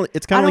It's are kinda- like,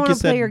 it's kinda I don't like you want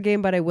to play said- your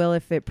game, but I will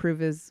if it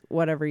proves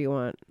whatever you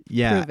want.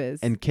 Yeah, Prove is.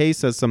 and Kay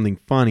says something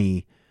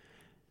funny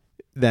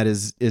that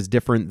is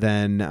different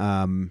than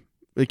kind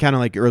of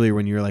like earlier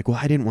when you were like, "Well,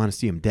 I didn't want to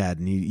see him dead,"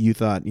 and you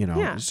thought,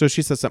 Yeah. So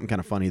she says something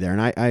kind of funny there,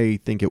 and I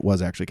think it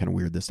was actually kind of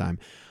weird this time.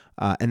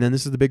 And then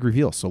this is the big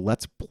reveal. So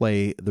let's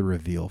play the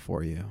reveal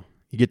for you.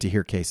 You get to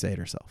hear Kay say it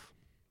herself.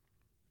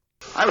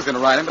 I was going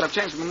to ride him, but I've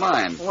changed my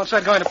mind. Well, what's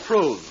that going to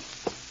prove?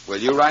 Will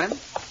you ride him?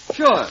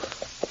 Sure.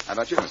 How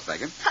about you, Miss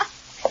Bacon?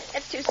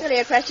 That's too silly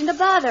a question to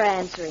bother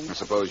answering. I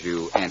suppose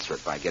you answer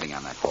it by getting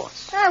on that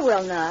horse. I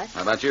will not.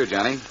 How about you,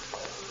 Johnny?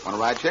 Want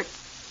to ride, Chick?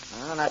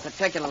 Well, not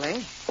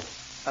particularly,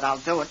 but I'll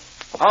do it.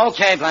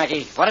 Okay,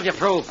 Blackie. What have you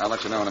proved? I'll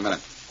let you know in a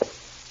minute.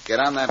 Get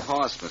on that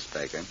horse, Miss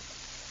Bacon.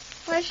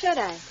 Why should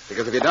I?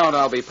 Because if you don't,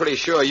 I'll be pretty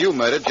sure you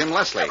murdered Jim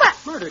Leslie. What?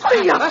 Murdered?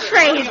 Oh, you're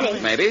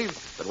crazy. Maybe,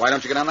 but why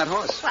don't you get on that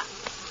horse? What?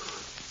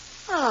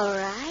 All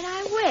right,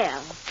 I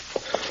will.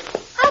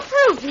 I'll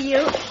prove to you.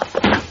 No,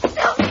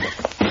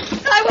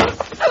 I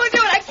won't do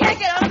it. I can't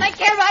get on him. I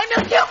can't ride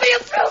him. He'll kill me. He'll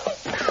prove it.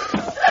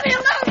 Let me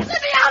alone.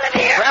 Let me out of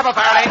here. Grab her,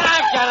 Faraday.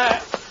 I've got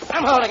her.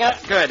 I'm holding her.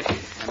 Good.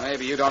 And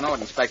maybe you don't know it,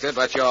 Inspector,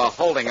 but you're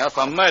holding her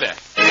for murder.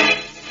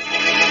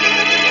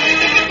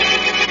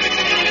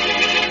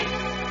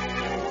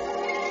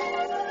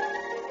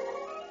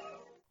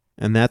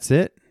 And that's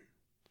it.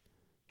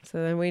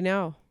 So then we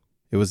know.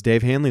 It was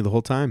Dave Hanley the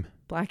whole time.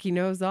 Blackie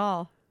knows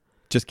all.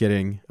 Just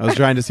kidding. I was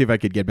trying to see if I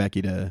could get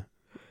Becky to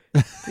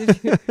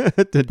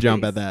to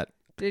jump at that.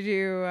 Did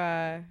you?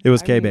 It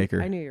was I Kay mean,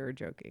 Baker. I knew you were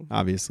joking.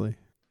 Obviously.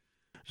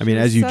 I She mean,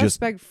 was as you just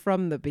suspect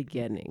from the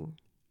beginning.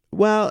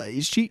 well,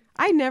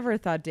 I never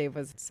thought Dave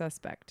was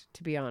suspect,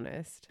 to be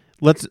honest.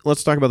 let's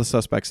talk about the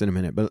suspects in a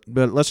minute, but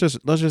let's just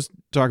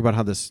talk about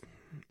how this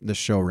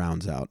show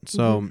rounds out.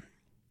 So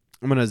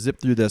I'm gonna zip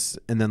through this,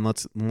 and then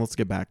let's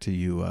get back to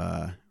you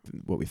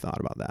what we thought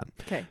about that.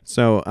 Okay.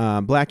 So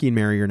Blackie and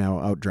Mary are now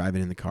out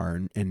driving in the car,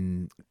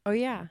 and Oh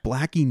yeah.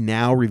 Blackie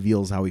now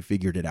reveals how he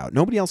figured it out.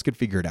 Nobody else could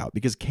figure it out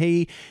because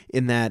Kay,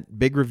 in that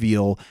big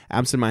reveal,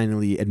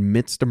 absentmindedly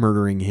admits to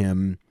murdering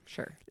him.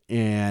 Sure.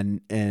 And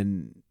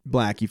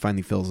Blackie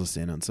finally fills us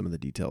in on some of the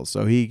details.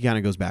 So he kind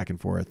of goes back and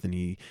forth, and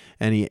he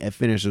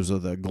finishes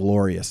with a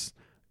glorious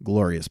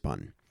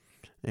pun.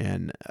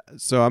 And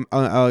so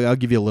I'll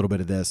give you a little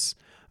bit of this.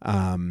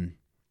 And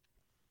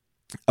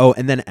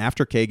then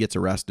after Kay gets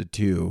arrested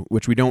too,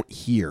 which we don't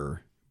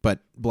hear, but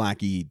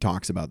Blackie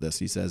talks about this.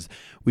 He says,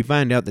 "We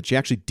find out that she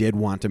actually did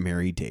want to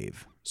marry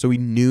Dave." So we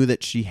knew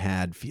that she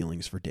had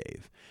feelings for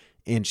Dave.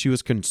 And she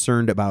was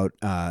concerned about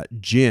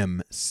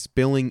Jim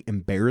spilling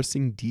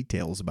embarrassing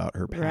details about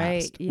her past,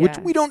 Right, which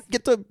we don't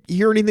get to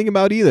hear anything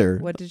about either.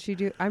 What did she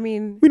do? I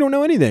mean, we don't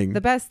know anything.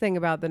 The best thing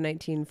about the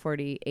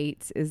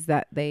 1948s is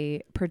that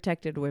they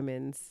protected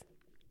women's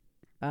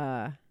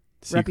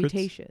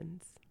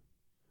reputations.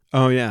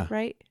 Oh, yeah.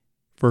 Right?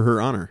 For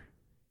her honor.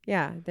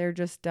 Yeah, they're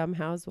just dumb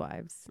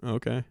housewives.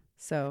 Okay.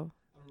 So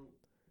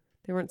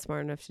they weren't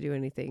smart enough to do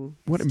anything.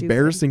 What stupid.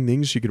 embarrassing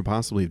things she could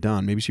possibly have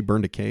done? Maybe she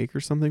burned a cake or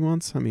something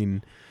once. I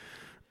mean,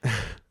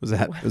 was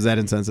that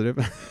insensitive?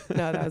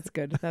 No, that's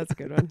good. That's a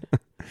good one.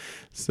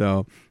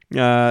 So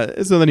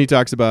then he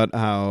talks about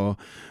how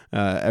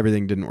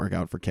everything didn't work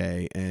out for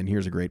Kay, and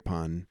here's a great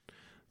pun.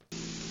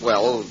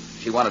 Well,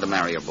 she wanted to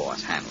marry her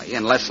boss, Hanley,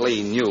 and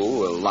Leslie knew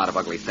a lot of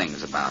ugly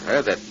things about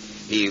her that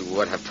he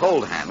would have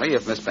told Hanley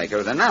if Miss Baker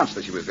had announced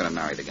that she was going to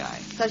marry the guy.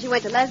 So she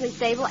went to Leslie's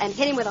stable and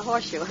hit him with a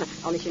horseshoe.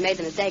 Only she made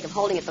the mistake of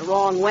holding it the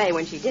wrong way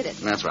when she did it.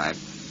 That's right.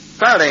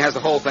 Faraday has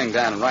the whole thing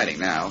down in writing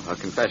now. Her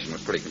confession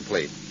was pretty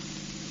complete.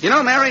 You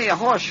know, Mary, a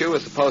horseshoe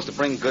is supposed to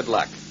bring good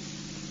luck.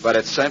 But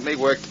it certainly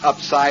worked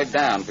upside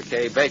down for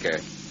Kay Baker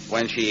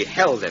when she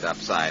held it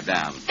upside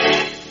down.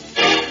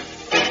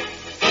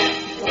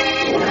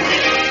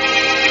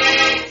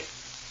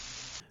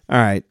 All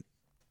right.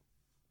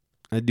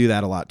 I do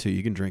that a lot, too.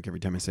 You can drink every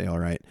time I say all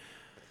right.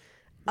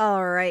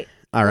 All right.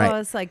 All right. Well,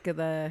 it's like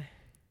the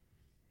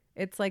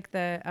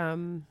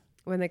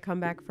when they come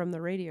back from the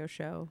radio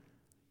show,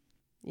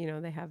 you know,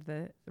 they have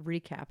the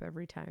recap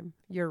every time.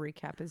 Your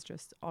recap is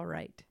just all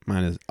right.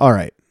 Mine is all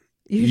right.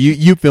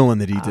 You fill in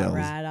the details. All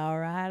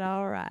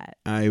right.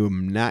 I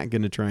am not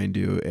going to try and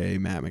do a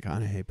Matt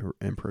McConaughey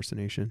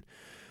impersonation.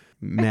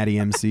 Matty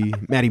MC,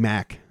 Matty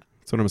Mac.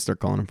 That's what I'm going to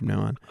start calling him from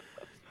now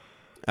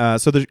on.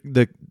 So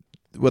the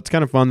what's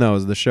kind of fun, though,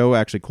 is the show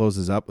actually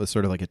closes up with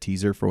sort of like a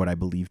teaser for what I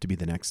believe to be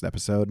the next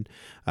episode,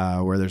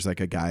 where there's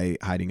like a guy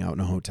hiding out in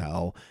a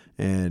hotel,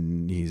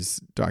 and he's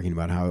talking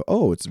about how,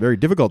 it's very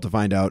difficult to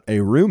find out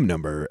a room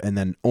number, and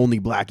then only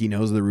Blackie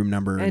knows the room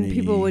number. And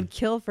people would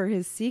kill for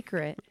his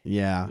secret.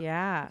 Yeah.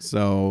 Yeah.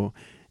 So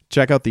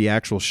check out the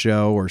actual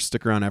show or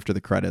stick around after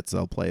the credits.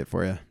 I'll play it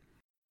for you.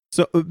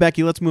 So,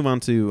 Becky, let's move on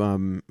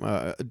to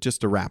just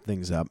to wrap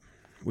things up.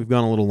 We've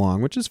gone a little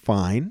long, which is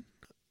fine.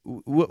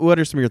 What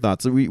are some of your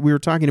thoughts? We were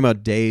talking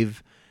about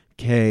Dave,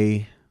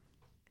 Kay,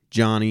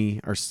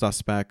 Johnny, our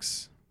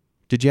suspects.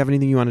 Did you have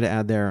anything you wanted to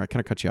add there? I kind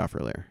of cut you off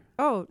earlier.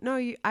 Oh, no.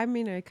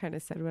 I kind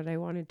of said what I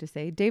wanted to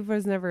say. Dave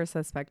was never a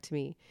suspect to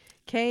me.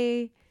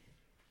 Kay,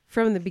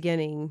 from the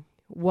beginning,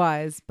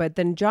 was, but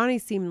then Johnny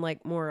seemed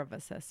like more of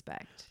a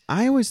suspect.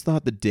 I always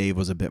thought that Dave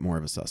was a bit more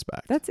of a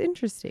suspect. That's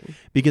interesting.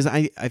 Because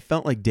I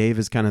felt like Dave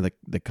is kind of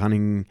the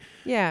cunning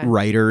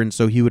writer, and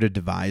so he would have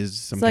devised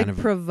some it's like kind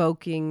of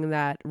provoking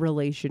that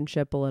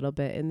relationship a little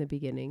bit in the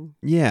beginning.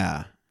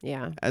 Yeah.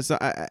 Yeah. So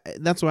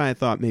that's why I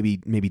thought maybe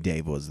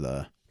Dave was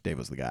the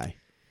guy.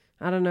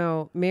 I don't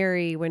know.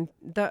 Mary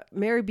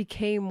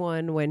became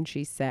one when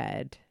she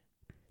said.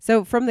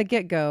 So from the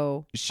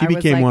get-go, she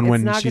became one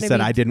when she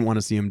said, I didn't want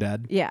to see him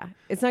dead. Yeah.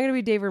 It's not going to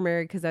be Dave or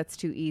Mary because that's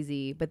too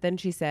easy. But then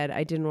she said,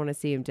 I didn't want to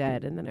see him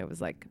dead. And then I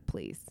was like,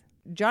 please.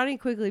 Johnny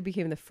quickly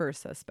became the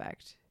first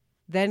suspect.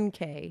 Then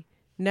Kay.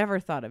 Never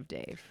thought of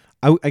Dave.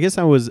 I guess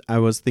I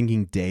was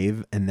thinking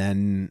Dave, and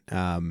then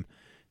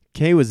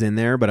Kay was in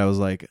there, but I was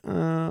like,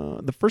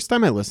 the first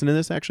time I listened to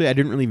this, actually, I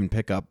didn't really even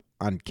pick up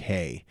on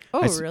Kay.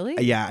 Oh, really?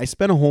 Yeah, I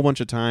spent a whole bunch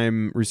of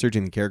time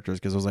researching the characters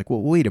because I was like,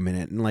 well, wait a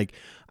minute. And like,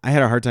 I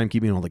had a hard time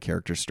keeping all the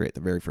characters straight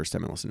the very first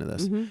time I listened to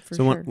this.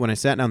 When I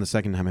sat down the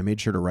second time, I made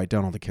sure to write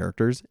down all the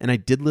characters. And I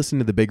did listen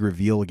to the big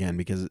reveal again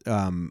because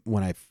the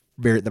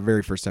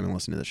very first time I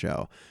listened to the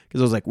show,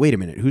 because I was like, wait a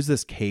minute, who's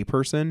this Kay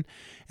person?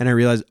 And I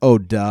realized, oh,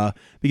 duh,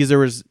 because there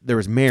was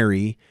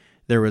Mary,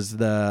 there was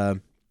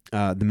the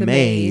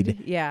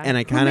maid, yeah, and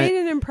I kind of made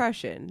an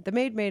impression. The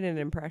maid made an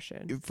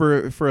impression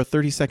for a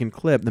 30-second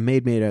clip. The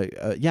maid made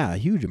a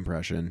huge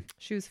impression.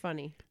 She was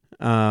funny.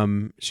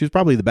 She was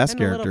probably the best and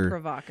character. A little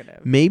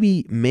provocative.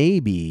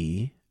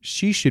 Maybe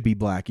she should be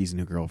Blackie's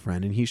new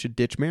girlfriend, and he should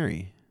ditch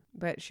Mary.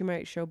 But she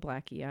might show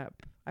Blackie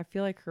up. I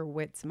feel like her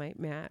wits might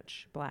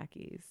match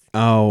Blackie's.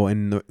 Oh,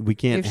 and we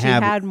can't if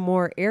have. If she had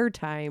more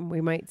airtime, we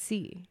might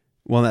see.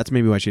 Well, that's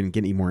maybe why she didn't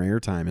get any more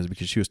airtime, is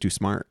because she was too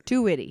smart.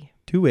 Too witty.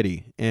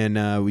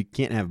 And we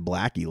can't have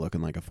Blackie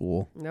looking like a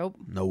fool. Nope.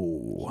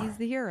 No. He's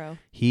the hero.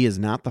 He is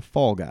not the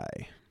fall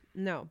guy.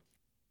 No.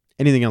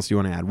 Anything else you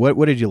want to add?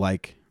 What did you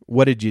like?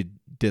 What did you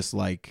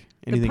dislike?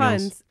 Anything the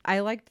puns. else? I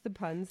liked the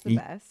puns the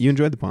best. You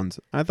enjoyed the puns.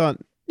 I thought,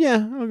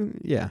 yes.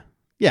 Okay.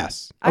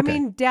 I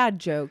mean, dad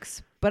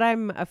jokes, but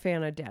I'm a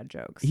fan of dad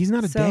jokes. He's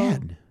not a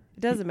dad.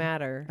 It doesn't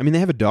matter. I mean, they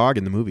have a dog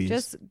in the movies.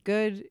 Just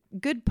good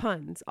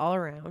puns all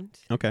around.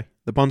 Okay.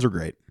 The puns are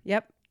great.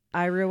 Yep.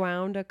 I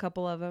rewound a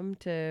couple of them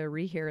to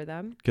rehear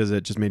them. Because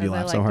it just made you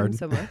laugh so hard. Them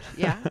so much.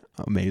 Yeah.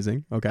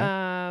 Amazing. Okay.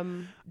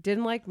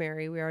 Didn't like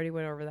Mary. We already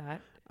went over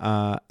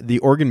that. The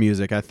organ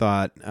music, I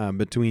thought,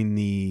 between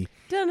the...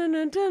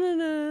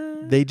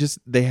 Dun-dun-dun-dun-dun-dun.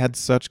 They had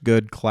such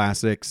good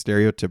classic,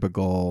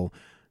 stereotypical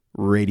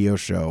radio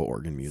show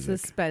organ music.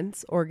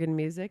 Suspense organ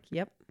music.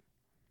 Yep.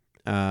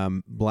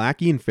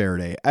 Blackie and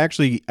Faraday. I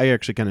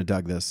actually kind of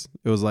dug this.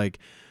 It was like,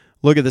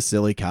 look at the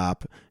silly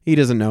cop. He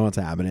doesn't know what's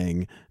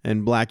happening.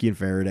 And Blackie and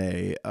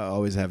Faraday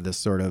always have this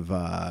sort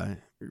of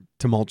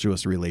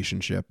tumultuous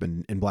relationship.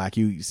 And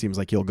Blackie seems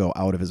like he'll go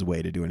out of his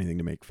way to do anything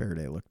to make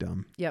Faraday look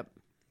dumb. Yep.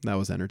 That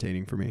was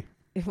entertaining for me.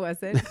 It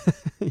wasn't.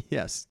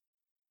 Yes.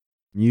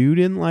 You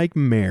didn't like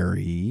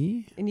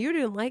Mary. And you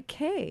didn't like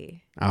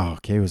Kay. Oh,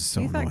 Kay was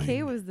so annoying. You thought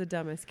Kay was the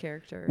dumbest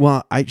character.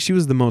 Well, she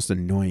was the most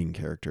annoying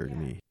character to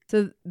me.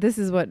 So this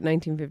is what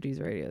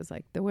 1950s radio is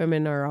like. The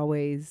women are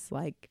always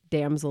like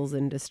damsels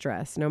in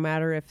distress, no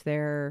matter if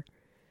they're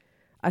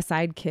a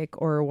sidekick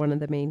or one of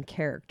the main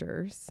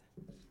characters,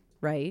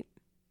 right?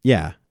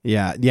 Yeah.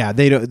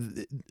 They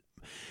don't.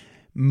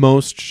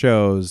 Most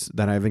shows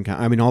that I've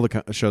encountered, I mean, all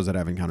the shows that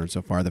I've encountered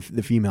so far, the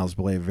females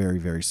play a very,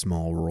 very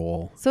small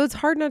role. So it's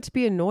hard not to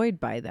be annoyed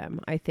by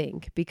them, I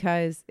think,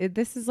 because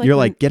this is like you're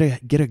like get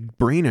a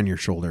brain on your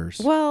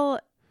shoulders. Well,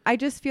 I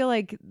just feel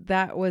like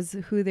that was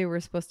who they were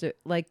supposed to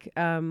like.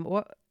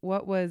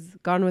 What was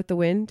Gone with the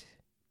Wind?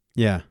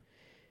 Yeah,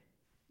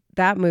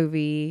 that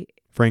movie.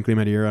 Frankly,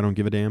 my dear, I don't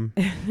give a damn.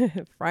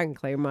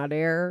 Frankly, my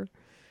dear.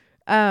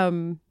 I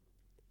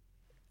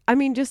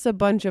mean, just a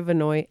bunch of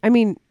annoying. I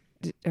mean.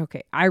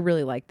 Okay, I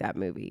really like that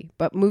movie,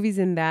 but movies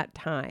in that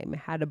time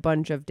had a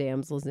bunch of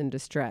damsels in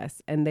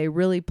distress, and they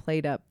really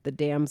played up the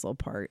damsel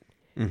part,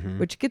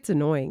 which gets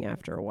annoying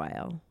after a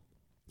while.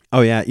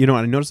 Oh yeah, you know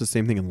what? I noticed the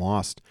same thing in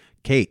Lost.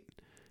 Kate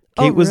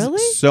was really?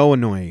 So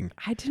annoying.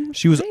 I didn't.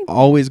 She was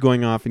always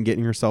going off and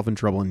getting herself in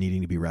trouble and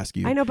needing to be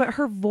rescued. I know, but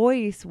her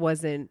voice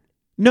wasn't.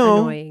 No,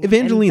 annoying.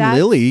 Evangeline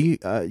Lilly.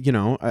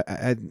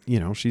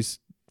 She's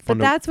fun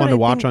to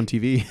watch on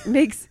TV.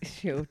 Makes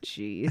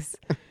jeez.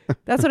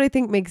 That's what I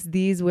think makes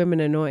these women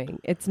annoying.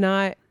 It's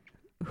not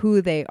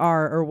who they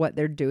are or what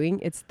they're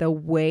doing. It's the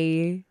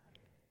way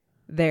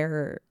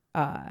they're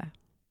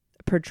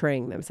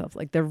portraying themselves.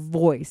 Like their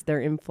voice,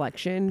 their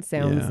inflection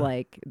sounds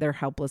like they're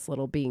helpless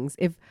little beings.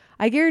 If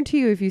I guarantee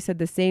you, if you said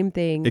the same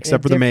thing,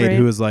 except for the maid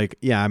who was like,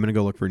 "Yeah, I'm gonna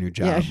go look for a new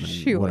job." Yeah,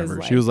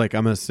 she was like,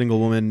 "I'm a single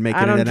woman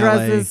making it in LA. I don't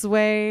dress this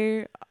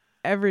way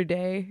every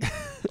day."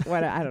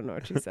 What I don't know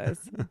what she says.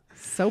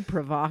 So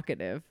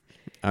provocative.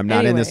 I'm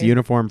not in this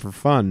uniform for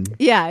fun.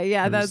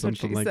 Yeah, that's what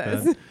she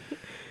says.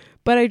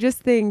 But I just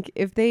think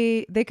if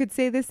they could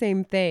say the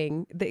same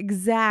thing, the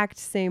exact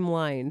same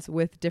lines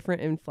with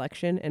different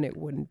inflection, and it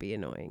wouldn't be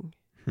annoying.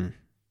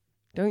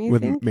 Don't you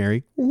think? With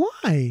Mary,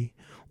 why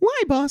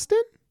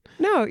Boston?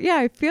 No, yeah,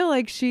 I feel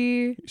like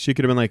she could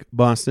have been like,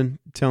 Boston,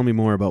 tell me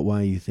more about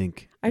why you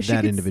think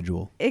that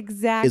individual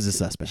is a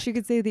suspect. She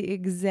could say the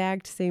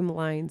exact same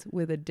lines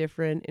with a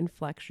different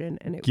inflection,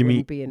 and it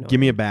wouldn't be annoying. Give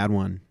me a bad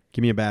one.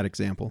 Give me a bad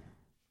example.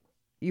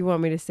 You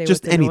want me to say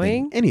just what's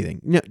annoying? Anything.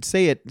 No,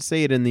 say it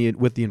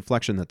with the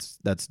inflection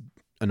that's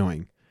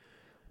annoying.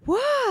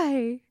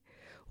 Why?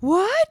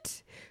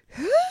 What?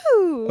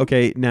 Who?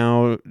 Okay,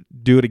 now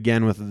do it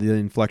again with the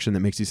inflection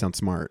that makes you sound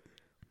smart.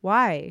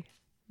 Why?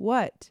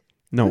 What?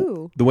 No,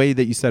 Who? The way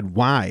that you said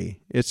why.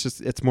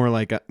 It's more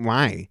like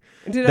why.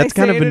 That's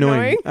kind of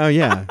annoying. Oh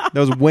yeah, that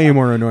was way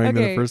more annoying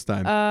than the first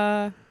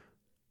time.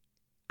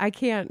 I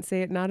can't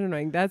say it not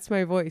annoying. That's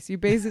my voice. You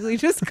basically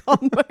just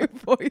called my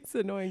voice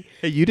annoying.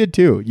 Hey, you did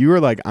too. You were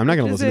like, I'm not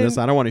going to listen to this.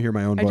 I don't want to hear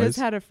my own voice. I just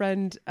had a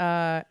friend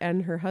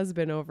and her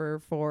husband over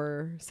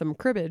for some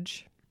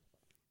cribbage.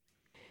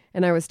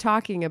 And I was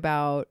talking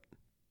about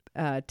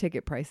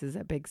ticket prices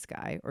at Big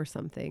Sky or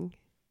something.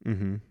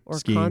 Mm-hmm. Or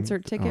skiing.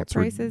 concert ticket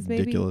prices,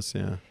 maybe. Ridiculous,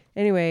 yeah.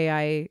 Anyway,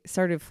 I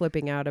started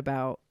flipping out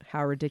about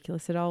how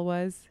ridiculous it all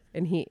was.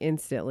 And he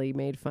instantly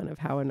made fun of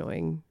how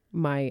annoying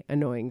my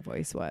annoying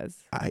voice was.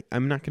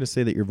 I'm not going to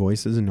say that your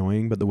voice is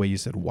annoying, but the way you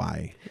said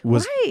why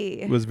was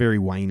very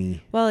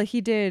whiny. Well,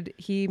 he did.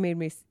 He made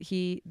me.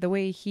 The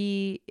way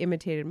he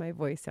imitated my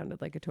voice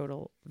sounded like a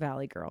total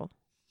Valley girl.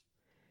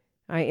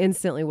 I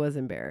instantly was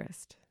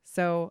embarrassed.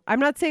 So I'm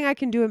not saying I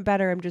can do it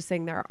better. I'm just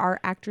saying there are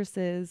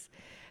actresses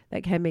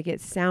that can make it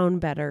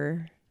sound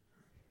better.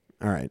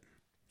 All right.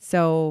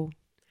 So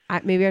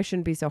maybe I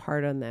shouldn't be so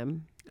hard on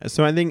them.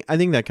 So I think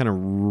that kind of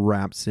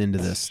wraps into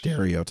the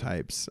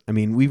stereotypes. I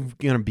mean, we've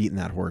kind of beaten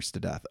that horse to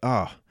death.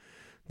 Oh,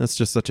 that's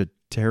just such a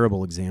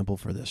terrible example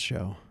for this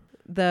show.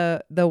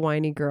 The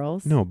whiny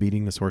girls? No,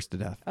 beating this horse to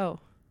death. Oh.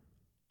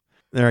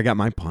 There, I got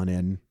my pun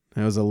in.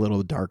 It was a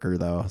little darker,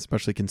 though,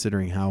 especially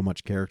considering how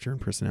much character and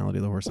personality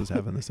the horses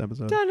have in this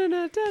episode.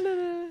 Da-da-da,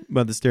 da-da-da.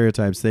 But the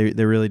stereotypes, they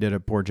really did a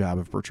poor job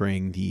of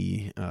portraying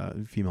the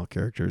female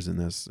characters in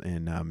this.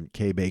 And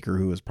Kay Baker,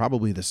 who was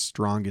probably the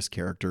strongest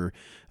character,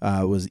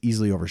 was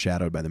easily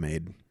overshadowed by the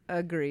maid.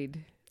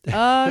 Agreed.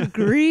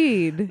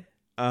 The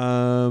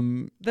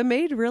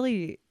maid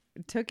really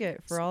took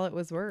it for all it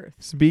was worth.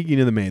 Speaking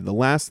of the maid, the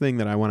last thing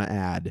that I want to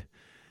add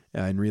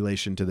in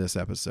relation to this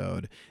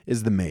episode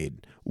is the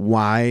maid.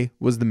 Why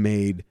was the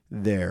maid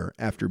there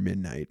after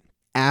midnight?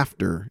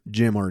 After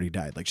Jim already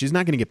died. Like, she's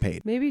not going to get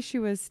paid. Maybe she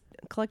was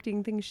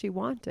collecting things she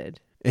wanted.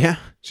 Yeah,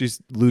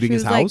 she's looting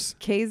his house. Like,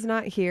 Kay's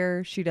not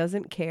here. She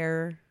doesn't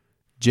care.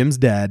 Jim's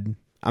dead.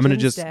 I'm going to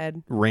Jim's just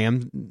dead.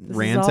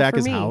 ransack for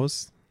his me.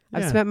 house.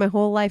 I've Yeah. spent my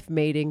whole life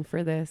mating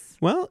for this.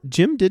 Well,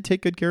 Jim did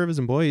take good care of his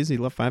employees. He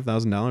left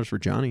 $5,000 for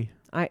Johnny,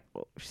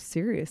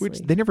 Seriously. which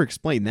they never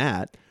explained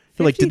that. I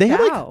feel like did they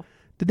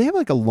have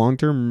like a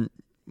long-term,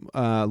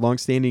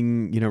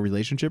 long-standing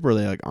relationship? Were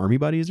they like army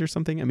buddies or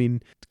something? I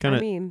mean, it's kind of.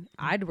 I mean,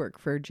 I'd work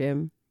for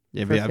Jim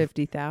Yeah, for yeah,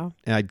 50,000.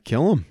 I'd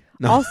kill him.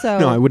 No, Also,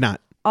 no, I would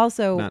not.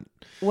 Also, Not.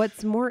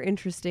 what's more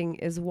interesting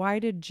is why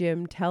did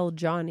Jim tell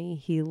Johnny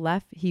he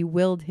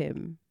willed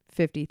him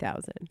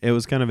 50,000 It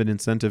was kind of an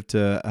incentive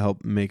to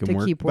help make him to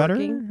work keep better,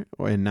 working,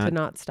 and to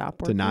not stop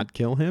to working, not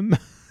kill him,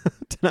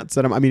 to not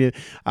set him. I mean,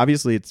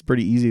 obviously, it's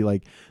pretty easy.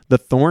 Like the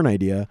Thorn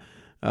idea,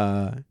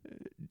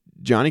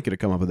 Johnny could have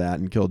come up with that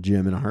and killed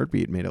Jim in a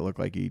heartbeat, and made it look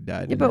like he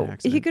died in an but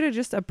accident. he could have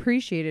just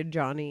appreciated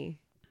Johnny,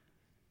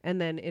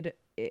 and then it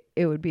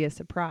would be a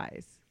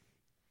surprise,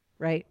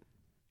 right?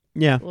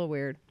 Yeah, A little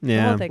weird.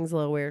 Yeah. The whole thing's a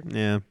little weird.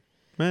 Yeah.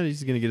 Well,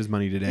 he's going to get his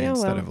money today Yeah,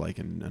 instead well. of like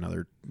in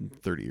another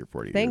 30 or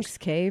 40 Thanks, years.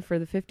 Kay, for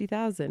the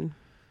 50,000.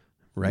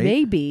 Right?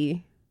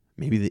 Maybe.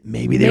 Maybe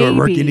they were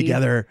working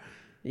together.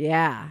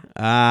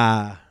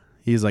 Yeah.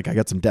 He's like, I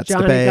got some debts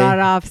Johnny to pay. got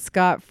off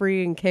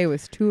scot-free and Kay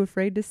was too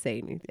afraid to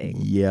say anything.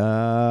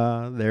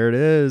 Yeah, there it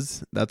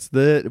is.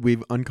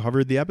 We've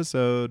uncovered the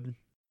episode.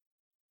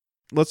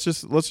 Let's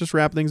just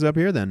wrap things up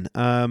here then.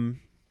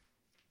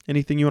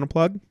 Anything you want to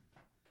plug?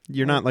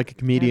 You're not like a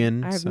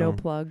comedian. I have so. no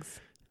plugs.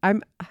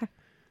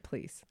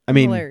 Please. I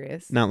mean,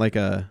 hilarious. not like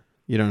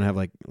you don't have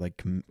like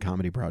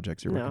comedy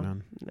projects you're working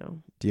on.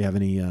 No. Do you have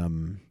any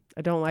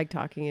I don't like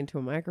talking into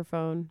a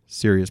microphone.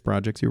 serious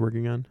projects you're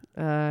working on?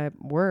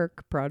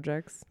 Work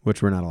projects.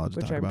 Which we're not allowed to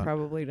Which talk I'm about.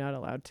 probably not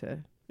allowed to.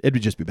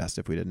 It'd just be best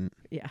if we didn't.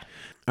 Yeah.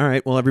 All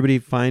right. Well, everybody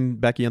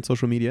find Becky on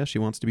social media. She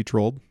wants to be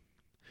trolled.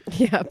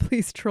 Yeah,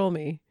 please troll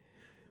me.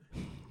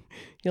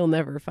 You'll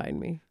never find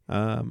me.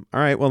 All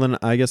right. Well, then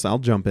I guess I'll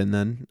jump in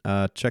then.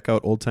 Check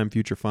out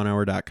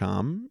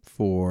oldtimefuturefunhour.com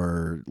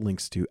for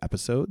links to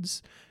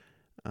episodes.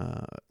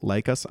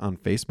 Like us on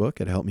Facebook.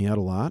 It'd help me out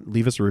a lot.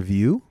 Leave us a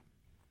review.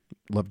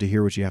 Love to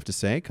hear what you have to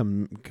say.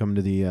 Come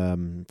to the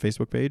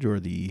Facebook page or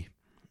the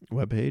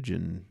webpage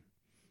and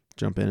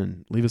jump in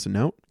and leave us a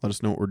note. Let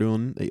us know what we're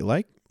doing that you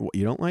like, what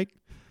you don't like.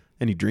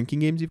 Any drinking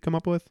games you've come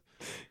up with.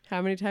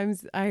 How many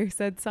times I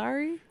said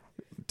sorry?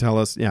 Tell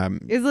us. Yeah.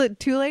 Is it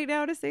too late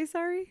now to say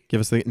sorry?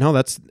 Give us the no.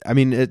 It's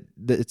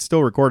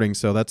still recording,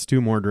 so that's 2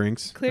 more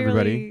drinks.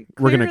 Everybody,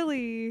 we're gonna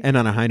end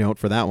on a high note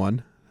for that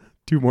one.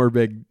 2 more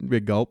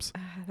big gulps.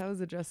 That was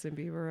a Justin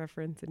Bieber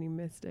reference, and you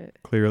missed it.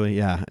 Clearly,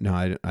 yeah.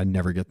 No, I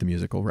never get the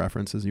musical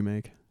references you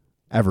make,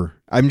 ever.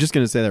 I'm just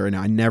gonna say that right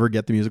now. I never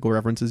get the musical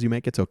references you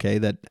make. It's okay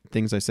that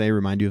things I say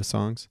remind you of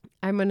songs.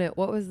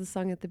 What was the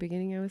song at the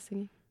beginning I was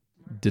singing?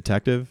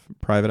 Detective,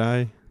 Private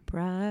Eye.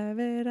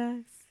 Private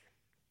eyes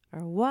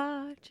are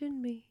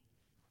watching me.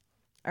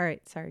 All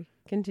right, sorry.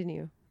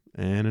 Continue.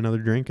 And another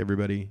drink,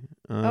 everybody.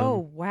 Oh,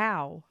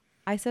 wow.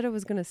 I said I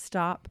was going to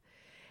stop.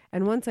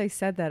 And once I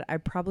said that, I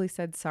probably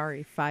said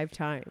sorry 5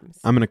 times.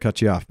 I'm going to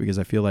cut you off because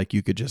I feel like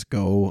you could just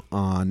go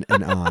on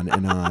and on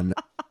and on.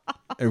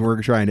 And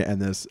we're trying to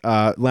end this.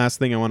 Last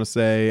thing I want to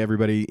say,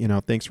 everybody,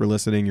 thanks for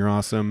listening. You're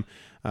awesome.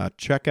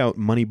 Check out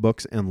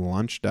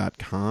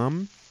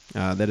moneybooksandlunch.com.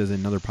 That is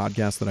another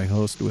podcast that I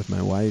host with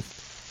my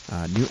wife.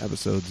 New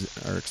episodes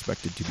are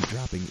expected to be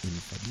dropping in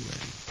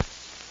February.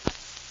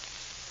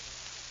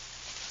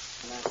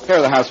 Here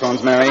are the house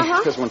phones, Mary.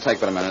 Uh-huh. This won't take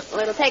but a minute.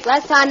 Well, it'll take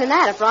less time than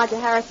that if Roger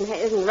Harrison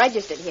isn't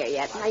registered here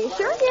yet. Are you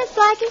sure, dear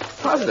Blackie?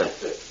 Positive.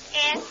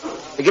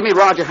 Yes? Give me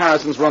Roger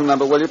Harrison's room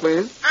number, will you,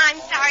 please? I'm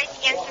sorry, it's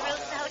against the rules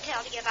of the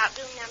hotel to give out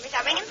room numbers.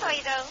 I'll ring him for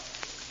you, though.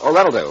 Oh,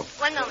 that'll do.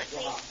 1 moment,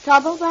 please.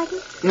 Trouble, Blackie?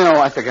 No,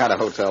 I forgot a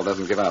hotel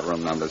doesn't give out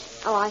room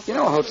numbers. Oh, I see. You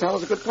know, a hotel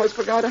is a good place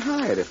for a guy to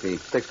hide if he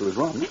sticks to his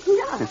room.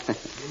 Yeah.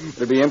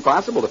 It'd be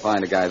impossible to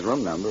find a guy's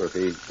room number if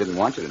he didn't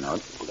want you to know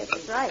it. I guess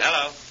that's right.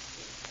 Hello.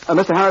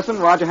 Mr. Harrison,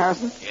 Roger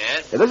Harrison?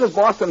 Yes? This is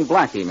Boston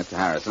Blackie, Mr.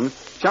 Harrison.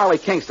 Charlie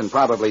Kingston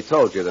probably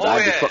told you that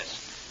I'd be...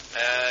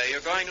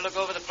 You're going to look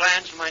over the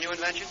plans for my new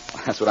invention?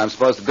 That's what I'm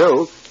supposed to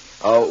do.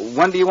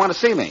 When do you want to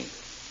see me?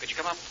 Could you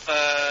come up,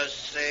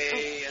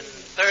 say, in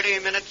 30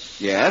 minutes?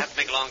 Yes? I have to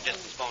make a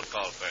long-distance phone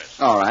call first.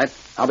 All right.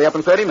 I'll be up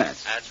in 30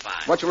 minutes. That's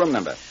fine. What's your room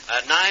number?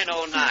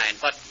 909.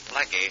 But,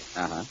 Blackie,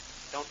 Uh-huh.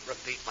 don't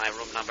repeat my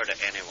room number to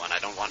anyone. I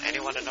don't want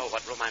anyone to know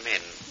what room I'm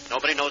in.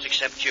 Nobody knows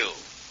except you.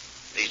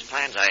 These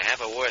plans I have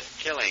are worth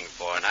killing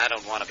for, and I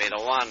don't want to be the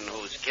one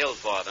who's killed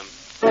for them.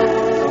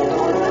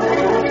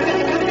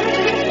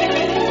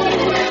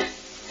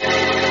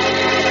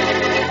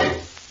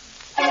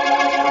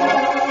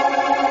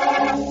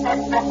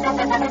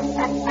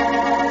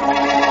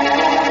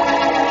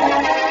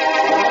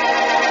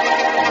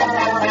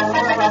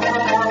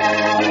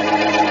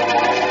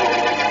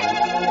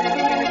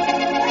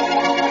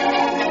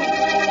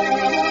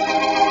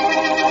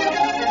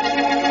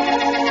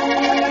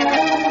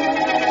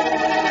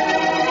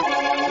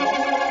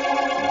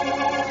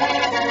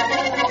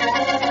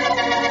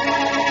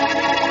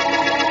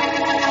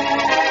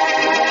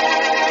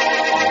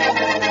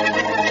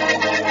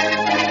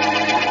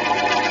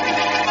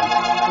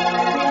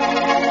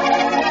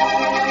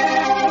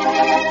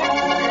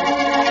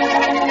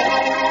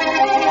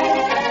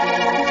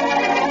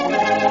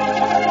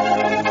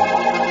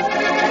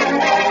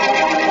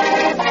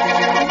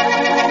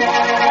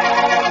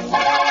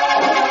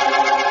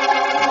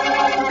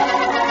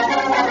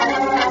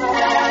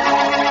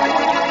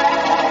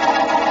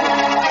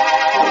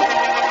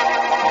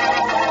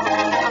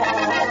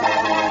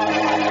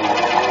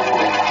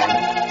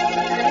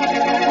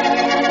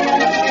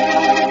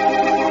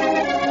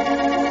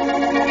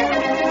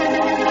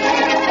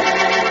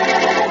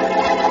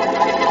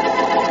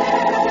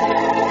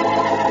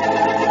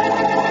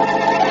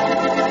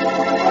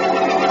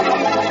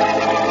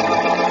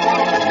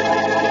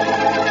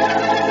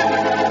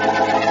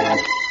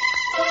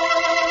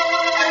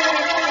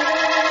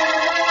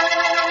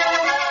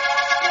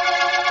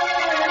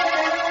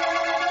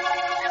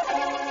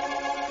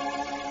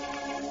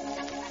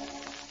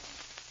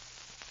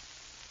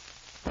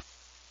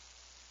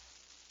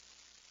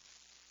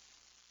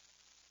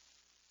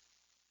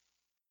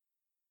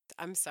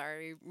 I'm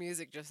sorry.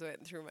 Music just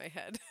went through my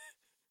head.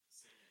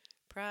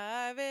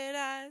 Private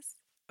eyes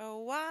are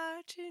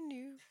watching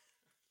you.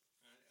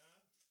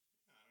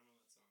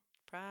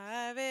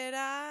 Private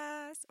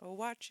eyes are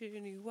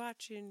watching you,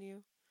 watching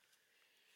you.